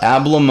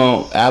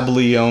 Ablyoma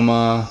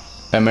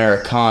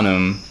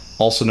americanum,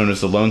 also known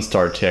as the Lone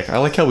Star tick. I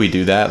like how we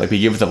do that. Like we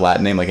give it the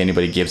Latin name like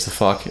anybody gives a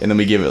fuck, and then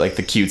we give it like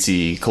the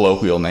cutesy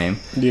colloquial name.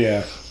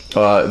 Yeah.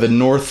 The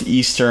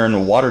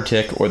northeastern water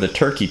tick, or the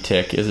turkey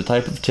tick, is a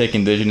type of tick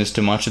indigenous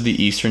to much of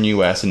the eastern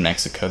U.S. and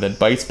Mexico that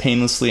bites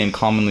painlessly and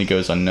commonly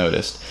goes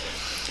unnoticed,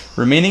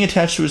 remaining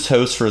attached to its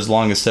host for as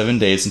long as 7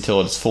 days until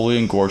it is fully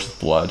engorged with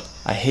blood.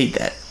 I hate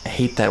that. I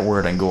hate that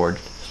word, engorged.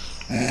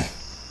 Ugh.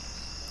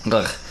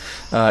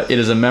 It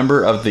is a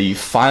member of the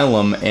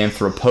phylum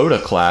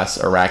Arthropoda class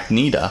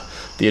Arachnida.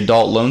 The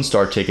adult Lone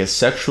Star tick is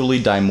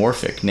sexually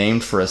dimorphic,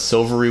 named for a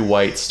silvery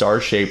white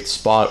star-shaped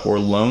spot or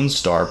lone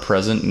star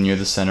present near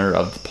the center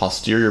of the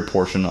posterior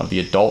portion of the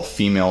adult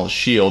female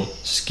shield,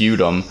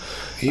 scutum.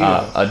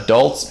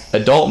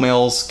 Adult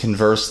males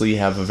conversely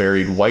have a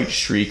varied white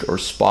streak or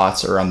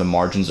spots around the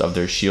margins of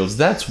their shields.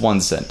 That's one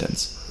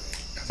sentence.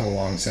 That's a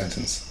long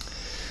sentence.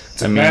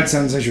 It's a bad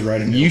sentence. I should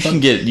write it.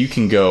 You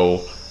can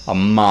go a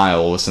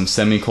mile with some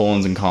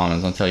semicolons and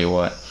commas, I'll tell you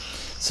what.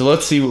 So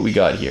let's see what we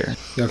got here.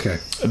 Okay.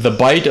 The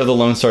bite of the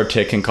Lone Star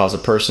tick can cause a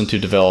person to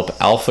develop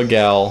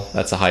alpha-gal,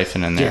 that's a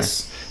hyphen in there,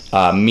 yes,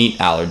 Meat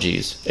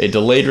allergies. A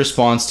delayed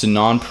response to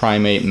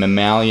non-primate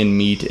mammalian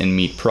meat and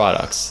meat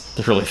products.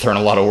 They're really throwing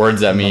a lot of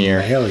words at me here.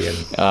 Mammalian.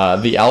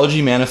 The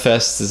allergy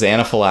manifests as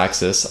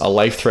anaphylaxis, a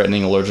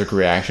life-threatening allergic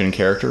reaction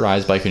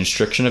characterized by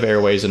constriction of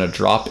airways and a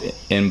drop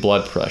in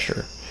blood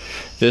pressure.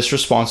 This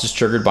response is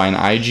triggered by an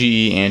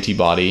IgE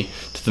antibody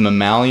to the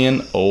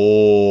mammalian...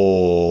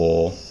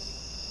 Oh.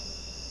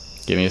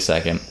 Give me a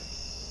second.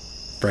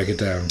 Break it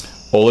down.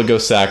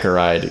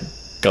 Oligosaccharide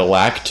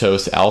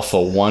galactose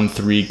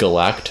alpha-1,3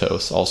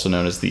 galactose, also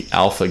known as the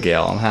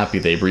alpha-gal. I'm happy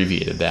they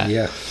abbreviated that.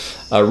 Yeah.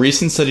 A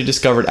recent study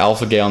discovered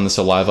alpha-gal in the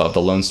saliva of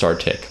the Lone Star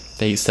tick.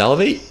 They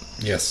salivate?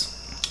 Yes.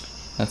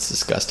 That's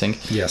disgusting.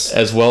 Yes.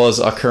 As well as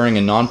occurring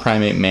in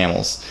non-primate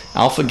mammals.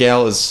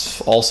 Alpha-gal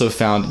is also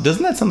found...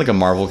 Doesn't that sound like a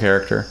Marvel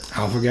character?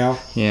 Alpha-gal?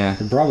 Yeah.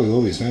 It probably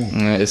will be soon.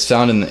 It's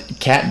found in the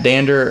cat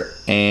dander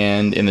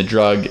and in the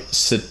drug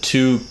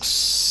cetuximab.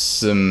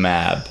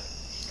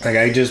 Like,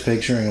 I'm just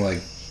picturing,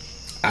 like,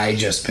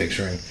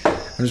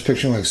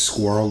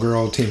 Squirrel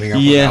Girl teaming up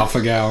with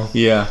Alpha-gal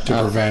Yeah.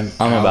 to prevent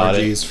I'm about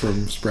allergies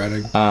from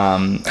spreading.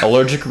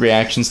 Allergic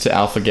reactions to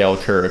alpha-gal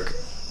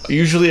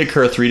usually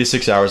occur 3 to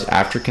 6 hours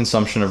after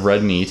consumption of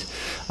red meat,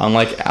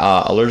 unlike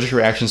allergic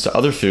reactions to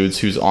other foods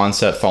whose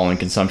onset following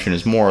consumption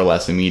is more or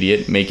less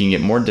immediate, making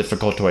it more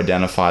difficult to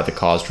identify the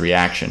caused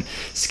reaction.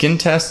 Skin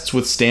tests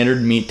with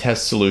standard meat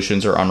test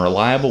solutions are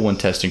unreliable when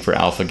testing for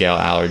alpha-gal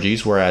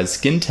allergies, whereas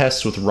skin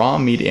tests with raw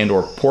meat and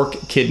or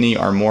pork kidney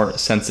are more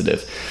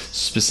sensitive.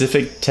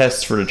 Specific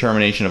tests for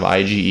determination of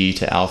IgE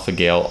to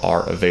alpha-gal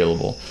are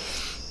available.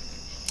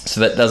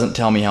 So that doesn't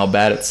tell me how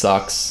bad it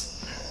sucks.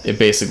 It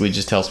basically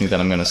just tells me that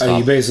I'm going to stop.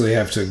 You basically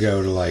have to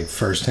go to, like,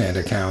 first-hand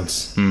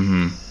accounts. I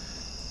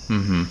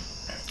mean,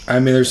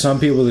 there's some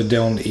people that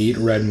don't eat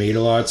red meat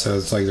a lot, so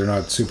it's like they're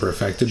not super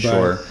affected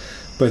by it.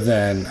 But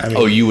then, I mean...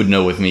 Oh, you would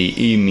know with me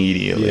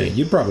immediately. Yeah,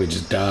 you'd probably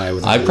just die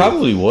with I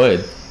probably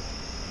would.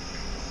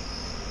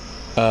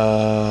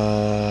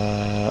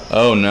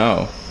 Oh,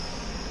 no.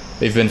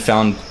 They've been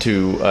found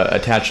to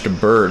attach to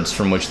birds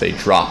from which they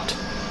dropped.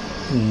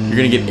 You're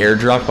going to get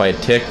airdropped by a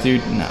tick,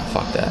 dude? Nah,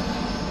 fuck that.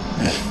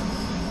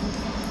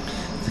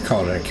 They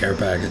call it a care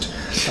package.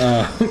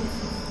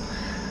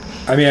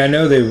 I mean, I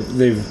know they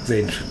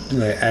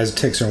as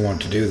ticks are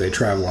wont to do, they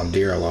travel on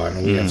deer a lot,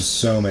 and we have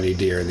so many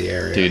deer in the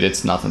area. Dude,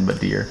 it's nothing but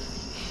deer.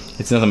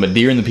 It's nothing but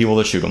deer and the people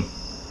that shoot them.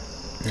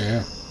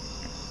 Yeah.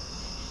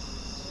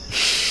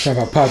 Talk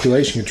about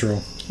population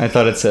control. I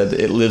thought it said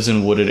it lives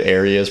in wooded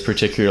areas,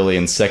 particularly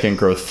in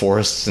second-growth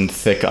forests and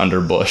thick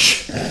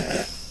underbush.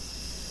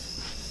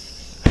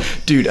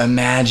 Dude,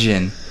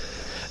 imagine.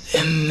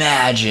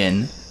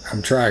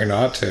 I'm trying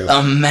not to.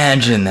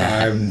 Imagine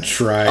that. I'm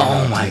trying not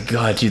to. Oh my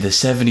god, dude, the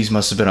 70s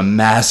must have been a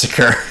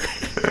massacre.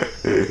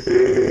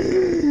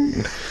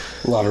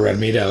 A lot of red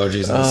meat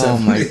allergies in the 70s. Oh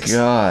my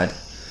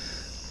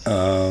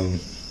god.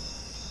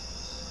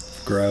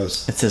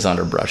 Gross. It says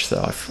underbrush,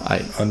 though.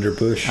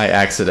 Underbush. I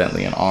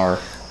accidentally an R.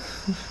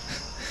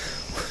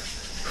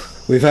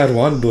 We've had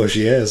one bush,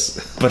 yes.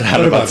 But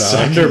how about the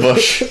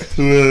underbush?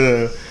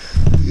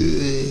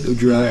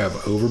 Would you rather have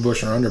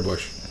overbush or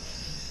underbush?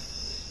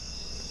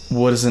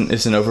 What isn't?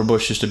 Is an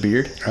overbush just a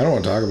beard? I don't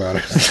want to talk about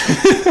it.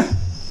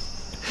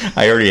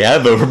 I already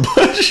have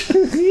overbush.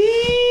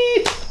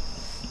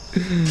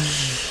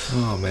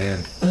 Oh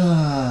man.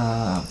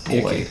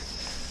 Boy. Icky.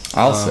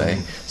 I'll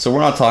say. So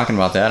we're not talking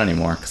about that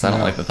anymore because I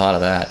don't like the thought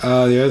of that.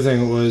 The other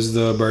thing was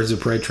the Birds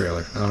of Prey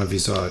trailer. I don't know if you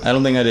saw it. I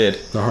don't think I did.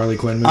 The Harley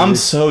Quinn movie. I'm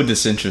so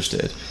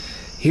disinterested.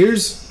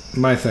 Here's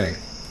my thing.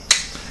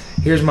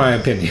 Here's my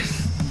opinion.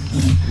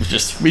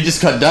 We just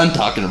got done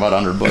talking about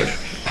underbush.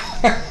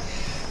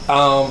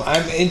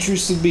 I'm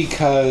interested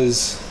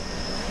because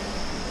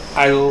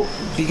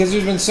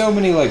there's been so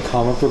many like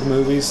comic book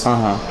movies.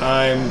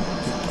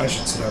 I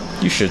should sit up.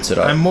 You should sit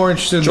up. I'm more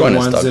interested in Join the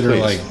us, ones Doug, that are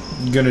please.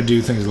 like gonna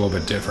do things a little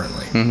bit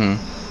differently.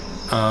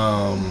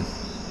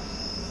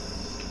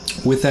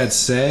 With that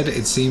said,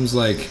 it seems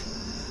like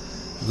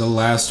the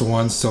last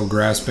one's still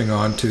grasping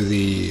onto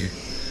the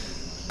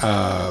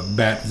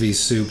Bat v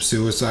Soup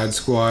Suicide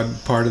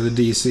Squad part of the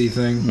DC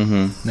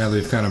thing. Now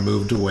they've kind of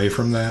moved away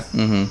from that.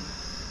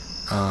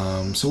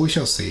 So we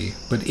shall see.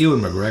 But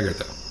Ewan McGregor,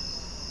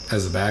 though,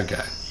 as the bad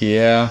guy.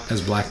 Yeah.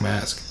 As Black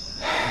Mask.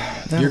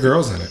 Your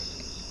girl's in it.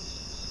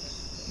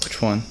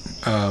 Which one?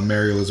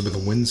 Mary Elizabeth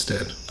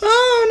Winstead.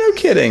 Oh, no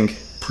kidding.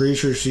 Pretty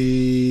sure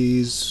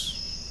she's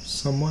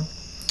someone.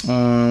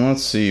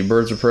 Let's see.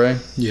 Birds of Prey?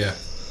 Yeah.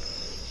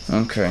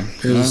 Okay.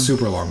 There's a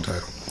super long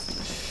title.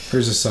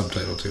 There's a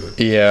subtitle to it.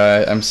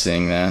 Yeah, I'm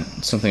seeing that.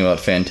 Something about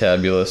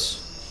Fantabulous.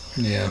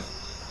 Yeah.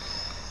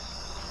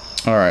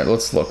 Alright,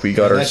 let's look. We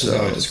got That's just how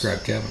I ourselves.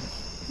 describe Kevin.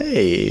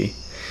 Hey.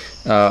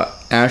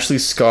 Ashley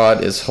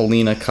Scott is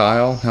Helena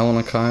Kyle,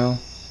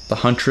 the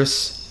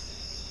Huntress.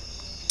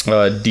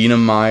 Dina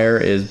Meyer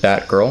is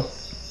Batgirl.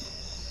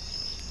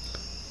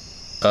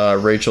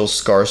 Rachel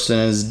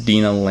Skarsten is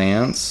Dina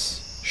Lance.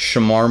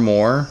 Shamar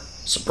Moore.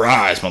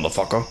 Surprise,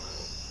 motherfucker.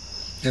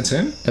 That's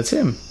him? That's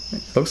him.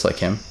 Looks like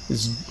him.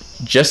 Is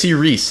Jesse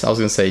Reese. I was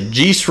going to say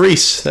Geese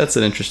Reese. That's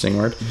an interesting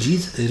word.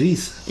 Jeez,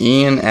 Reese.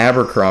 Ian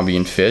Abercrombie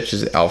and Fitch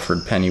is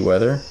Alfred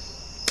Pennyworth.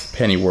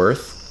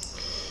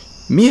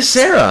 Mia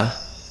Sara.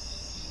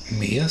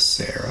 Mia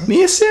Sara.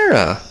 Mia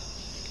Sara.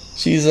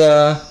 She's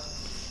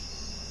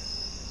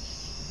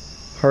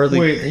hardly.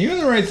 Wait, are you in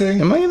the right thing?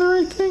 Am I in the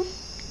right thing?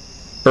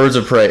 Birds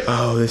of Prey.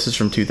 Oh, this is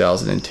from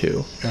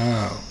 2002.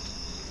 Oh.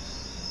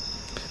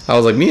 I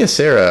was like, Mia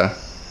Sara.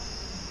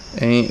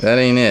 That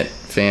ain't it,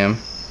 fam.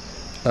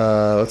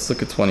 Let's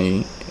look at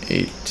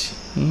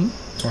 2018.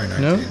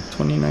 2019. No,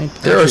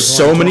 2019. There are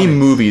so many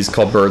movies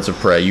called Birds of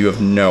Prey. You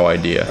have no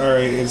idea. All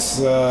right, it's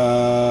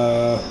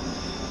The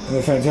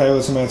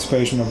Fantabulous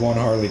Emancipation of One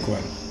Harley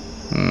Quinn.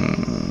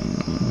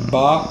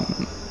 Bop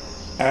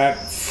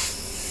at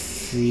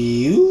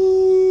few.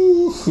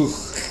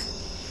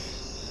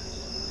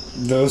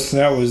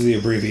 That was the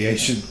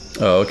abbreviation.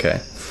 Oh,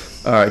 okay.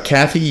 All right,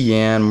 Kathy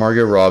Yan,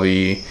 Margot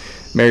Robbie,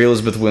 Mary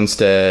Elizabeth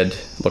Winstead,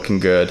 looking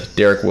good.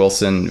 Derek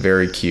Wilson,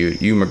 very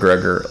cute. Ewan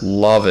McGregor,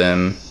 love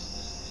him.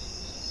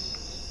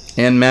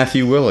 And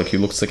Matthew Willick, who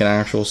looks like an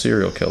actual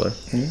serial killer.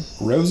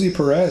 Rosie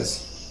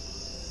Perez.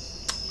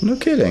 No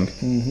kidding.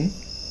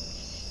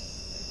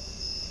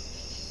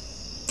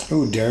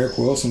 Oh, Derek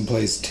Wilson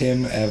plays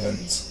Tim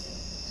Evans.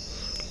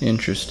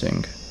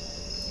 Interesting.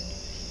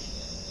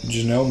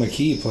 Janelle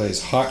McKee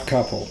plays Hot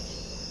Couple.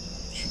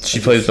 She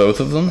plays both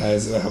of them?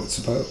 As I would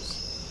suppose.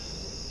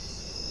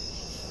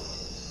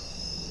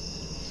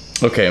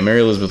 Okay,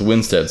 Mary Elizabeth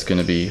Winstead's going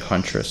to be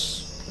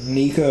Huntress.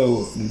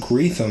 Nico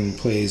Greetham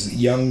plays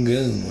Young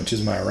Goon, which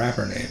is my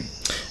rapper name.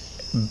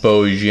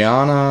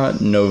 Bojana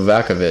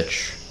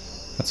Novakovic.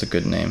 That's a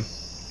good name.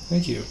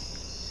 Thank you.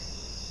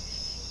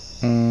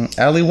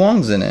 Ali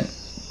Wong's in it.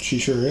 She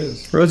sure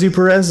is. Rosie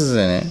Perez is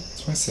in it.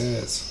 That's what I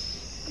says.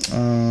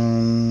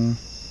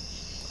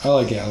 I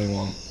like Ali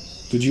Wong.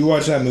 Did you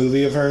watch that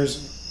movie of hers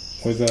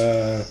with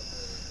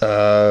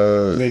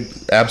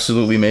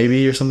Absolutely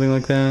Maybe or something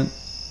like that?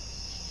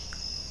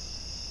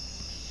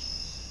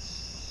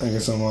 I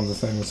guess I'm on the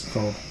thing. What's it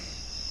called?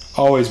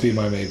 Always Be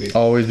My Maybe.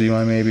 Always Be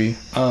My Maybe.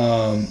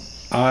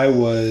 I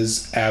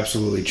was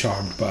absolutely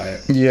charmed by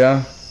it.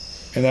 Yeah.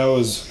 And that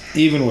was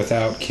even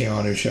without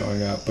Keanu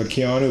showing up. But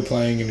Keanu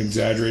playing an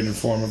exaggerated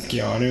form of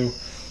Keanu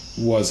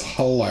was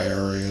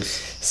hilarious.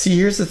 See,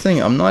 here's the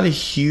thing. I'm not a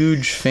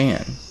huge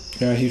fan.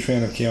 You're not a huge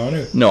fan of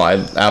Keanu? No,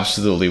 I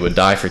absolutely would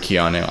die for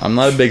Keanu. I'm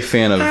not a big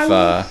fan of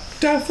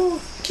Die for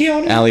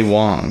Keanu? Ali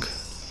Wong.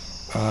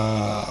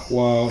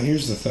 Well,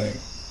 here's the thing.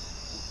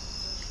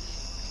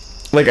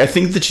 Like, I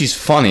think that she's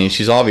funny.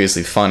 She's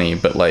obviously funny,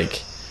 but,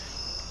 like,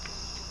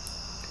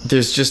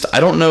 there's just... I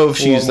don't know if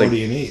she's, what more do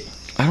you need?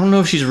 I don't know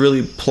if she's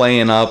really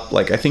playing up...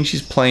 Like, I think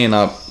she's playing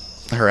up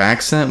her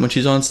accent when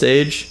she's on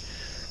stage.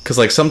 Because,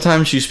 like,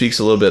 sometimes she speaks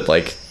a little bit,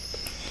 like,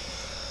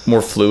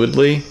 more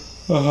fluidly.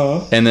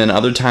 Uh-huh. And then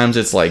other times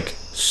it's, like,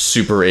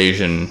 super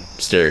Asian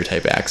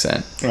stereotype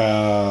accent.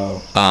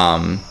 Oh.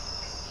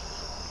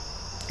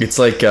 It's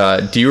like,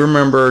 do you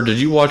remember... Did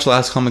you watch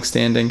Last Comic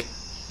Standing?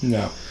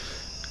 No.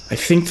 I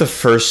think the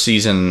first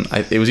season,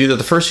 it was either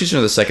the first season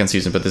or the second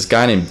season, but this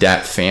guy named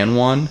Dat Fan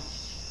won.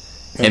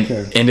 And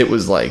it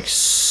was like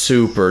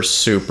super,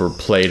 super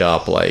played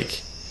up.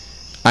 Like,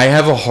 I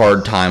have a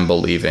hard time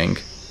believing.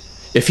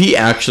 If he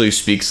actually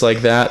speaks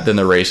like that, then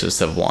the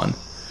racists have won.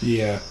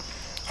 Yeah.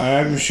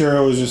 I'm sure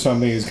it was just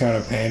something he's kind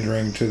of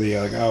pandering to the,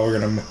 like, oh, we're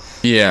going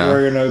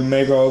to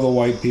make all the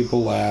white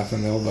people laugh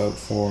and they'll vote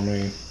for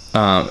me.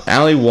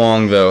 Ali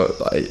Wong, though,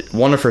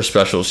 one of her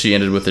specials, she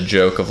ended with a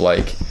joke of,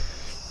 like,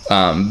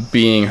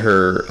 being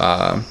her,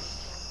 I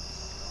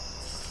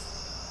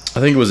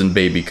think it was in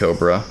Baby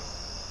Cobra.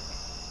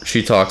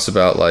 She talks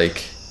about,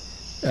 like,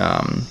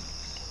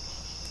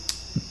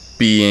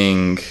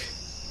 being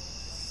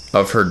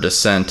of her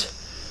descent.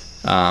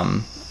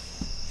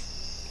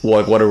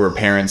 What do her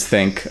parents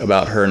think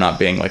about her not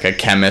being, like, a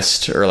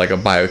chemist or, like, a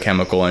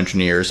biochemical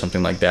engineer or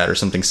something like that, or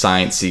something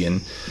sciencey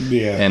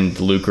and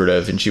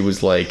lucrative. And she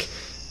was like,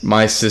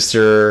 my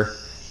sister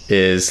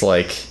is,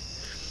 like,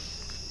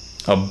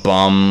 a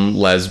bum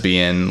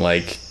lesbian,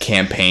 like,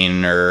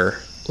 campaigner,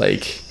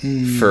 like,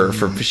 for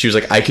she was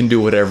like, I can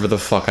do whatever the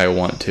fuck I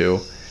want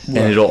to, and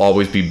it'll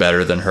always be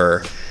better than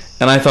her.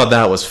 And I thought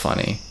that was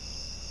funny.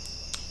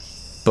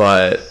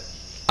 But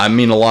I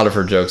mean, a lot of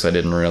her jokes I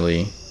didn't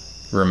really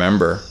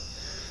remember.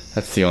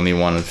 That's the only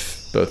one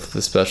of both of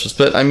the specials.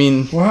 But I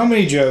mean, well, how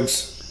many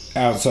jokes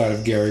outside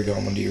of Gary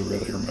Goldman do you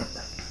really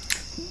remember?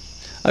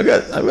 I've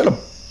got a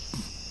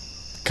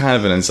kind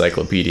of an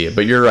encyclopedia,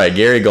 but you're right.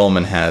 Gary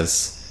Goldman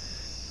has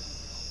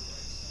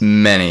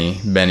many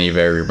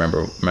very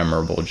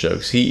memorable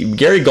jokes.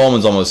 Gary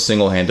Goldman's almost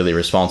single-handedly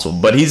responsible,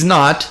 but he's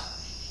not.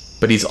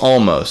 But he's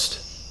almost.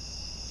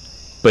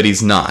 But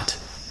he's not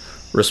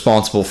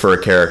responsible for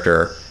a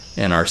character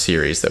in our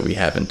series that we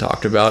haven't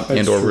talked about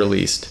and or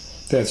released.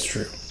 That's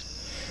true.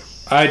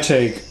 I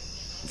take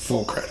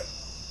full credit.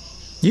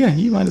 Yeah,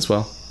 you might as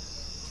well.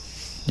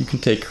 You can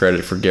take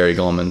credit for Gary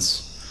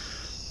Goldman's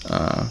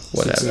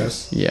whatever.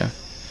 Success. Yeah.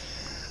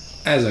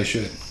 As I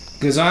should.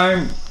 Because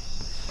I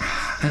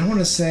don't want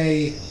to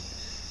say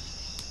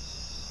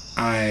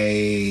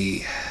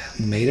I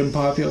made him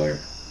popular,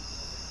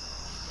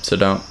 So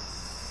don't.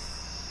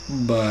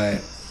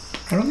 but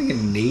I don't think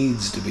it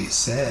needs to be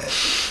said.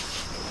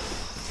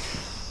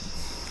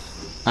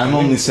 I'm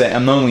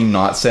only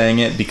not saying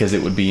it because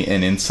it would be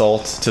an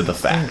insult to the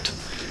fact.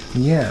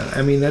 Yeah,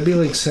 I mean, that'd be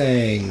like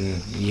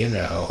saying,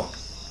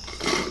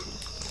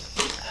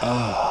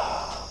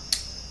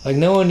 like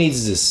no one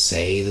needs to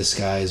say the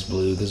sky is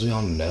blue because we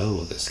all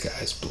know the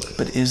sky's blue.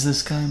 But is the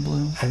sky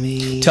blue? I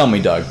mean, Tell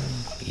me, Doug.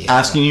 yeah.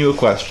 Asking you a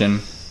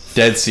question.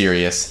 Dead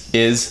serious.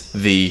 Is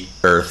the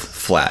Earth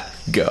flat?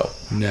 Go.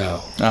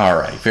 No. All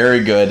right.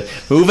 Very good.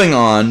 Moving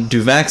on.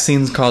 Do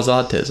vaccines cause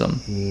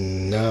autism?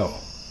 No.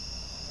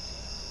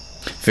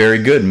 Very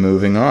good.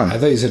 Moving on. I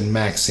thought you said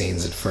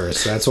Maxines at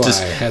first. That's why I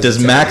hesitated.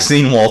 Does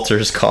Maxine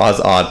Walters cause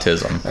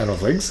autism? I don't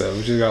think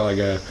so. She's got like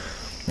an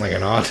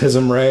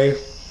autism ray.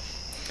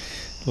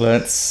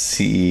 Let's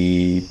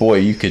see. Boy,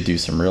 you could do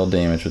some real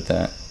damage with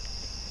that.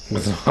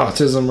 With an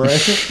autism ray?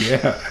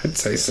 Yeah, I'd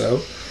say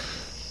so.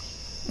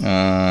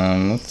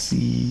 Let's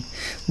see.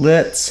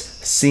 Let's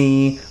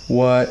see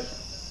what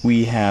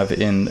we have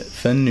in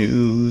the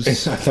news.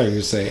 I thought you were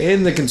going to say,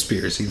 in the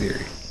conspiracy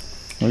theory.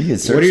 Well, you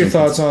could search What are your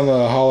some thoughts on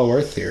the Hollow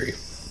Earth theory?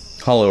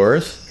 Hollow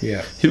Earth?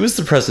 Yeah. Who was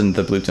the president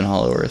that believed in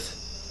Hollow Earth?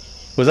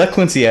 Was that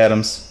Quincy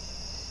Adams?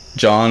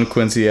 John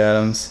Quincy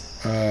Adams?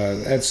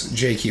 That's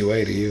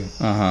JQA to you.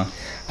 Uh-huh.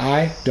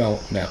 I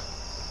don't know.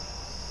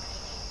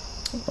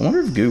 I wonder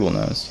if Google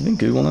knows. You think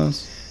Google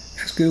knows?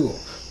 Ask Google.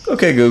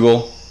 Okay,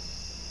 Google.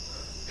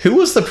 Who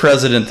was the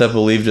president that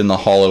believed in the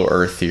Hollow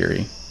Earth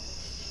theory?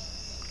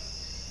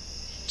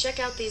 Check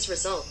out these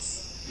results.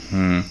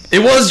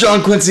 It was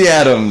John Quincy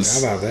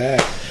Adams. How about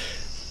that?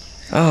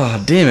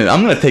 Oh, damn it.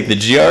 I'm going to take the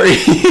GRE.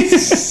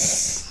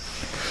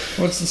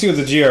 Let's see what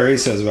the GRE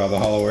says about the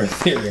Hollow Earth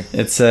theory.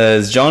 It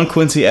says, John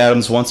Quincy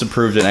Adams once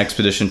approved an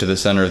expedition to the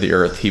center of the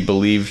Earth. He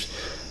believed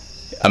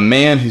a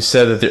man who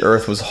said that the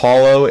Earth was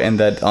hollow and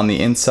that on the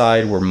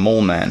inside were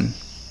mole men.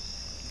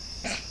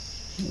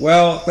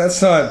 Well,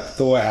 that's not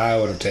the way I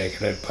would have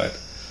taken it, but...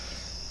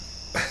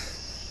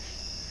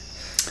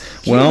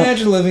 Can you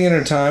imagine living in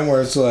a time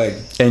where it's like...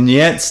 And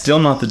yet, still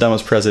not the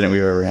dumbest president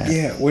we've ever had.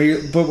 Yeah, where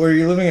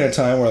you're living in a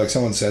time where like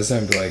someone says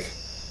that and be like,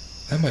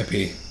 that might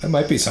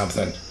be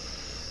something.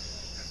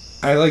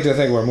 I like to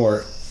think we're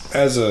more,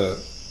 as a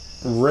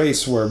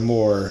race,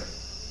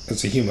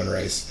 it's a human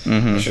race,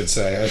 I should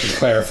say. I should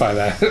clarify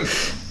that.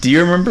 Do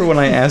you remember when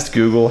I asked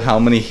Google how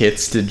many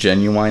hits did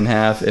Genuine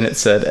have, and it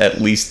said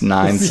at least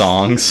 9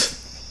 songs?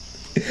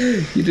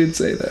 You did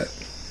say that.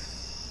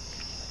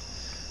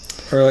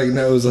 Or like,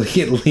 no, it was like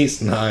at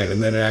least 9,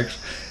 and then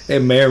it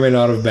may or may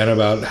not have been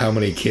about how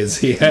many kids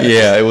he had.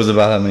 Yeah, it was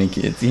about how many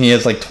kids. He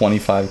has like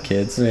 25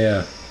 kids.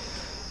 Yeah.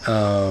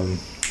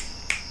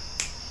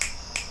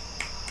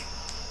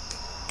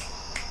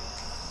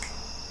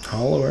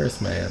 Hollow Earth,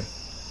 man.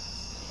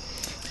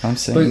 I'm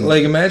saying. But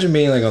like, imagine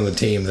being like on the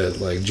team that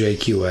like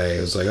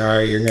JQA was like, all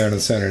right, you're going to the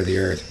center of the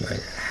Earth.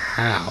 Like,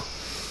 how?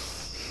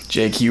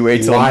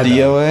 JQA told Why,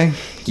 DOA?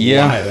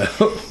 Yeah. Why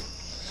though?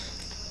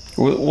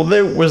 Well,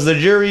 was the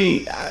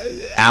jury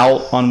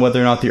out on whether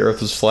or not the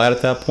Earth was flat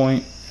at that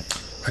point?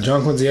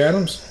 John Quincy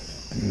Adams?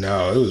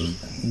 No, it was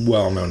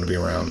well known to be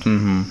around.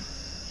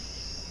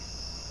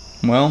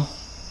 Well,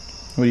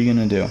 what are you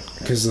gonna do?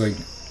 Because like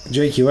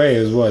JQA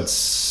is what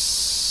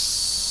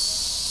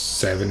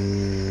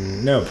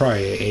 7? No,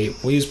 probably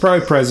 8. Well, he was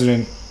probably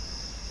president.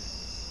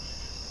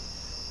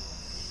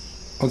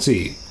 Let's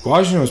see.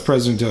 Washington was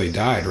president until he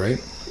died,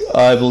 right?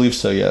 I believe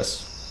so.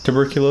 Yes.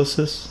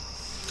 Tuberculosis.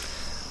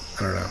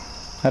 I don't know.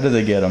 How did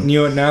they get him?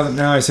 You know what?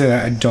 Now I say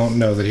that, I don't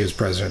know that he was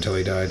president until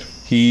he died.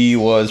 He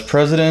was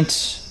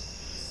president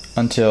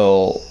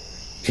until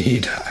He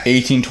died.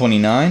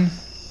 1829,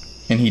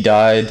 and he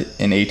died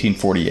in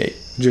 1848.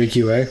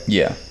 JQA?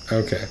 Yeah.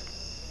 Okay.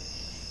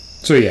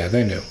 So yeah,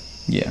 they knew.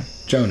 Yeah.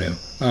 Joe knew.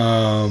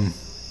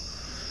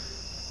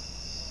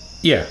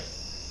 Yeah.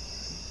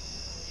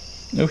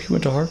 No, he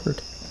went to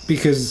Harvard.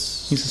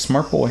 Because He's a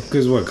smart boy.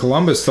 what?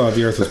 Columbus thought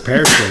the Earth was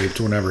pear-shaped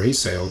whenever he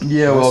sailed.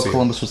 Yeah, well, Last year.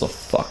 Columbus was a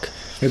fuck.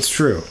 It's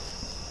true.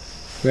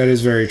 That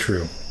is very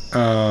true.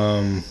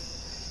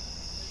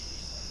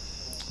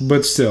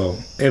 But still,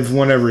 if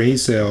whenever he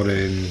sailed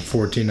in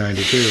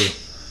 1492,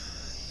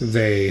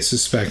 they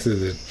suspected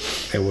that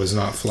it was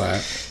not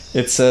flat.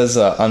 It says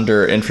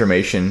under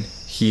information,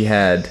 he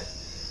had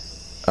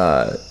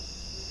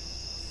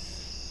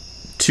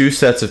 2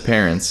 sets of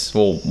parents.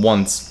 Well,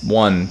 one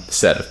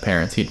set of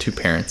parents. He had 2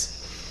 parents.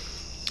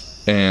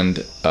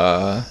 And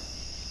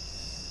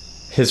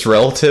his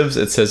relatives,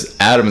 it says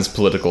Adams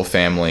political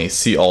family.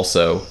 See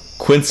also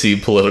Quincy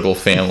political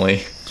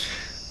family.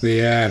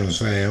 The Addams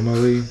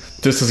family.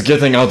 This is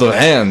getting out of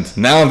hand.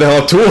 Now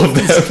there are 2 of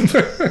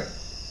them.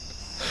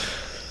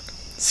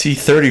 See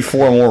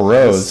 34 more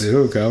rows.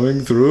 Still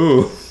coming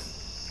through.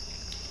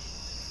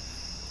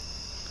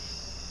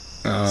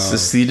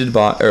 Preceded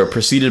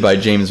by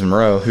James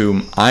Monroe,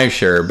 whom I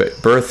share a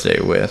birthday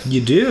with.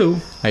 You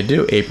do? I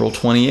do. April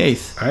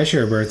 28th, I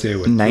share a birthday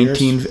with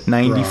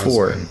 1994. Pierce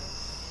Brosnan.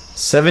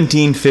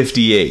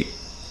 1758.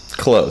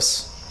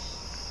 Close.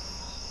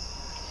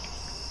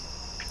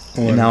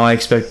 When, And now I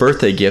expect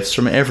birthday gifts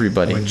from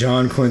everybody. when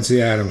John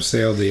Quincy Adams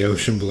sailed the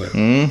ocean blue.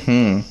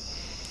 Mm-hmm.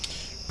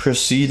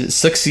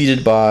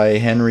 Succeeded by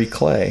Henry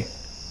Clay.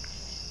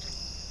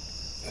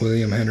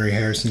 William Henry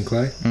Harrison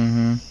Clay.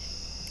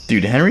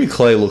 Dude, Henry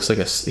Clay looks like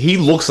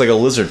a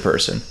lizard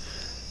person.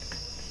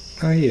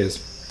 Oh, he is.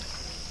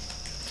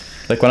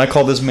 Like when I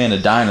call this man a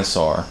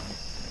dinosaur.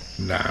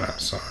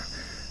 Dinosaur.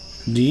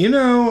 Do you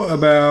know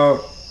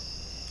about...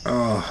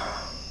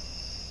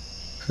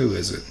 who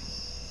is it?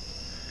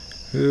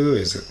 Who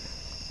is it?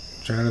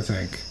 Trying to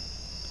think.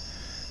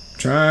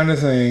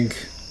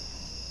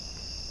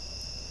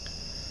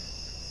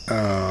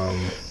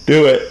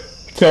 Do it.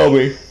 Tell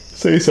me.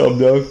 Say something,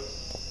 Doug.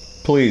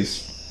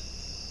 Please.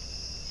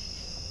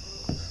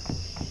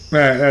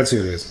 That's who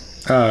it is.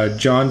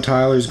 John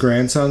Tyler's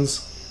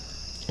grandsons.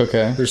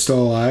 Okay. They're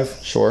still alive.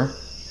 Sure.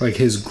 Like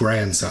his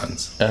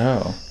grandsons.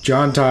 Oh.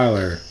 John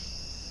Tyler.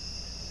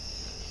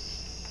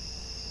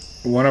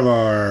 One of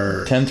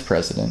our... 10th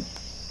president.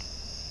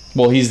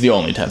 Well, he's the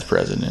only 10th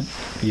president.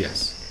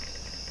 Yes.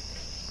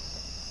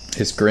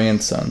 His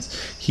grandsons.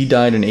 He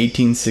died in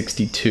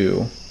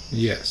 1862.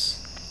 Yes.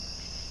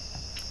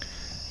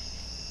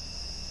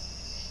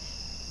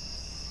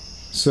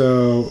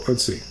 So,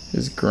 let's see.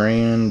 His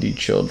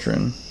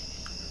grandchildren.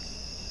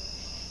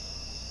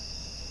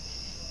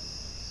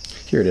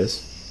 Here it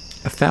is.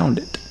 I found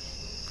it.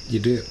 You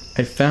did.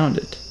 I found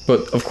it.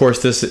 But, of course,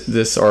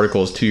 this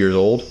article is 2 years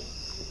old.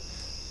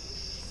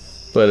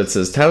 But it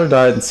says, Tyler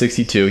died in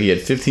 62. He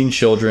had 15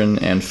 children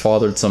and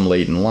fathered some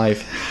late in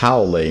life.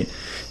 How late?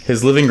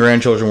 His living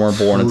grandchildren weren't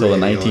born until the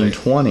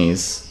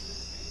 1920s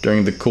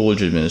during the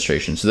Coolidge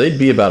administration. So they'd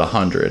be about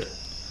 100.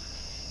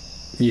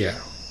 Yeah.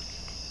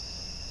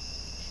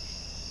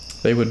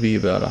 They would be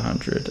about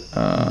 100.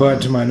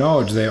 But to my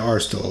knowledge, they are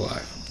still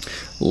alive.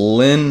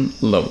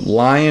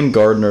 Lion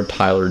Gardner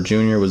Tyler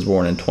Jr. was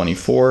born in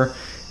 24.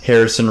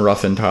 Harrison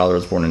Ruffin Tyler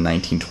was born in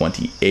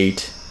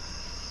 1928.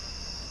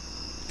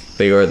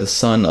 They are the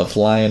son of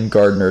Lion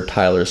Gardner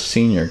Tyler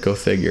Sr. Go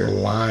figure.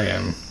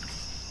 Lion.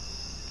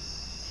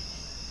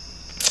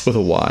 With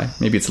a Y.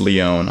 Maybe it's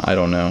Leon. I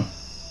don't know.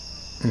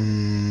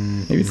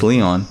 Maybe it's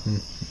Leon.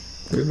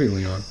 Could be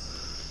Leon.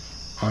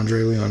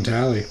 Andre Leon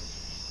Talley.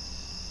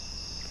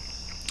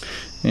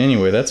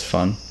 Anyway, that's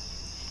fun.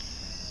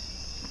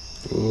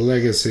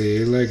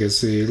 Legacy.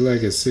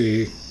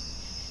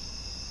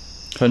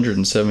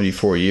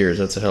 174 years.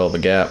 That's a hell of a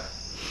gap.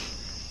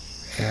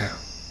 Yeah.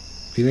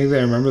 Do you think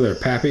they remember their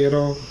pappy at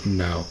all?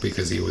 No,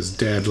 because he was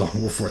dead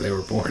long before they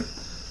were born.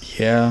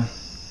 Yeah.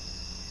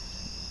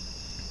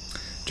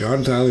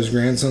 John Tyler's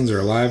grandsons are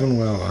alive and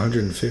well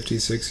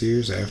 156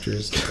 years after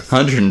his death.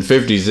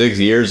 156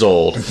 years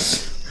old.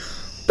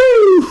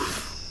 Boo!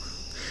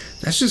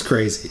 That's just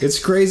crazy. It's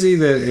crazy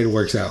that it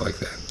works out like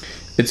that.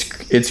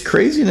 It's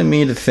crazy to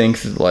me to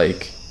think that,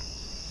 like,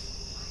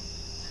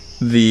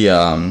 the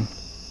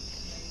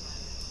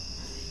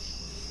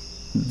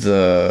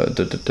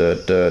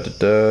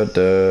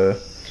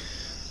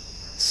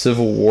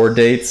Civil War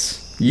dates.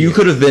 You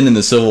could have been in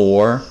the Civil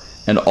War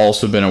and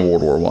also been in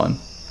World War One.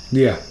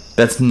 Yeah.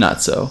 That's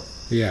nutso.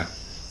 Yeah.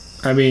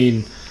 I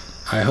mean,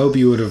 I hope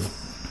you would have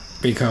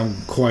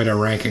become quite a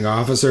ranking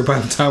officer by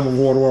the time of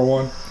World War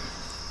One.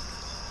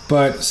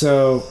 But,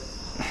 so,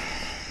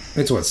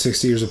 it's what,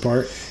 60 years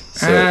apart?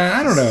 So,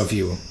 I don't know if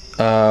you...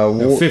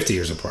 no, 50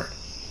 years apart.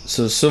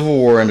 So Civil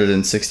War ended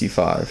in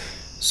 65.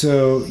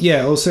 So,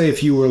 yeah, we'll say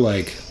if you were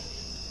like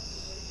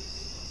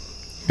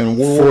And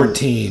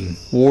 14.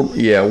 World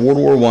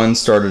War One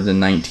started in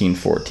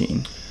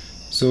 1914.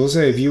 So we'll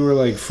say if you were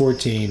like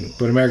 14,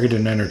 but America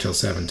didn't enter till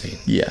 17.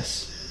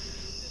 Yes.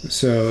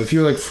 So if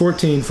you were like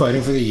 14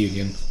 fighting for the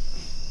Union,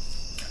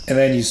 and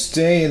then you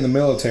stay in the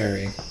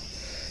military,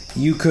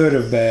 you could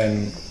have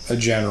been a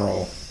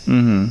general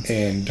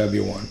in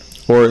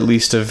W1. Or at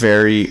least a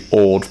very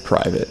old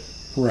private.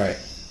 Right.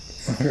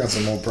 I got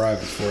some old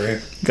privates for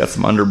you. Got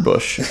some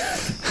underbush.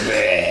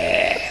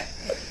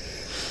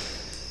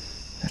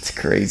 That's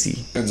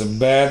crazy. It's a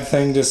bad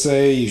thing to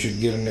say. You should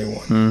get a new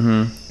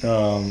one.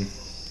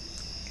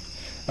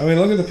 I mean,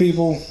 look at the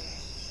people.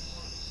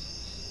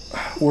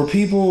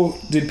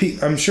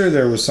 I'm sure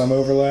there was some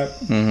overlap.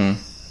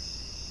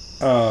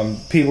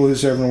 People who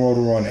served in World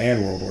War I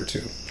and World War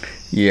II.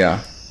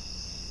 Yeah.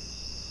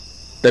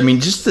 I mean,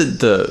 just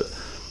the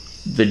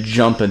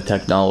jump in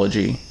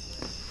technology.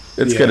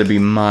 It's got to be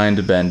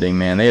mind-bending,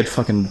 man. They had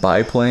fucking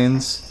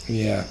biplanes.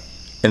 Yeah.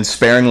 And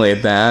sparingly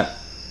at that.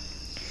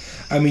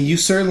 I mean, you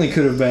certainly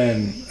could have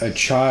been a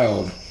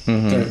child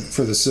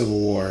for the Civil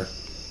War.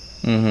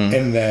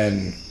 And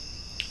then...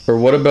 Or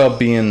what about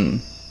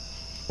being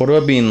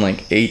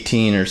like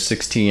 18 or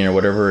 16 or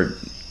whatever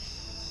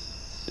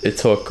it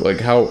took?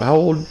 Like, how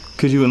old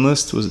could you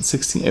enlist? Was it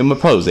 16? It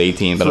probably was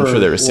 18, but I'm sure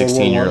there were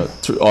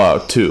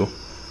 16-year-olds. 2.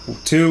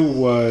 2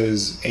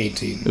 was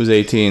 18. It was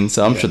 18,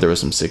 so I'm sure there was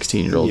some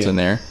 16-year-olds in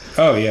there.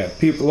 Oh, yeah.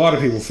 A lot of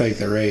people fake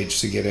their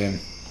age to get in.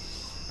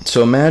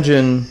 So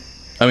imagine...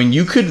 I mean,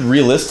 you could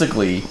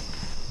realistically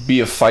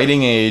be a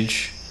fighting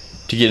age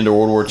to get into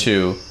World War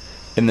II,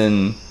 and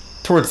then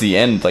towards the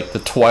end, like the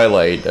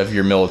twilight of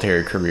your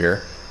military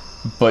career.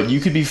 But you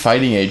could be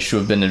fighting age to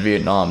have been in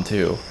Vietnam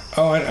too.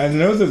 Oh, I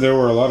know that there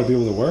were a lot of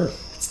people that were.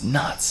 It's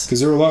nuts.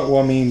 Because there were a lot.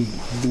 Well, I mean,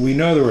 we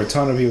know there were a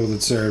ton of people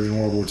that served in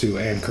World War II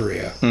and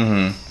Korea.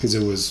 Because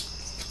it was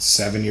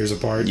 7 years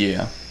apart.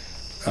 Yeah.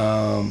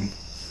 And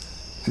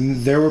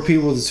there were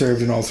people that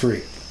served in all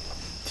three.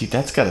 Dude,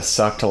 that's gotta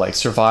suck to like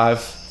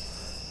survive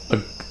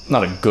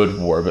not a good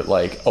war, but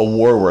like a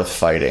war worth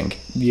fighting.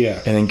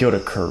 Yeah. And then go to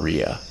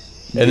Korea.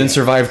 And then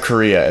survive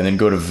Korea and then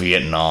go to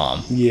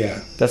Vietnam.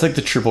 Yeah. That's like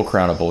the triple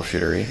crown of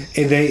bullshittery.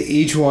 And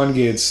each one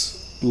gets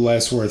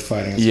less worth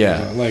fighting.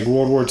 Yeah. Like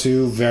World War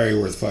II, very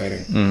worth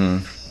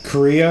fighting.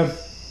 Korea,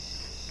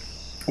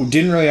 we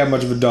didn't really have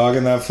much of a dog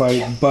in that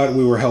fight, but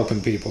we were helping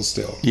people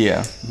still.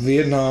 Yeah.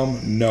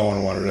 Vietnam, no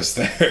one wanted us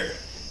there.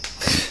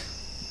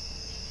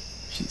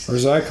 Or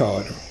as I call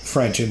it,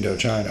 French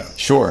Indochina.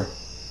 Sure.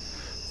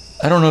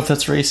 I don't know if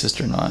that's racist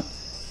or not.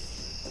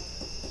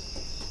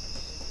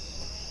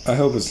 I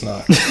hope it's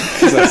not,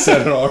 because I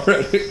said it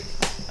already.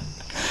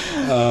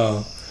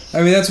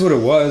 I mean, that's what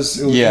it was.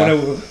 It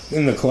was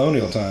in the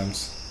colonial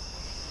times.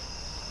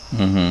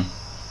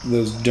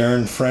 Those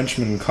darn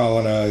Frenchmen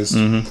colonized.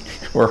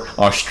 Or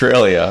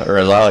Australia, or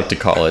as I like to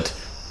call it,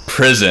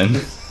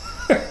 prison.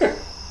 Can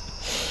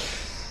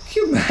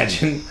you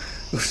imagine?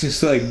 It's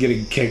just like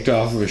getting kicked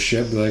off of a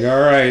ship. Like, all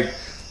right,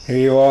 here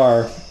you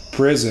are,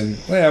 prison.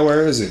 Yeah,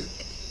 where is it?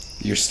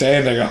 You're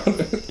standing on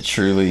it.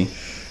 Truly.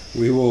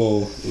 We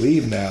will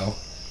leave now.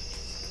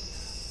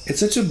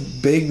 It's such a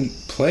big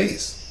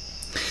place.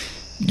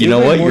 You know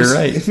what? You're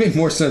right. It made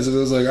more sense if it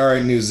was like, all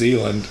right, New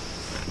Zealand.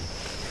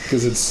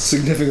 Because it's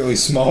significantly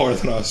smaller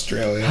than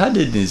Australia. How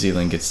did New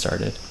Zealand get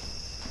started?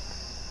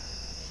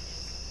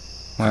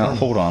 Well,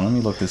 hold on. Let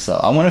me look this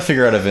up. I want to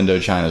figure out if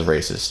Indochina is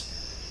racist.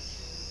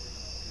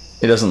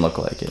 It doesn't look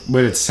like it.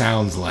 But it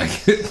sounds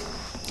like it.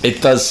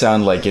 It does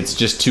sound like it's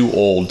just too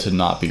old to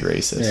not be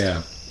racist.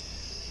 Yeah.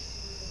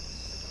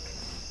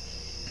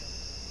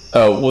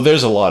 Oh, well,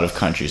 there's a lot of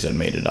countries that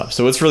made it up.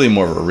 So it's really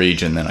more of a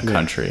region than a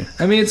country.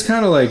 I mean, it's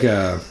kind of like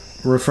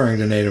referring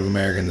to Native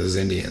Americans as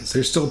Indians.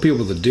 There's still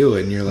people that do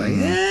it, and you're like,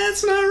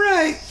 it's not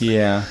right.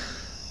 Yeah.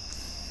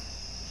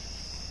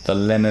 The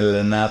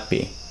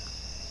Lenape.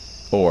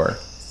 Or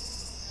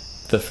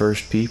the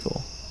first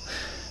people.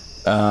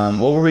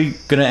 What were we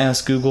going to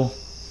ask Google?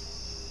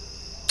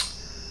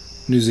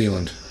 New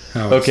Zealand.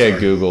 Okay,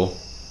 Google.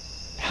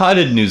 How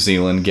did New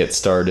Zealand get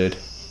started?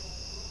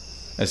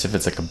 As if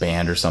it's like a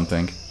band or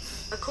something.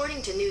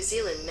 According to New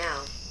Zealand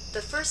Now,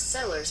 the first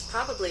settlers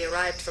probably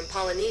arrived from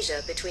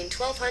Polynesia between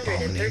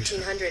 1200 and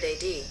 1300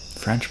 AD.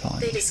 French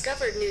Polynesia. They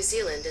discovered New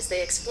Zealand as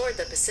they explored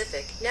the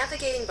Pacific,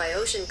 navigating by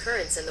ocean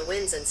currents and the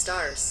winds and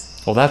stars.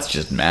 Well, that's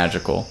just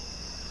magical.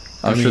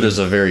 I'm sure there's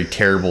a very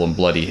terrible and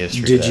bloody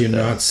history. Did you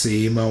not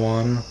see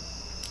Moana?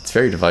 It's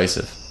very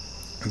divisive.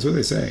 That's what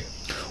they say.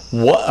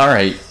 What? All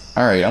right.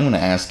 I'm going to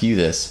ask you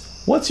this.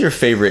 What's your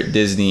favorite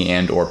Disney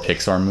and or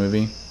Pixar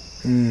movie?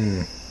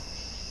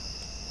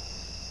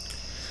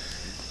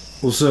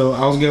 Well, so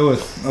I'll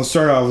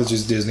start off with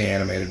just Disney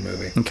animated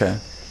movie. Okay.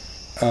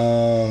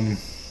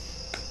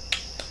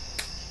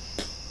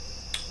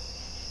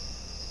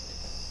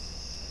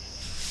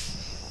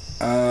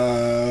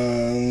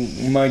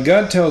 My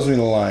gut tells me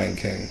The Lion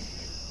King,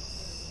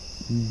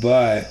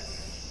 but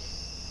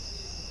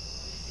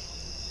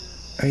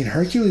I mean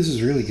Hercules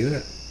is really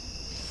good.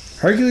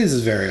 Hercules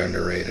is very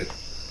underrated.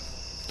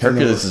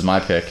 Hercules is my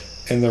pick.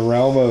 In the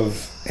realm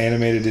of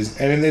animated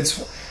Disney, and it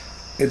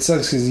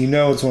sucks because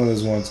it's one of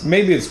those ones.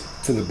 Maybe it's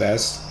for the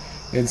best.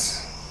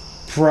 It's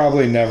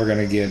probably never going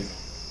to get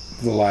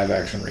the live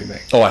action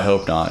remake. Oh, I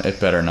hope not.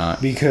 It better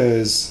not.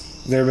 Because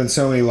there have been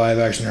so many live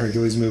action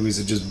Hercules movies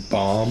that just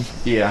bomb.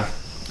 Yeah.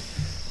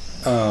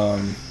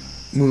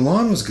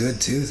 Mulan was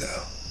good too,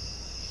 though.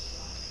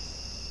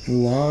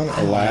 Mulan,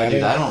 Aladdin.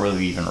 Dude, I don't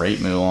really even rate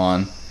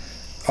Mulan.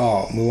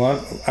 Oh,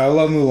 Mulan! I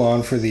love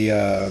Mulan for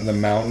the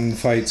mountain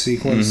fight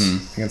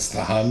sequence against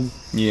the Hun.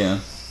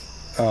 Yeah.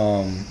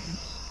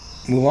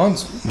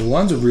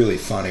 Mulan's a really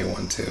funny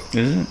one too.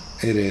 Is it?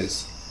 It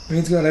is. I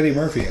mean, it's got Eddie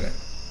Murphy in it.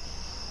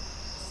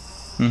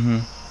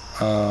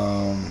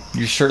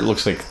 Your shirt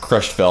looks like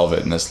crushed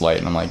velvet in this light,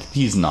 and I'm like,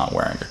 he's not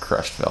wearing a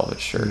crushed velvet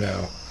shirt.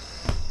 No,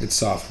 it's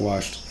soft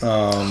washed.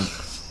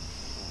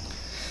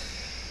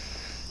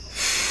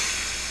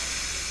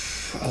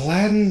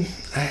 Aladdin.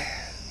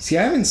 I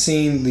haven't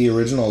seen the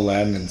original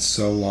Aladdin in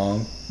so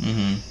long.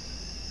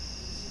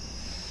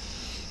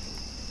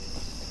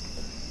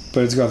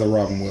 But it's got the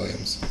Robin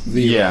Williams.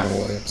 Robin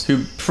Williams.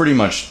 Who pretty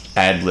much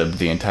ad-libbed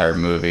the entire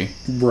movie.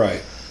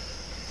 Right.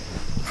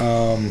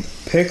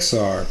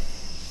 Pixar.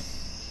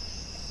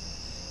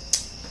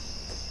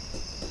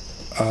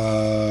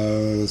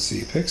 Let's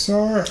see.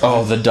 Pixar?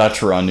 Oh, the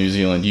Dutch were on New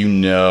Zealand.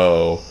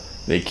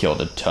 They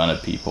killed a ton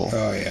of people.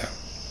 Oh, yeah.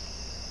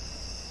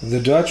 The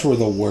Dutch were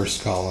the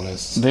worst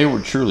colonists. They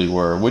truly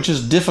were, which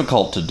is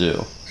difficult to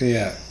do.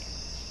 Yeah.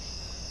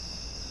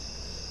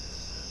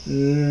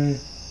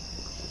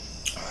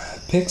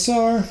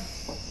 Pixar?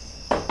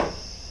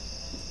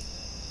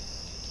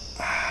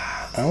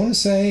 I want to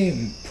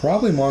say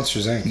probably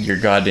Monsters Inc. You're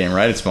goddamn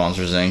right. It's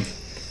Monsters Inc.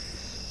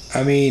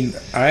 I mean,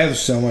 I have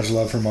so much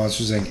love for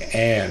Monsters Inc.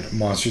 and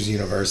Monsters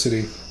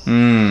University.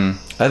 I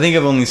think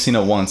I've only seen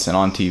it once and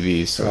on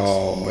TV. So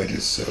Oh, it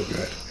is so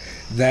good.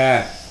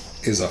 That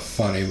is a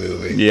funny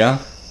movie. yeah.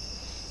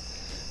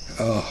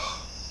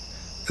 Oh,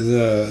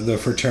 the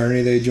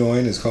fraternity they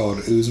join is called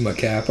Uzma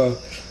Kappa,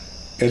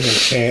 and the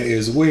chant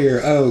is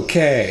 "We're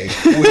okay,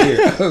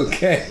 we're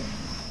okay."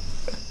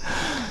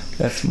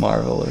 That's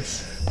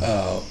marvelous.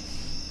 Oh,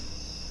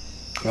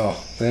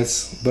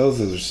 that's both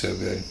of those are so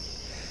good.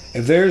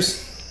 If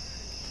there's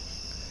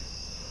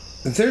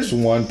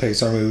one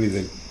Pixar movie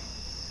that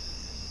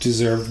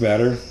deserved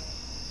better,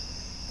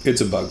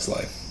 it's A Bug's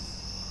Life.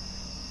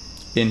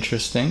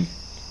 Interesting.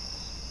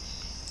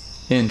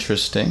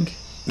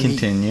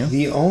 Continue.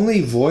 The only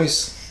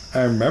voice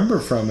I remember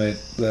from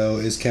it though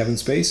is Kevin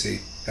Spacey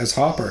as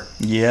Hopper.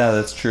 Yeah,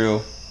 that's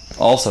true.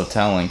 Also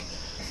telling.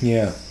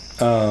 Yeah,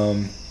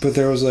 but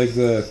there was like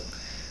the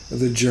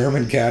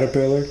German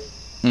caterpillar.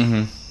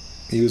 Mm-hmm.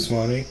 He was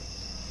funny.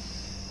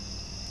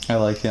 I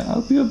like it.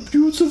 I'll be a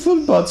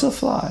beautiful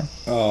butterfly.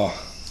 Oh,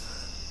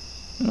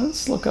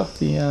 Let's look up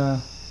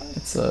the.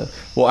 It's a.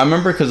 Well, I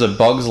remember because A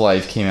Bug's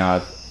Life came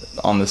out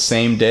on the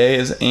same day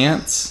as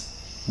Ants,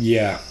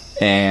 yeah.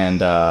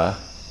 and that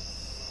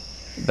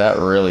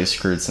really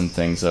screwed some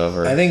things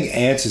over. I think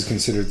Ants is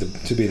considered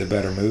to be the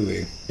better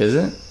movie. Is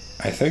it?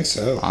 I think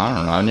so. I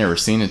don't know. I've never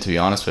seen it, to be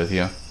honest with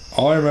you.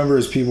 All I remember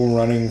is I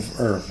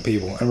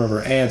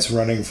remember ants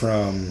running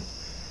from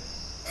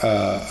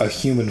a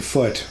human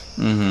foot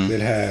Mm-hmm. that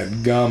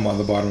had gum on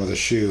the bottom of the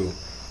shoe,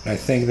 and I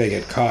think they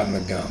get caught in the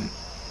gum.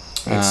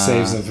 And it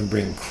saves them from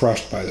being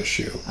crushed by the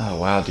shoe. Oh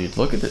wow, dude!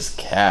 Look at this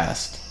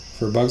cast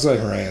For A Bug's Life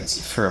or Ants?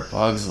 for A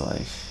Bug's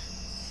Life.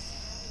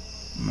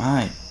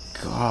 My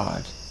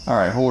God! All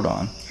right, hold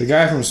on. The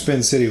guy from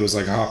Spin City was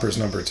like Hopper's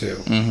number 2.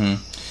 Mm-hmm.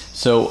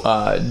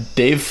 So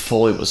Dave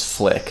Foley was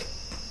Flick.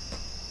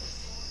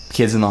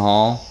 Kids in the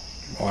Hall.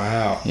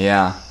 Wow.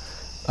 Yeah.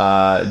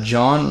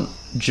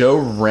 Joe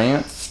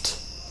Ranft.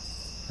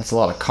 That's a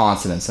lot of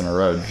consonants in a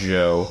row.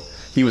 Joe.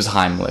 He was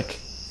Heimlich.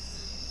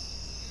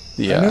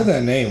 Yeah. I know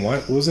that name.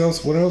 What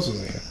else was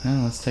he in?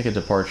 Well, let's take a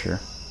departure.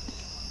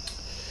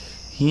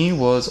 He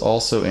was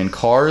also in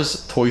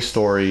Cars, Toy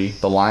Story,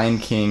 The Lion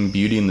King,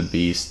 Beauty and the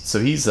Beast. So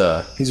he's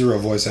a He's a real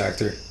voice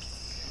actor.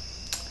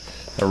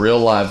 real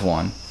live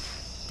one.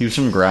 He was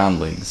from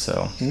Groundling,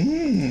 so.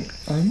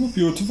 I'm a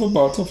beautiful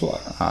butterfly.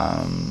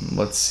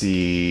 Let's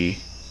see.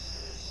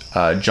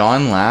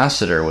 John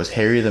Lasseter was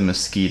Harry the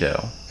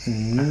Mosquito.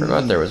 I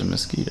forgot there was a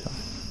mosquito.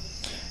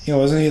 You know,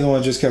 wasn't he the one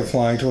that just kept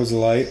flying towards the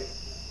light?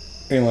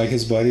 And like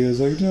his buddy was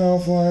like, "No,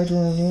 fly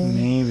towards the light."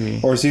 Maybe.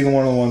 Or is he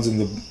one of the ones in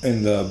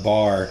the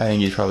bar? I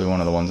think he's probably one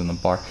of the ones in the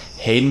bar.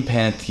 Hayden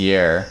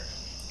Panettiere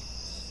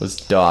was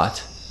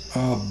Dot.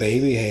 Oh,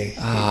 baby, hey.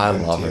 I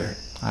love her.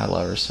 I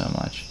love her so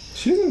much.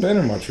 She hasn't been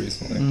in much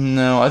recently.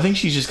 No, I think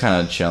she's just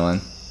kind of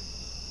chilling.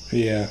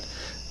 Yeah.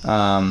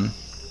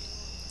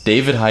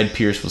 David Hyde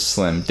Pierce was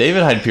Slim.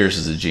 David Hyde Pierce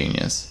is a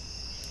genius.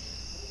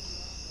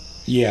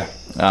 Yeah.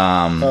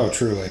 Oh,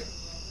 truly.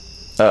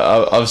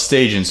 Of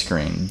stage and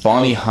screen.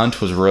 Bonnie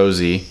Hunt was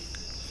Rosie.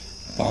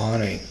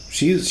 Bonnie.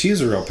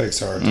 She's a real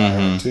Pixar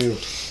talent, too.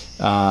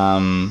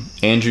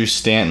 Andrew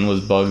Stanton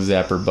was Bug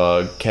Zapper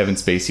Bug. Kevin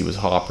Spacey was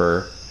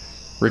Hopper.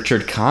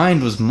 Richard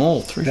Kind was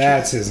Molt.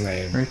 That's his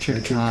name.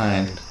 Richard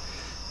Kind.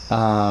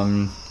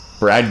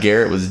 Brad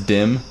Garrett was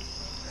Dim.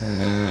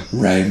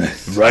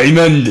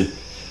 Raymond.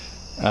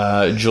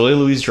 Julia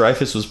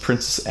Louis-Dreyfus was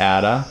Princess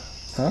Ada.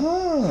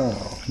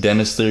 Oh.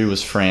 Dennis Leary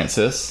was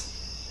Francis.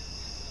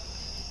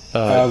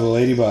 The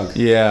Ladybug.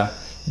 Yeah.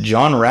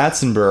 John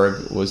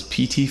Ratzenberg was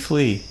P.T.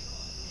 Flea.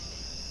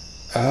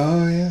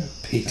 Oh, yeah.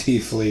 P.T.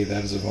 Flea.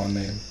 That is a fun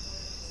name.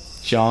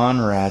 John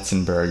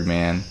Ratzenberg,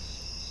 man.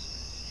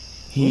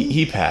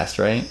 He passed,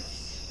 right?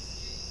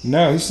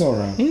 No, he's still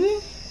around. Is he?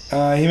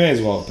 He may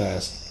as well have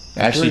passed.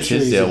 I'm Ashley pretty sure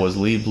he's Tisdale a- was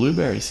lead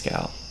Blueberry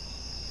Scout.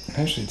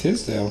 Ashley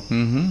Tisdale.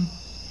 Mm-hmm.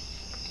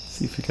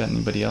 See if we got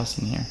anybody else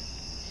in here.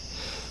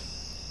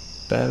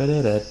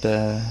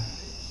 Ba-ba-da-da-da.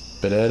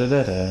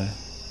 Ba-da-da-da-da.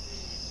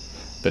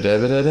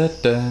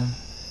 Ba-da-ba-da-da-da.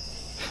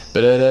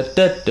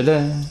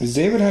 Ba-da-da-da-da-da. Is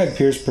David Hyde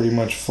Pierce pretty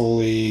much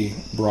fully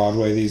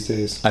Broadway these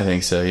days? I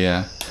think so,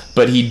 yeah.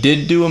 But he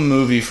did do a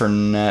movie for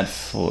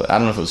Netflix. I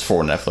don't know if it was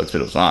for Netflix, but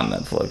it was on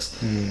Netflix.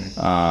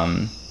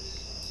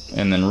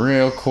 And then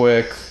real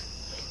quick,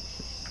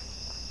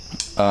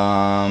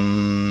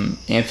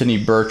 Anthony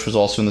Birch was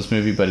also in this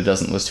movie, but it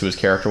doesn't list who his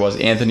character was.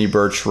 Anthony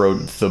Birch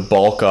wrote the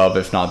bulk of,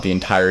 if not the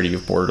entirety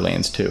of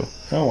Borderlands 2.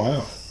 Oh,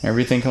 wow.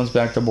 Everything comes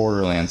back to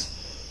Borderlands.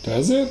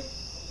 Does it?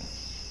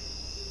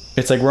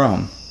 It's like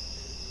Rome.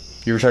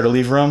 You ever try to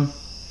leave Rome?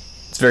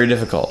 It's very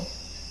difficult.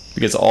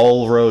 Because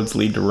all roads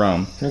lead to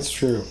Rome. That's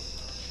true.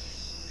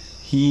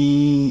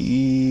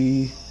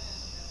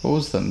 What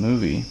was the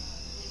movie?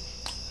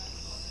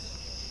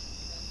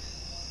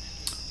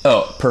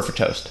 Oh, Perfect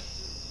Toast.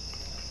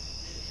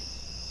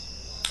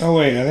 Oh,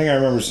 wait. I think I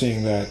remember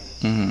seeing that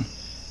Mm-hmm.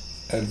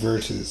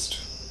 advertised.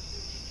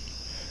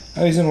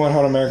 Oh, he's in Wet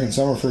Hot American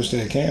Summer, First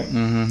Day of Camp.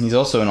 Mm-hmm. He's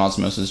also in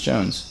Osmosis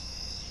Jones.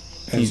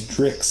 As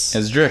Drix.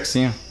 As Drix,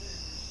 yeah.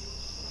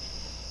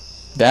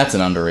 That's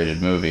an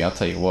underrated movie, I'll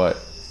tell you what.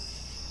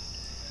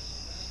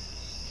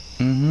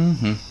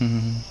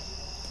 Mm-hmm.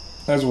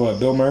 That's what,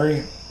 Bill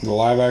Murray? The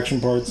live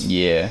action parts?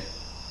 Yeah.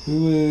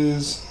 Who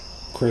is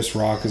Chris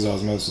Rock as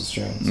Osmosis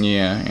Jones?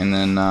 Yeah, and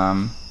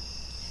then,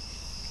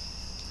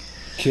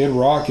 Kid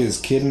Rock is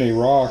Kidney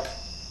Rock.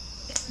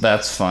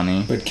 that's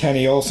funny. But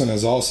Kenny Olsen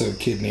is also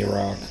Kidney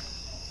Rock.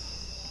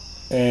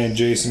 And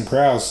Jason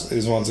Krause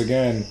is once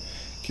again...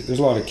 There's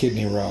a lot of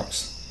Kidney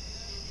Rocks.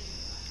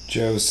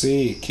 Joe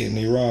C.,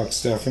 Kidney Rock.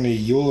 Stephanie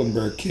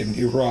Eulenberg,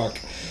 Kidney Rock.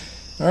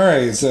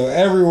 Alright, so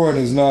everyone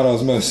who's not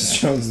Osmosis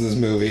Jones in this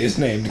movie is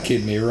named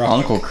Kidney Rock.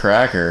 Uncle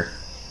Cracker.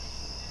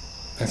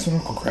 That's what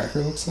Uncle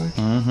Cracker looks like?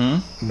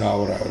 Mm-hmm. Not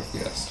what I would have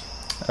guessed.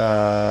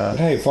 But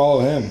hey,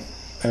 follow him.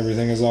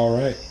 Everything is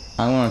alright.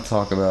 I want to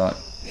talk about...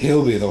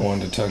 He'll be the one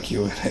to tuck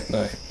you in at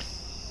night.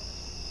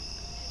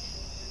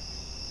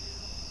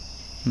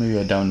 Maybe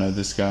I don't know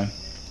this guy.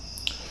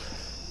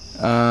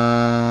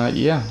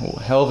 Yeah,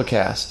 hell of a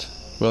cast.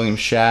 William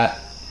Shat,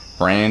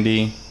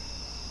 Brandy,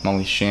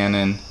 Molly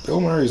Shannon.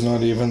 Bill Murray's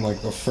not even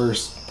like the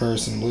first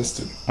person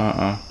listed.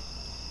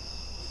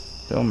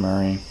 Bill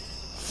Murray.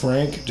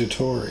 Frank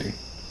Dettori.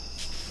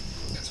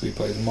 That's who he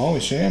plays.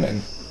 Molly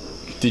Shannon.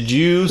 Did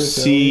you Chris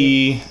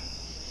see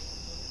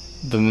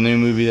the new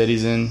movie that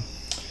he's in?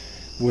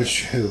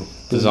 Which who?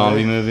 The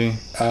zombie movie?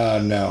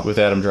 No. With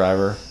Adam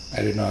Driver?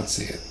 I did not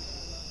see it.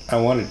 I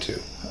wanted to.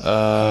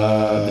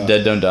 The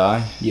Dead Don't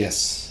Die?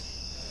 Yes.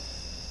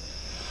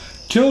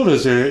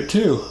 Tilda's in it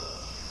too.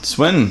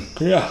 Swinton.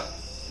 Yeah.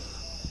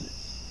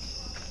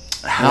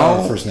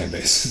 How first name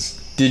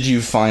basis. did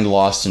you find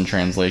Lost in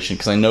Translation?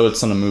 Because I know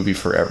it's not a movie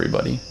for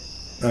everybody.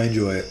 I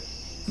enjoy it.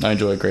 I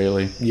enjoy it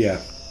greatly.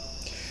 Yeah.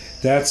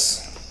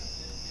 That's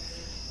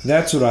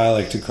what I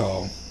like to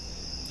call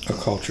a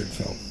cultured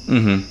film.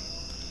 Mm-hmm.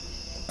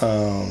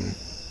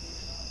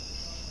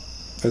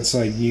 It's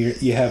like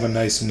you have a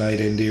nice night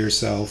into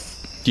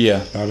yourself,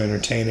 Yeah. not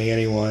entertaining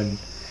anyone.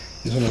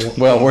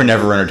 Well, we're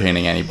never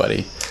entertaining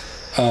anybody.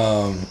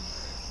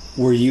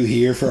 Were you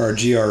here for our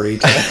GRE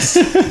test?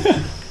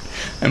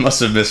 I must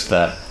have missed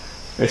that.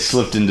 I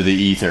slipped into the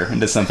ether,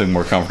 into something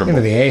more comfortable.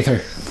 Into the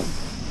aether.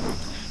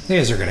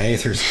 These are good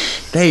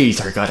aethers. These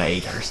are good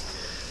aethers.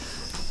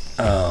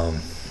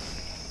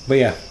 But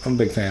yeah, I'm a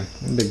big fan.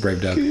 I'm a big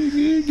Brave Doug.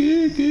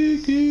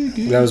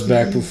 That was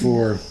back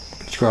before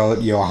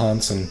Scarlett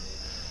Johansson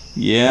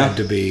Yeah. had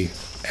to be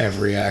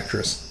every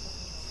actress.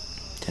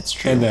 That's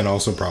true. And then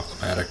also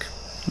problematic.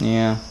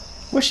 Yeah.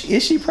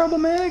 Is she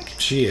problematic?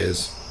 She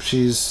is.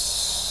 She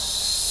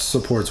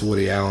supports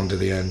Woody Allen to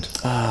the end.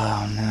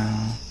 Oh,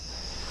 no.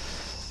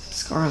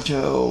 Scarlett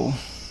Jo.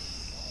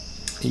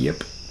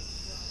 Yep.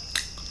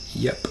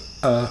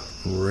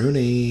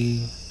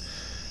 Rooney.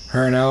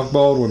 Her and Alec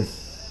Baldwin.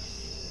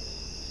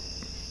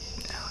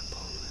 Alec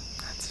Baldwin.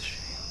 That's a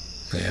shame.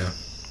 Yeah.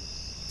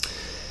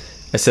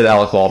 I said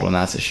Alec Baldwin.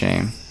 That's a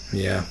shame.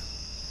 Yeah.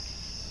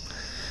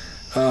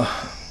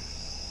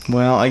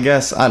 Well, I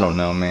guess, I don't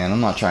know, man.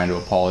 I'm not trying to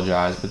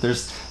apologize, but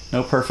there's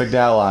no perfect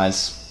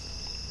allies.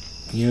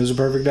 You know who's a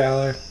perfect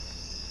ally?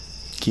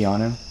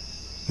 Keanu?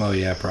 Oh,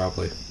 yeah,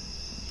 probably.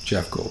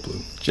 Jeff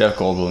Goldblum. Jeff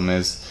Goldblum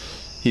is.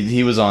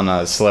 He was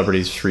on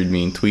Celebrities Read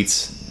Mean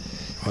Tweets.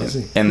 Was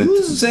he? And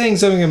Who's saying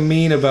something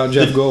mean about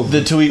Jeff Goldblum?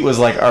 The tweet was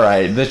like,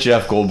 alright, this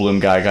Jeff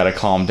Goldblum guy gotta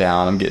calm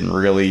down. I'm getting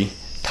really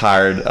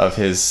tired of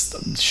his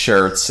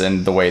shirts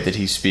and the way that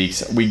he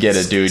speaks. We get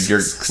it, dude.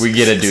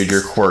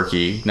 You're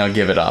quirky. Now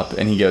give it up.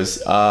 And he goes,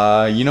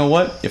 you know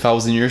what? If I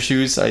was in your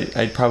shoes,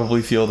 I'd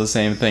probably feel the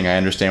same thing. I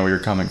understand where you're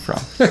coming from.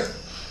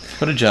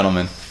 What a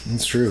gentleman.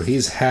 It's true.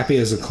 He's happy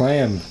as a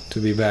clam to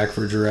be back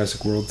for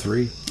Jurassic World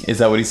 3. Is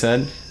that what he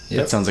said? Yep.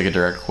 That sounds like a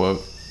direct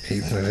quote.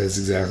 That is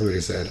exactly what he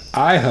said.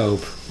 I hope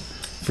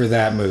for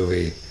that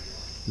movie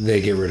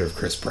they get rid of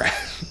Chris Pratt.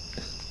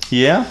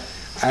 Yeah?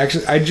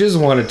 Actually, I just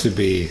want it to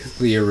be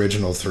the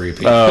original 3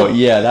 people. Oh,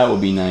 yeah, that would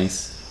be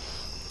nice.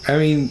 I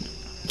mean,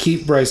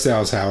 keep Bryce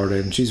Dallas Howard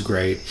in. She's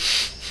great.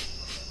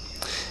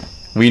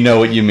 We know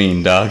what you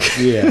mean, Doug.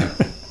 Yeah.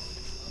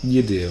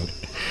 You do.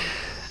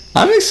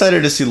 I'm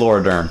excited to see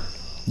Laura Dern.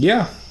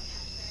 Yeah.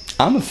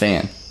 I'm a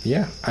fan.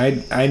 Yeah.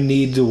 I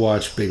need to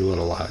watch Big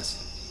Little Lies.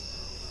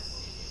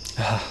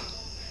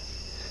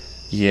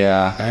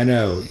 Yeah. I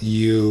know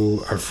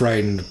you are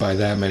frightened by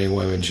that many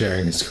women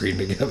sharing a screen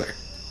together.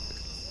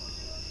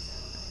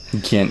 You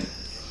can't.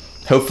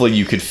 Hopefully,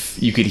 you could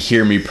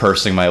hear me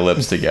pursing my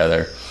lips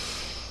together.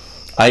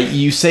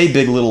 You say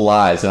Big Little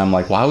Lies, and I'm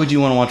like, why would you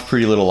want to watch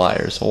Pretty Little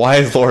Liars? Why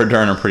is Laura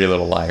Dern in Pretty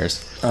Little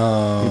Liars? It's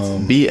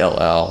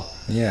BLL,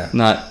 Yeah.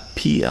 not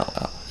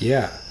PLL.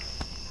 Yeah.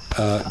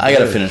 I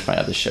gotta finish my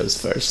other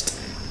shows first.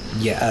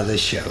 Yeah, other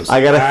shows.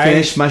 I gotta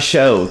finish my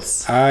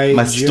shows.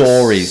 My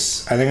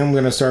stories. I think I'm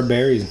gonna start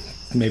Barry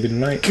maybe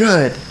tonight.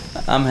 Good.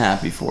 I'm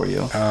happy for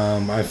you.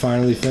 I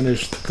finally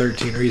finished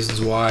 13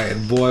 Reasons Why,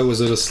 and boy,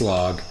 was it a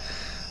slog.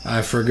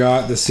 I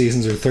forgot the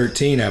seasons are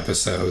 13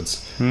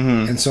 episodes.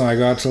 And so I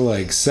got to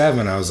like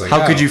 7. I was like,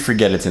 How could oh. you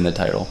forget it's in the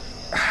title?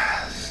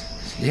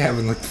 Yeah,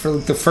 but like for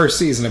the first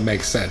season, it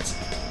makes sense.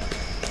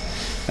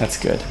 That's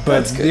good. But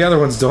That's good. the other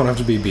ones don't have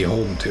to be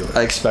beholden to it.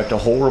 I expect a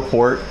whole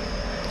report.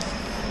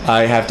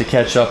 I have to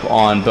catch up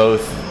on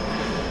both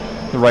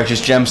the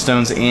Righteous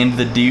Gemstones and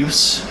the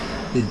Deuce.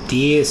 The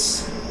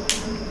DS.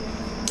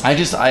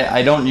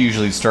 I don't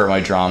usually start my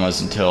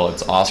dramas until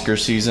it's Oscar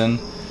season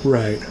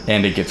Right.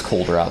 and it gets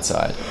colder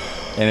outside.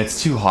 And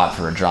it's too hot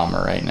for a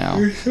drama right now.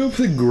 There's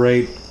something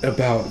great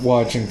about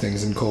watching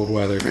things in cold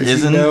weather. 'Cause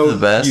Isn't you know it the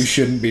best? You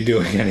shouldn't be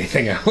doing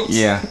anything else.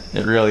 Yeah,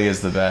 it really is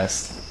the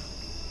best.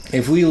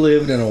 If we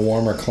lived in a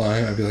warmer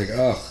climate, I'd be like,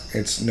 oh,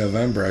 it's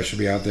November. I should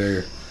be out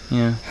there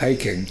Yeah.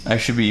 hiking. I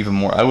should be even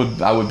more. I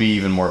would be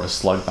even more of a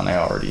slug than I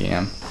already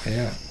am.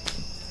 Yeah.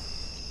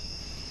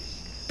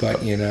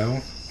 But, you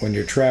know, when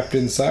you're trapped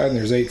inside and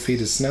there's 8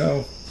 feet of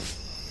snow,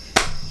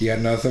 you got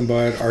nothing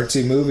but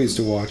artsy movies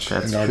to watch.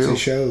 That's and artsy true.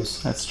 shows.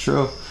 That's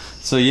true.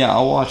 So yeah,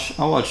 I'll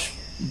watch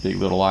Big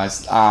Little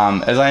Lies.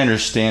 As I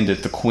understand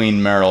it, the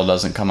Queen Meryl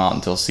doesn't come out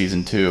until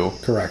season 2.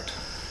 Correct.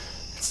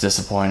 It's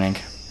disappointing.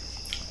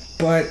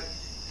 But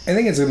I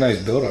think it's a nice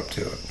build-up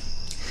to it.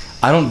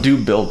 I don't do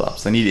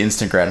build-ups. I need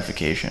instant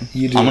gratification.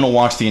 You do. I'm gonna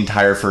watch the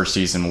entire first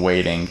season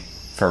waiting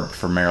for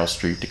Meryl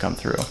Streep to come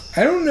through.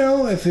 I don't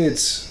know if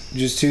it's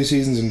just 2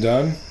 seasons and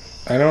done.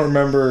 I don't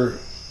remember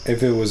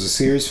if it was a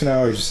series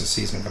finale or just a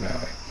season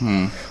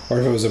finale. Or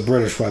if it was a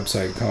British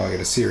website calling it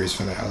a series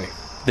finale.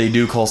 They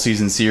do call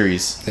season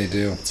series. They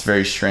do. It's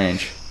very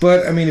strange.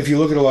 But, I mean, if you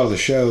look at a lot of the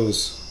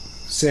shows,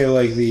 say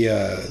like the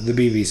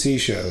BBC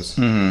shows,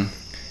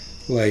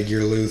 like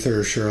your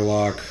Luther,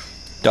 Sherlock,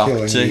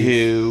 Doctor Killing Eve,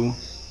 Who,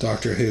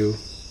 Doctor Who.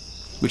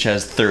 which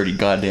has 30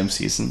 goddamn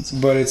seasons.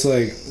 But it's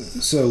like,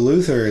 so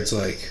Luther, it's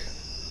like,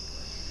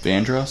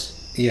 Vandross?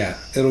 yeah,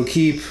 it'll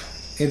keep,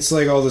 it's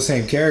like all the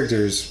same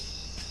characters,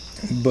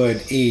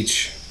 but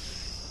each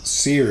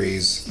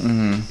series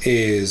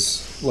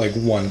is like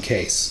one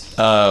case.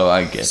 Oh,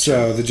 I get you.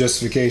 So the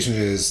justification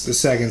is the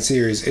second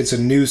series, it's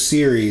a new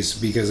series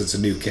because it's a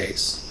new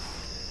case.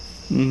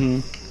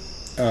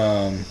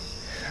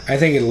 I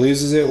think it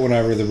loses it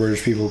whenever the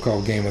British people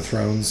call Game of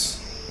Thrones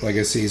like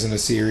a season, a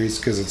series,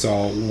 because it's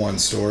all one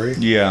story.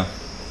 Yeah.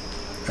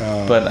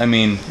 But, I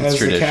mean, it's As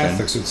tradition. the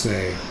Catholics would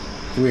say,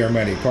 we are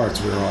many parts,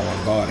 we are all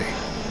one body.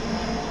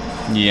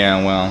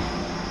 Yeah, well,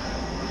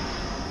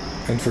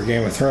 And for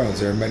Game of Thrones,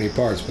 there are many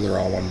parts, but they're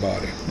all one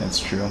body. that's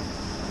true.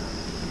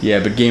 Yeah,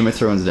 but Game of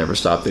Thrones never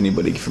stopped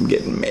anybody from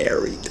getting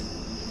married.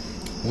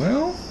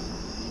 Well,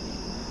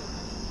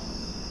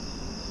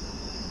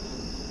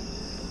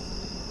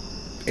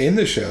 in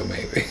the show,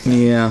 maybe.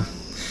 Yeah.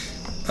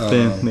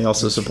 They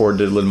also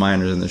supported Lynn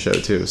Miners in the show,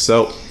 too.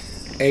 So,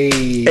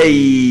 Hey,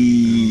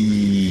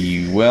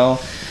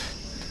 well,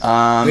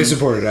 they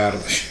supported out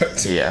of the show,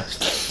 too. yeah.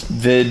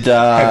 Did,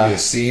 Have you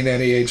seen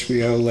any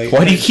HBO lately?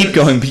 why do you keep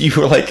going? You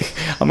were like,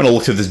 I'm going to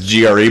look through this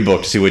GRE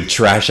book to see what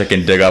trash I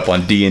can dig up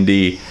on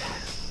D&D.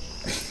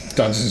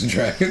 Dungeons and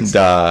Dragons?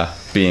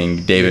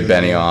 Being David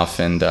Benioff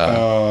and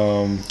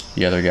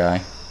the other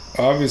guy.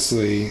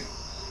 Obviously,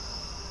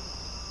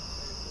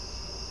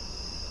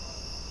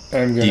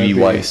 I'm gonna D.B. be.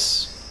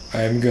 Weiss.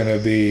 I'm gonna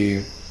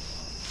be.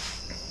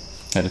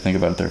 Had to think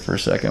about it there for a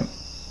second.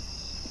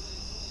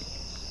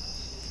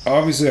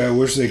 Obviously, I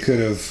wish they could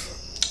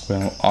have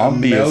Well,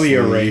 obviously.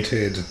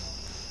 ameliorated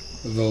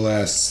the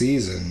last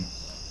season.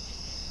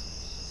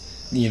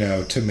 You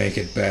know, to make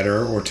it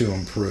better or to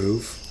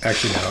improve.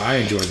 Actually, no, I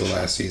enjoyed the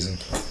last season.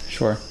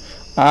 Sure.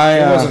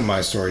 It wasn't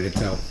my story to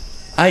tell.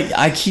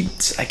 I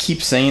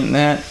keep saying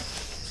that,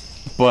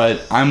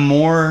 but I'm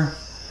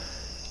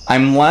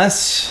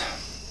less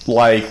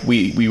like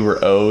we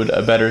were owed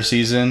a better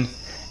season,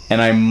 and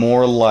I'm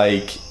more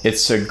like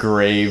it's a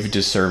grave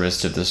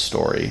disservice to this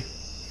story.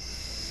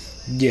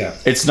 Yeah.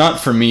 It's not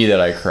for me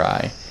that I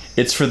cry.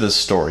 It's for the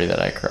story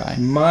that I cry.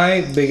 My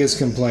biggest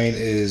complaint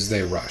is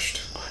they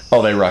rushed.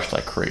 Oh, they rushed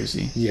like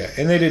crazy. Yeah,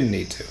 and they didn't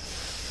need to.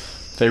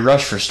 They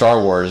rushed for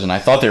Star Wars, and I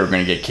thought they were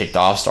going to get kicked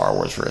off Star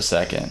Wars for a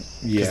second.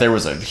 Yeah. Because there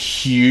was a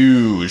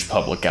huge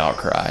public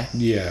outcry.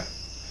 Yeah.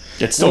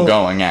 It's still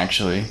going,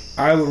 actually.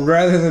 I would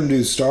rather them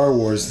do Star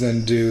Wars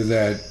than do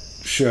that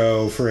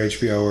show for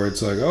HBO where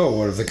it's like, oh,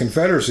 what if the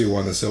Confederacy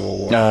won the Civil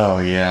War? Oh,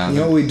 yeah. You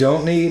know what we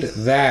don't need?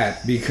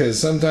 That, because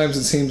sometimes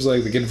it seems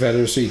like the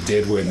Confederacy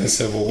did win the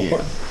Civil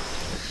War.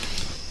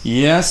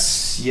 Yeah.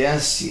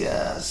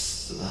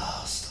 Yes.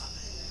 Oh, stop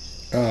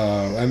it.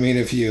 I mean,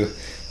 if you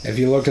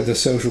looked at the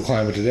social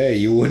climate today,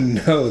 you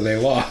wouldn't know they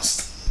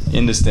lost.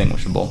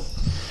 Indistinguishable.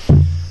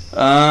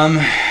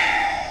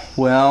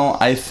 Well,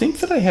 I think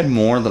that I had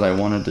more that I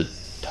wanted to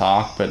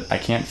talk, but I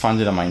can't find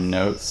it on my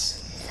notes.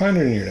 Find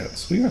it in your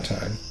notes. We got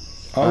time.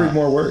 I'll read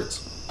more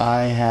words.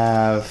 I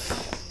have...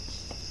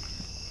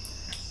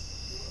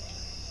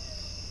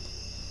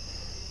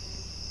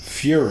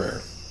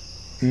 Furor.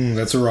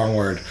 That's a wrong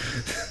word.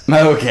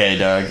 Okay,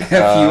 Doug.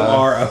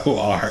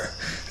 Furor.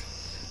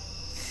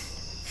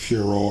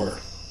 Furor.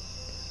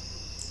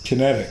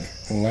 Kinetic.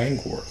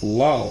 Languor.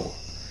 Lull.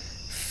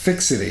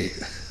 Fixity.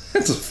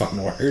 That's a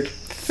fun word.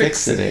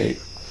 Fixity.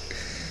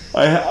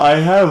 I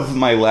have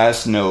my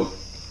last note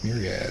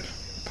Myriad.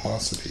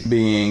 Paucity.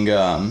 being,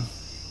 I've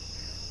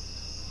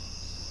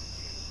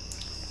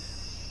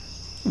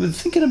been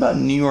thinking about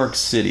New York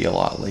City a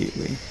lot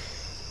lately.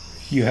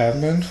 You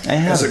have been? I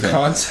have As a been.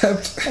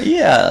 concept?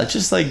 Yeah,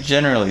 just like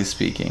generally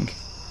speaking.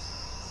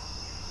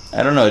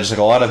 I don't know, just like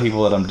a lot of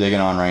people that I'm digging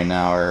on right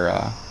now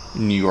are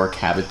New York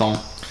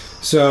habitants.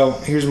 So,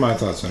 here's my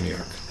thoughts on New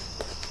York.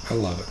 I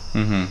love it.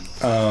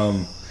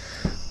 Mm-hmm.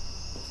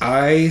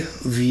 I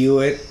view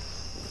it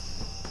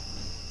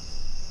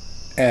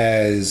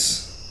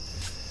as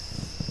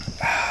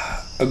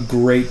a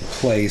great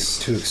place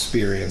to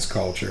experience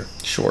culture.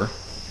 Sure.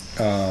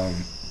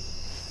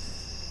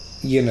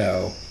 You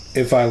know,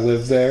 if I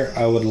lived there,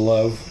 I would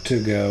love to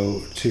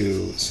go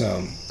to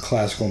some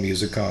classical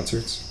music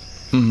concerts,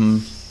 Mm-hmm.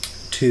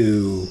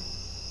 to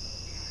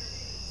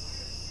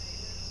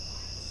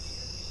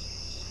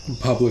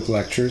public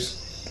lectures.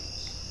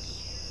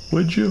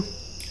 Would you?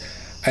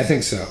 I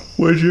think so.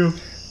 Would you?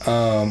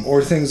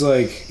 Or things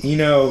like, you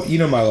know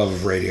my love of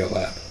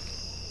Radiolab,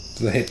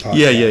 the hit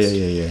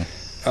podcast.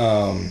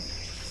 Yeah.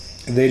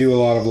 They do a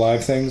lot of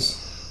live things,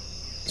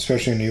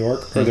 especially in New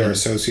York, or they're Mhm.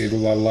 associated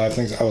with a lot of live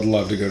things. I would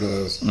love to go to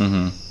those.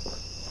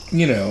 Mm-hmm.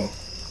 You know,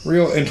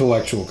 real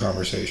intellectual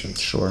conversations.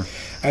 Sure.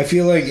 I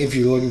feel like if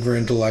you're looking for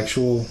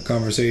intellectual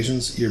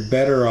conversations, you're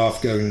better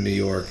off going to New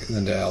York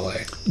than to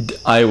LA.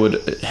 I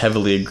would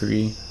heavily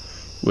agree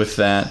with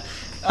that.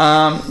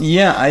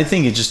 Yeah, I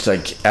think it just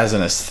like as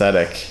an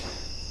aesthetic,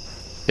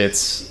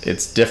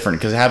 it's different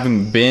because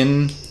having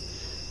been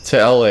to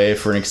LA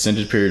for an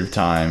extended period of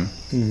time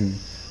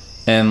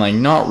and like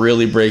not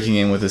really breaking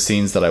in with the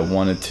scenes that I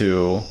wanted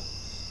to,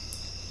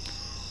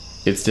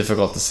 it's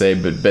difficult to say.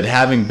 But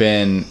having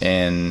been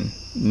in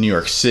New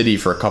York City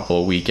for a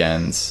couple of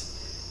weekends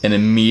and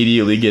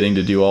immediately getting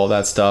to do all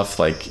that stuff,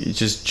 like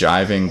just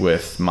jiving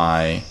with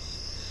my.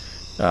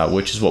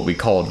 Which is what we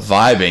called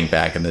vibing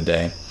back in the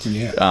day.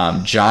 Yeah.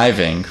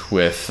 Jiving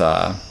with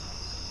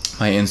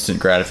my instant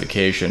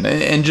gratification.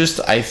 And just,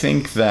 I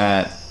think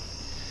that,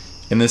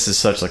 and this is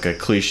such like a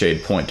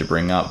cliched point to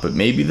bring up, but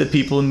maybe the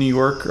people in New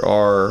York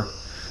are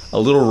a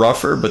little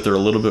rougher, but they're a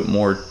little bit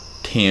more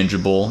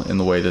tangible in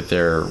the way that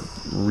they're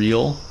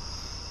real.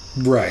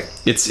 Right.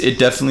 It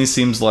definitely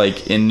seems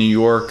like in New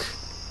York,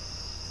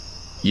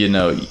 you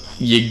know,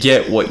 you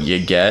get what you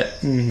get,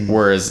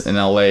 whereas in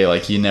LA,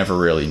 like, you never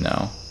really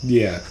know.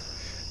 Yeah.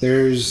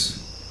 There's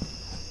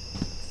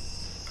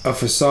a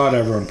facade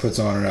everyone puts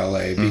on in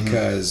LA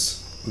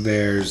because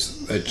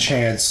there's a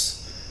chance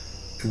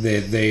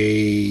that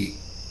they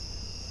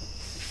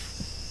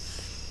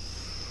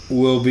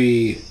will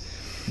be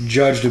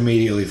judged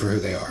immediately for who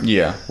they are.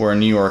 Yeah, where in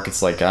New York,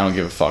 it's like, I don't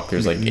give a fuck.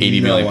 There's like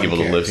 80 No million one people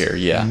that live cares. here.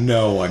 Yeah.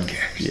 No one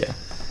cares. Yeah.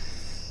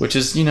 Which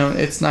is, you know,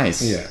 it's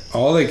nice. Yeah.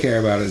 All they care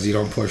about is you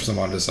don't push them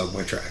onto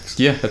subway tracks.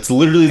 Yeah, that's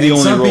literally the And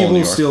only some rule in New people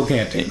York. still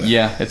can't do that.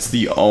 Yeah, it's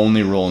the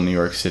only rule in New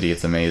York City.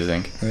 It's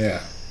amazing.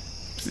 Yeah.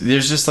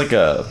 There's just like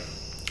a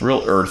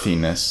real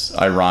earthiness,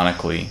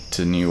 ironically,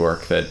 to New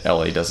York that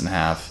LA doesn't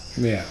have.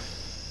 Yeah.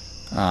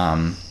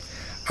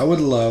 I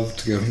would love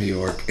to go to New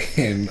York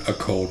in a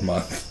cold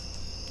month.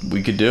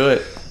 We could do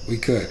it. We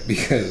could,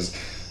 because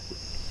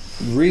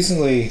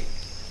recently,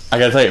 I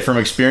gotta tell you, from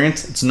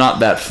experience, it's not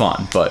that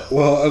fun, but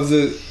well, of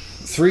the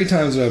 3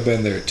 times that I've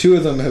been there, 2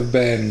 of them have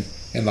been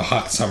in the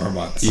hot summer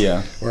months.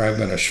 Yeah. Where I've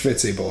been a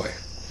schwitzy boy.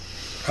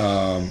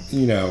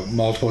 You know,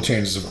 multiple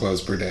changes of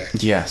clothes per day.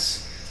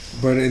 yes.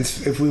 But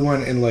if we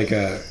went in like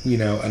a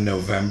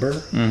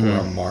November or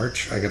a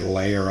March, I could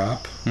layer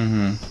up.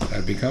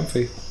 That'd be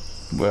comfy.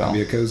 Well, I'd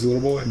be a cozy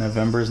little boy.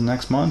 November is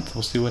next month.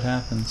 We'll see what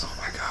happens. Oh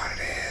my god,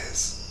 it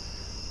is.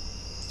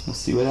 We'll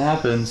see what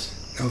happens.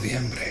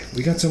 Noviembre.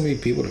 We got so many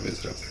people to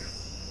visit up there.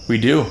 We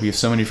do. We have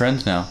so many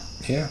friends now.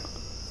 Yeah.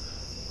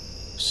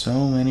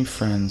 So many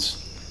friends.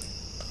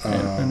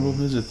 And we'll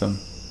visit them.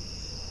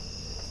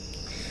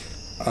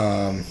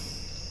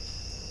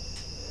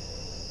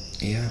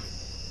 Yeah.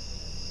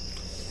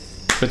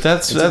 But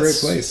that's It's a great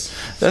place.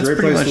 That's It's a great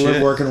pretty place to much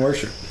live, it. work, and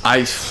worship.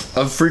 I've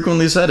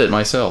frequently said it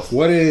myself.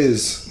 What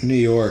is New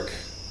York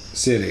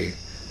City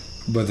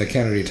but the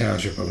Kennedy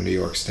Township of New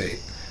York State?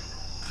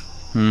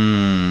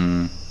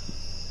 You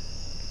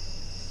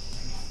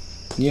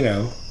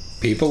know,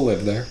 people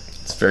live there.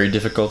 It's very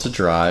difficult to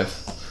drive.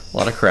 A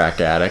lot of crack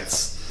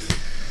addicts.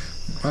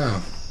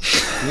 Wow.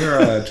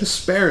 You're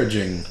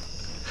disparaging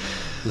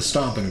the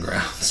stomping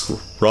grounds.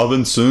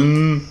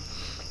 Robinson.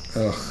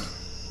 Ugh.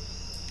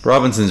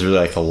 Robinson's really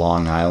like a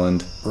Long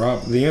Island. You know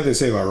what they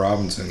say about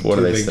Robinson? What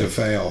do Too they big say? to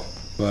fail.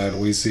 But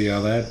we see how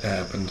that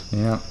happened.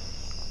 Yeah.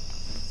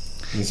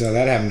 You saw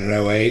that happened in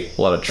 08.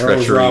 A lot of Where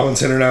was treachery.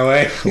 Robinson in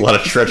 08? A lot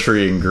of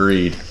treachery and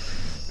greed.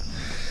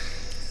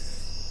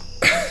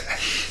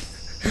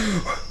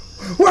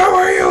 Where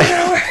were you in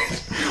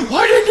 08?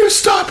 Why didn't you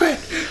stop it?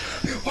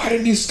 Why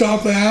didn't you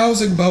stop the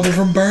housing bubble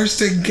from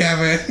bursting,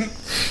 Kevin?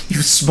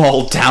 You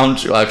small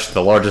township. Actually,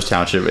 the largest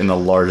township in the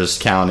largest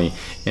county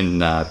in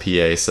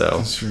PA, so.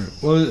 That's true.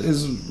 Well,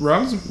 is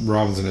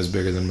Robinson is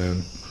bigger than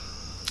Moon?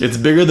 It's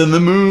bigger than the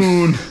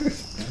moon.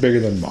 It's bigger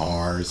than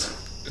Mars.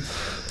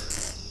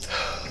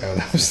 Oh,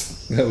 that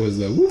was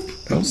the whoop.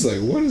 I was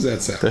like, what is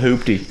that sound? The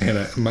hoopty.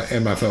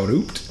 And my phone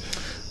hooped.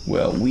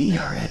 Well, we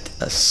are at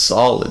a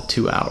solid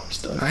 2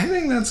 hours, Doug. I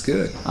think that's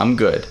good. I'm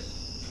good.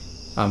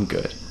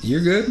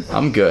 You're good?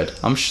 I'm good.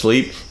 I'm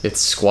sleep. It's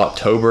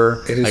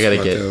Squat-tober. It is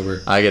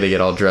Squat-tober. I gotta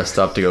get all dressed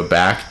up to go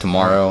back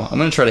tomorrow. I'm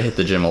gonna try to hit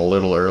the gym a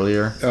little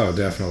earlier. Oh,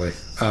 definitely.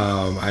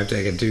 I've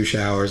taken 2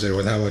 showers, and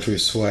with how much we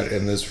sweat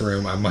in this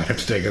room, I might have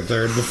to take a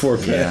third before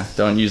bed. Yeah.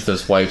 Don't use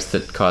those wipes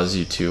that cause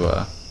you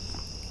to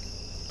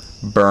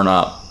burn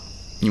up.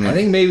 I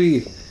think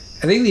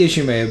the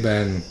issue may have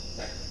been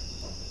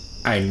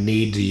I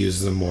need to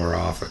use them more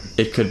often.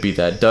 It could be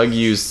that Doug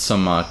used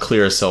some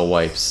Clearasil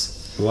wipes.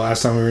 The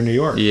last time we were in New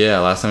York. Yeah,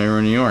 last time we were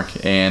in New York,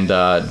 and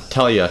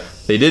tell you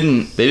they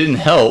didn't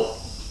help.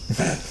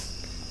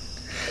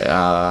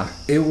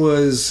 It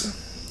was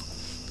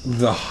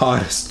the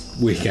hottest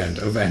weekend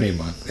of any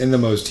month and the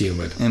most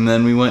humid. And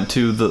then we went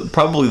to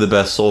probably the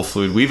best soul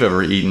food we've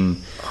ever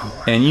eaten,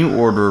 and you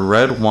ordered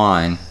red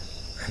wine.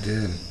 I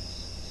did.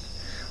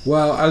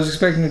 Well, I was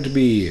expecting it to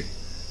be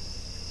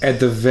at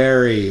the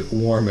very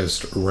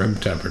warmest room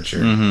temperature.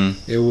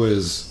 Mm-hmm. It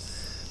was,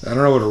 I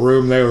don't know what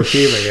room they were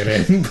keeping it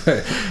in,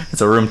 but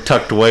it's a room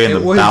tucked away in the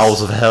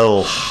bowels of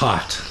hell.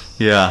 Hot.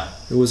 Yeah.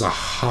 It was a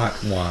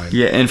hot wine.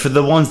 Yeah, and for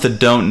the ones that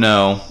don't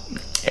know,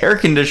 air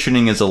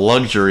conditioning is a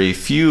luxury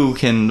few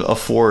can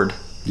afford.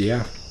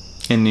 Yeah.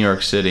 In New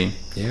York City.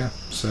 Yeah.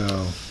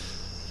 So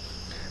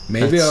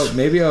maybe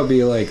I'll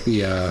be like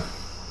the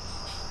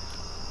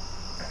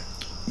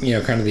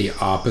kind of the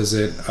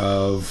opposite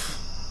of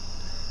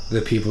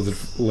the people that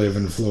live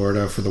in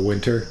Florida for the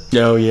winter.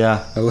 Oh,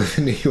 yeah. I live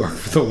in New York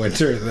for the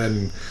winter,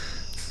 then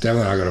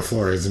definitely not go to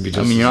Florida. It's gonna be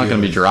just you're not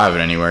going to be driving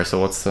anywhere, so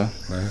what's the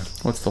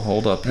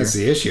hold up here? That's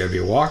the issue. I'd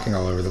be walking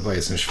all over the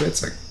place and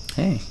schwitzing.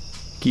 Hey,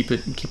 keep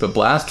a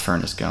blast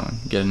furnace going.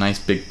 Get a nice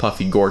big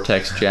puffy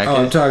Gore-Tex jacket. Oh,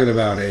 I'm talking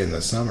about it in the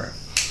summer.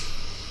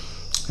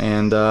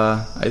 And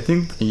I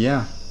think,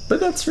 yeah. But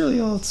that's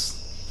really all that's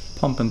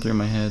pumping through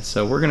my head.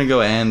 So we're going to go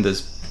end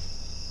this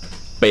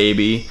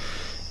baby.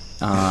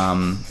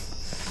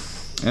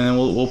 And then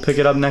we'll pick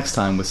it up next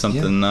time with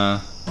something.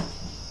 Yeah.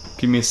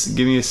 Give me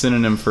a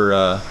synonym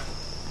for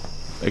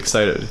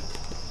exciting.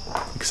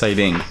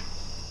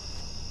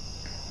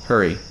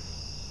 Hurry,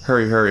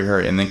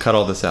 and then cut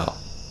all this out.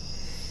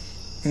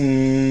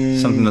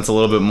 Something that's a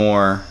little bit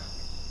more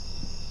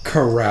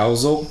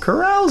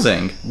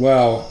carousing.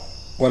 Well,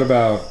 what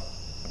about?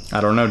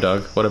 I don't know,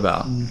 Doug. What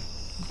about?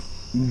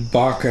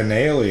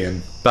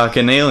 Bacchanalian.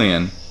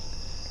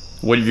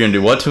 What are you gonna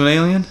do? What to an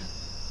alien?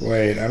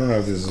 Wait, I don't know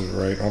if this is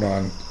right. Hold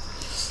on.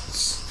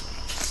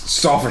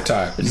 Stall for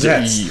time.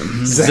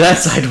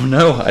 Zets. I don't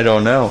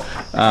know.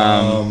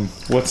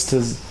 What's the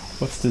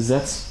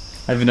Zets?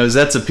 I have no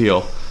Zets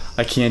appeal.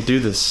 I can't do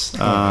this.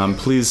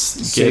 Please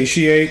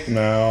satiate?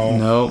 No.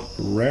 No.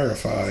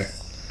 Rarefy.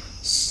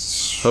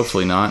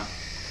 Hopefully not.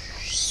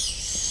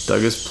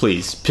 Douglas,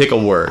 please pick a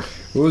word.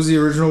 What was the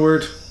original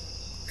word?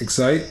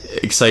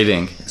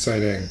 Exciting.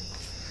 Exonerate.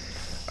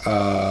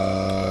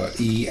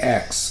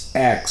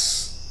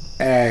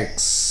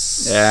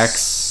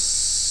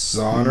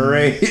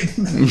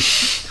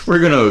 We're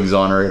gonna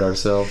exonerate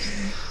ourselves.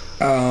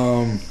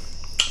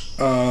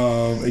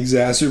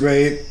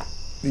 Exacerbate.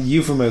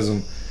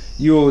 Euphemism.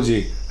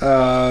 Eulogy.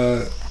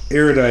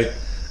 Erudite.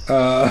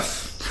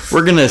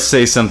 We're gonna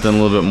say something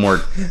a little bit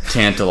more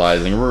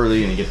tantalizing. We're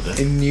really gonna get this.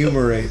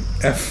 Enumerate.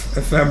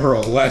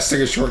 Ephemeral.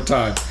 Lasting a short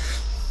time.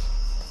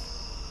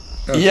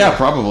 Okay. Yeah,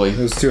 probably. It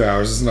was 2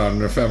 hours. It's not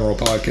an ephemeral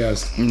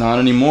podcast. Not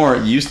anymore.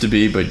 It used to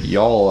be, but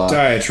y'all...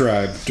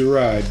 Diatribe.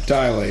 Deride.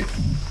 Dilate.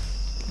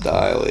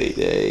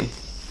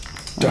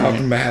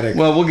 Dogmatic. Right.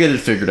 Well, we'll get it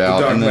figured out.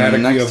 The dogmatic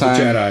and then view of the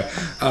Jedi.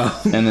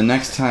 And the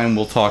next time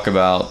we'll talk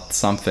about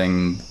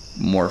something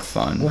more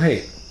fun.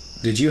 Wait.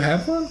 Did you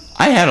have one?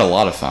 I had a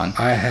lot of fun.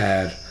 I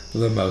had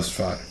the most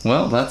fun.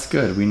 Well, that's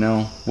good. We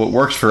know what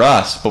works for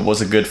us, but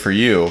wasn't good for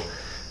you.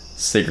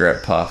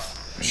 Cigarette puff.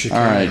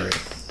 Chicanery.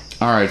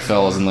 All right,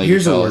 fellas and ladies.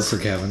 Here's a word for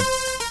Kevin.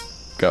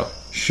 Go.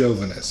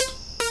 Chauvinist.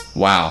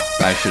 Wow,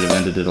 I should have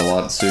ended it a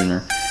lot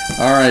sooner.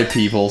 All right,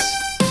 peoples.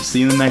 See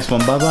you in the next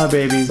one. Bye-bye,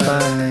 babies.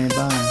 Bye.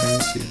 Bye.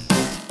 Thank you.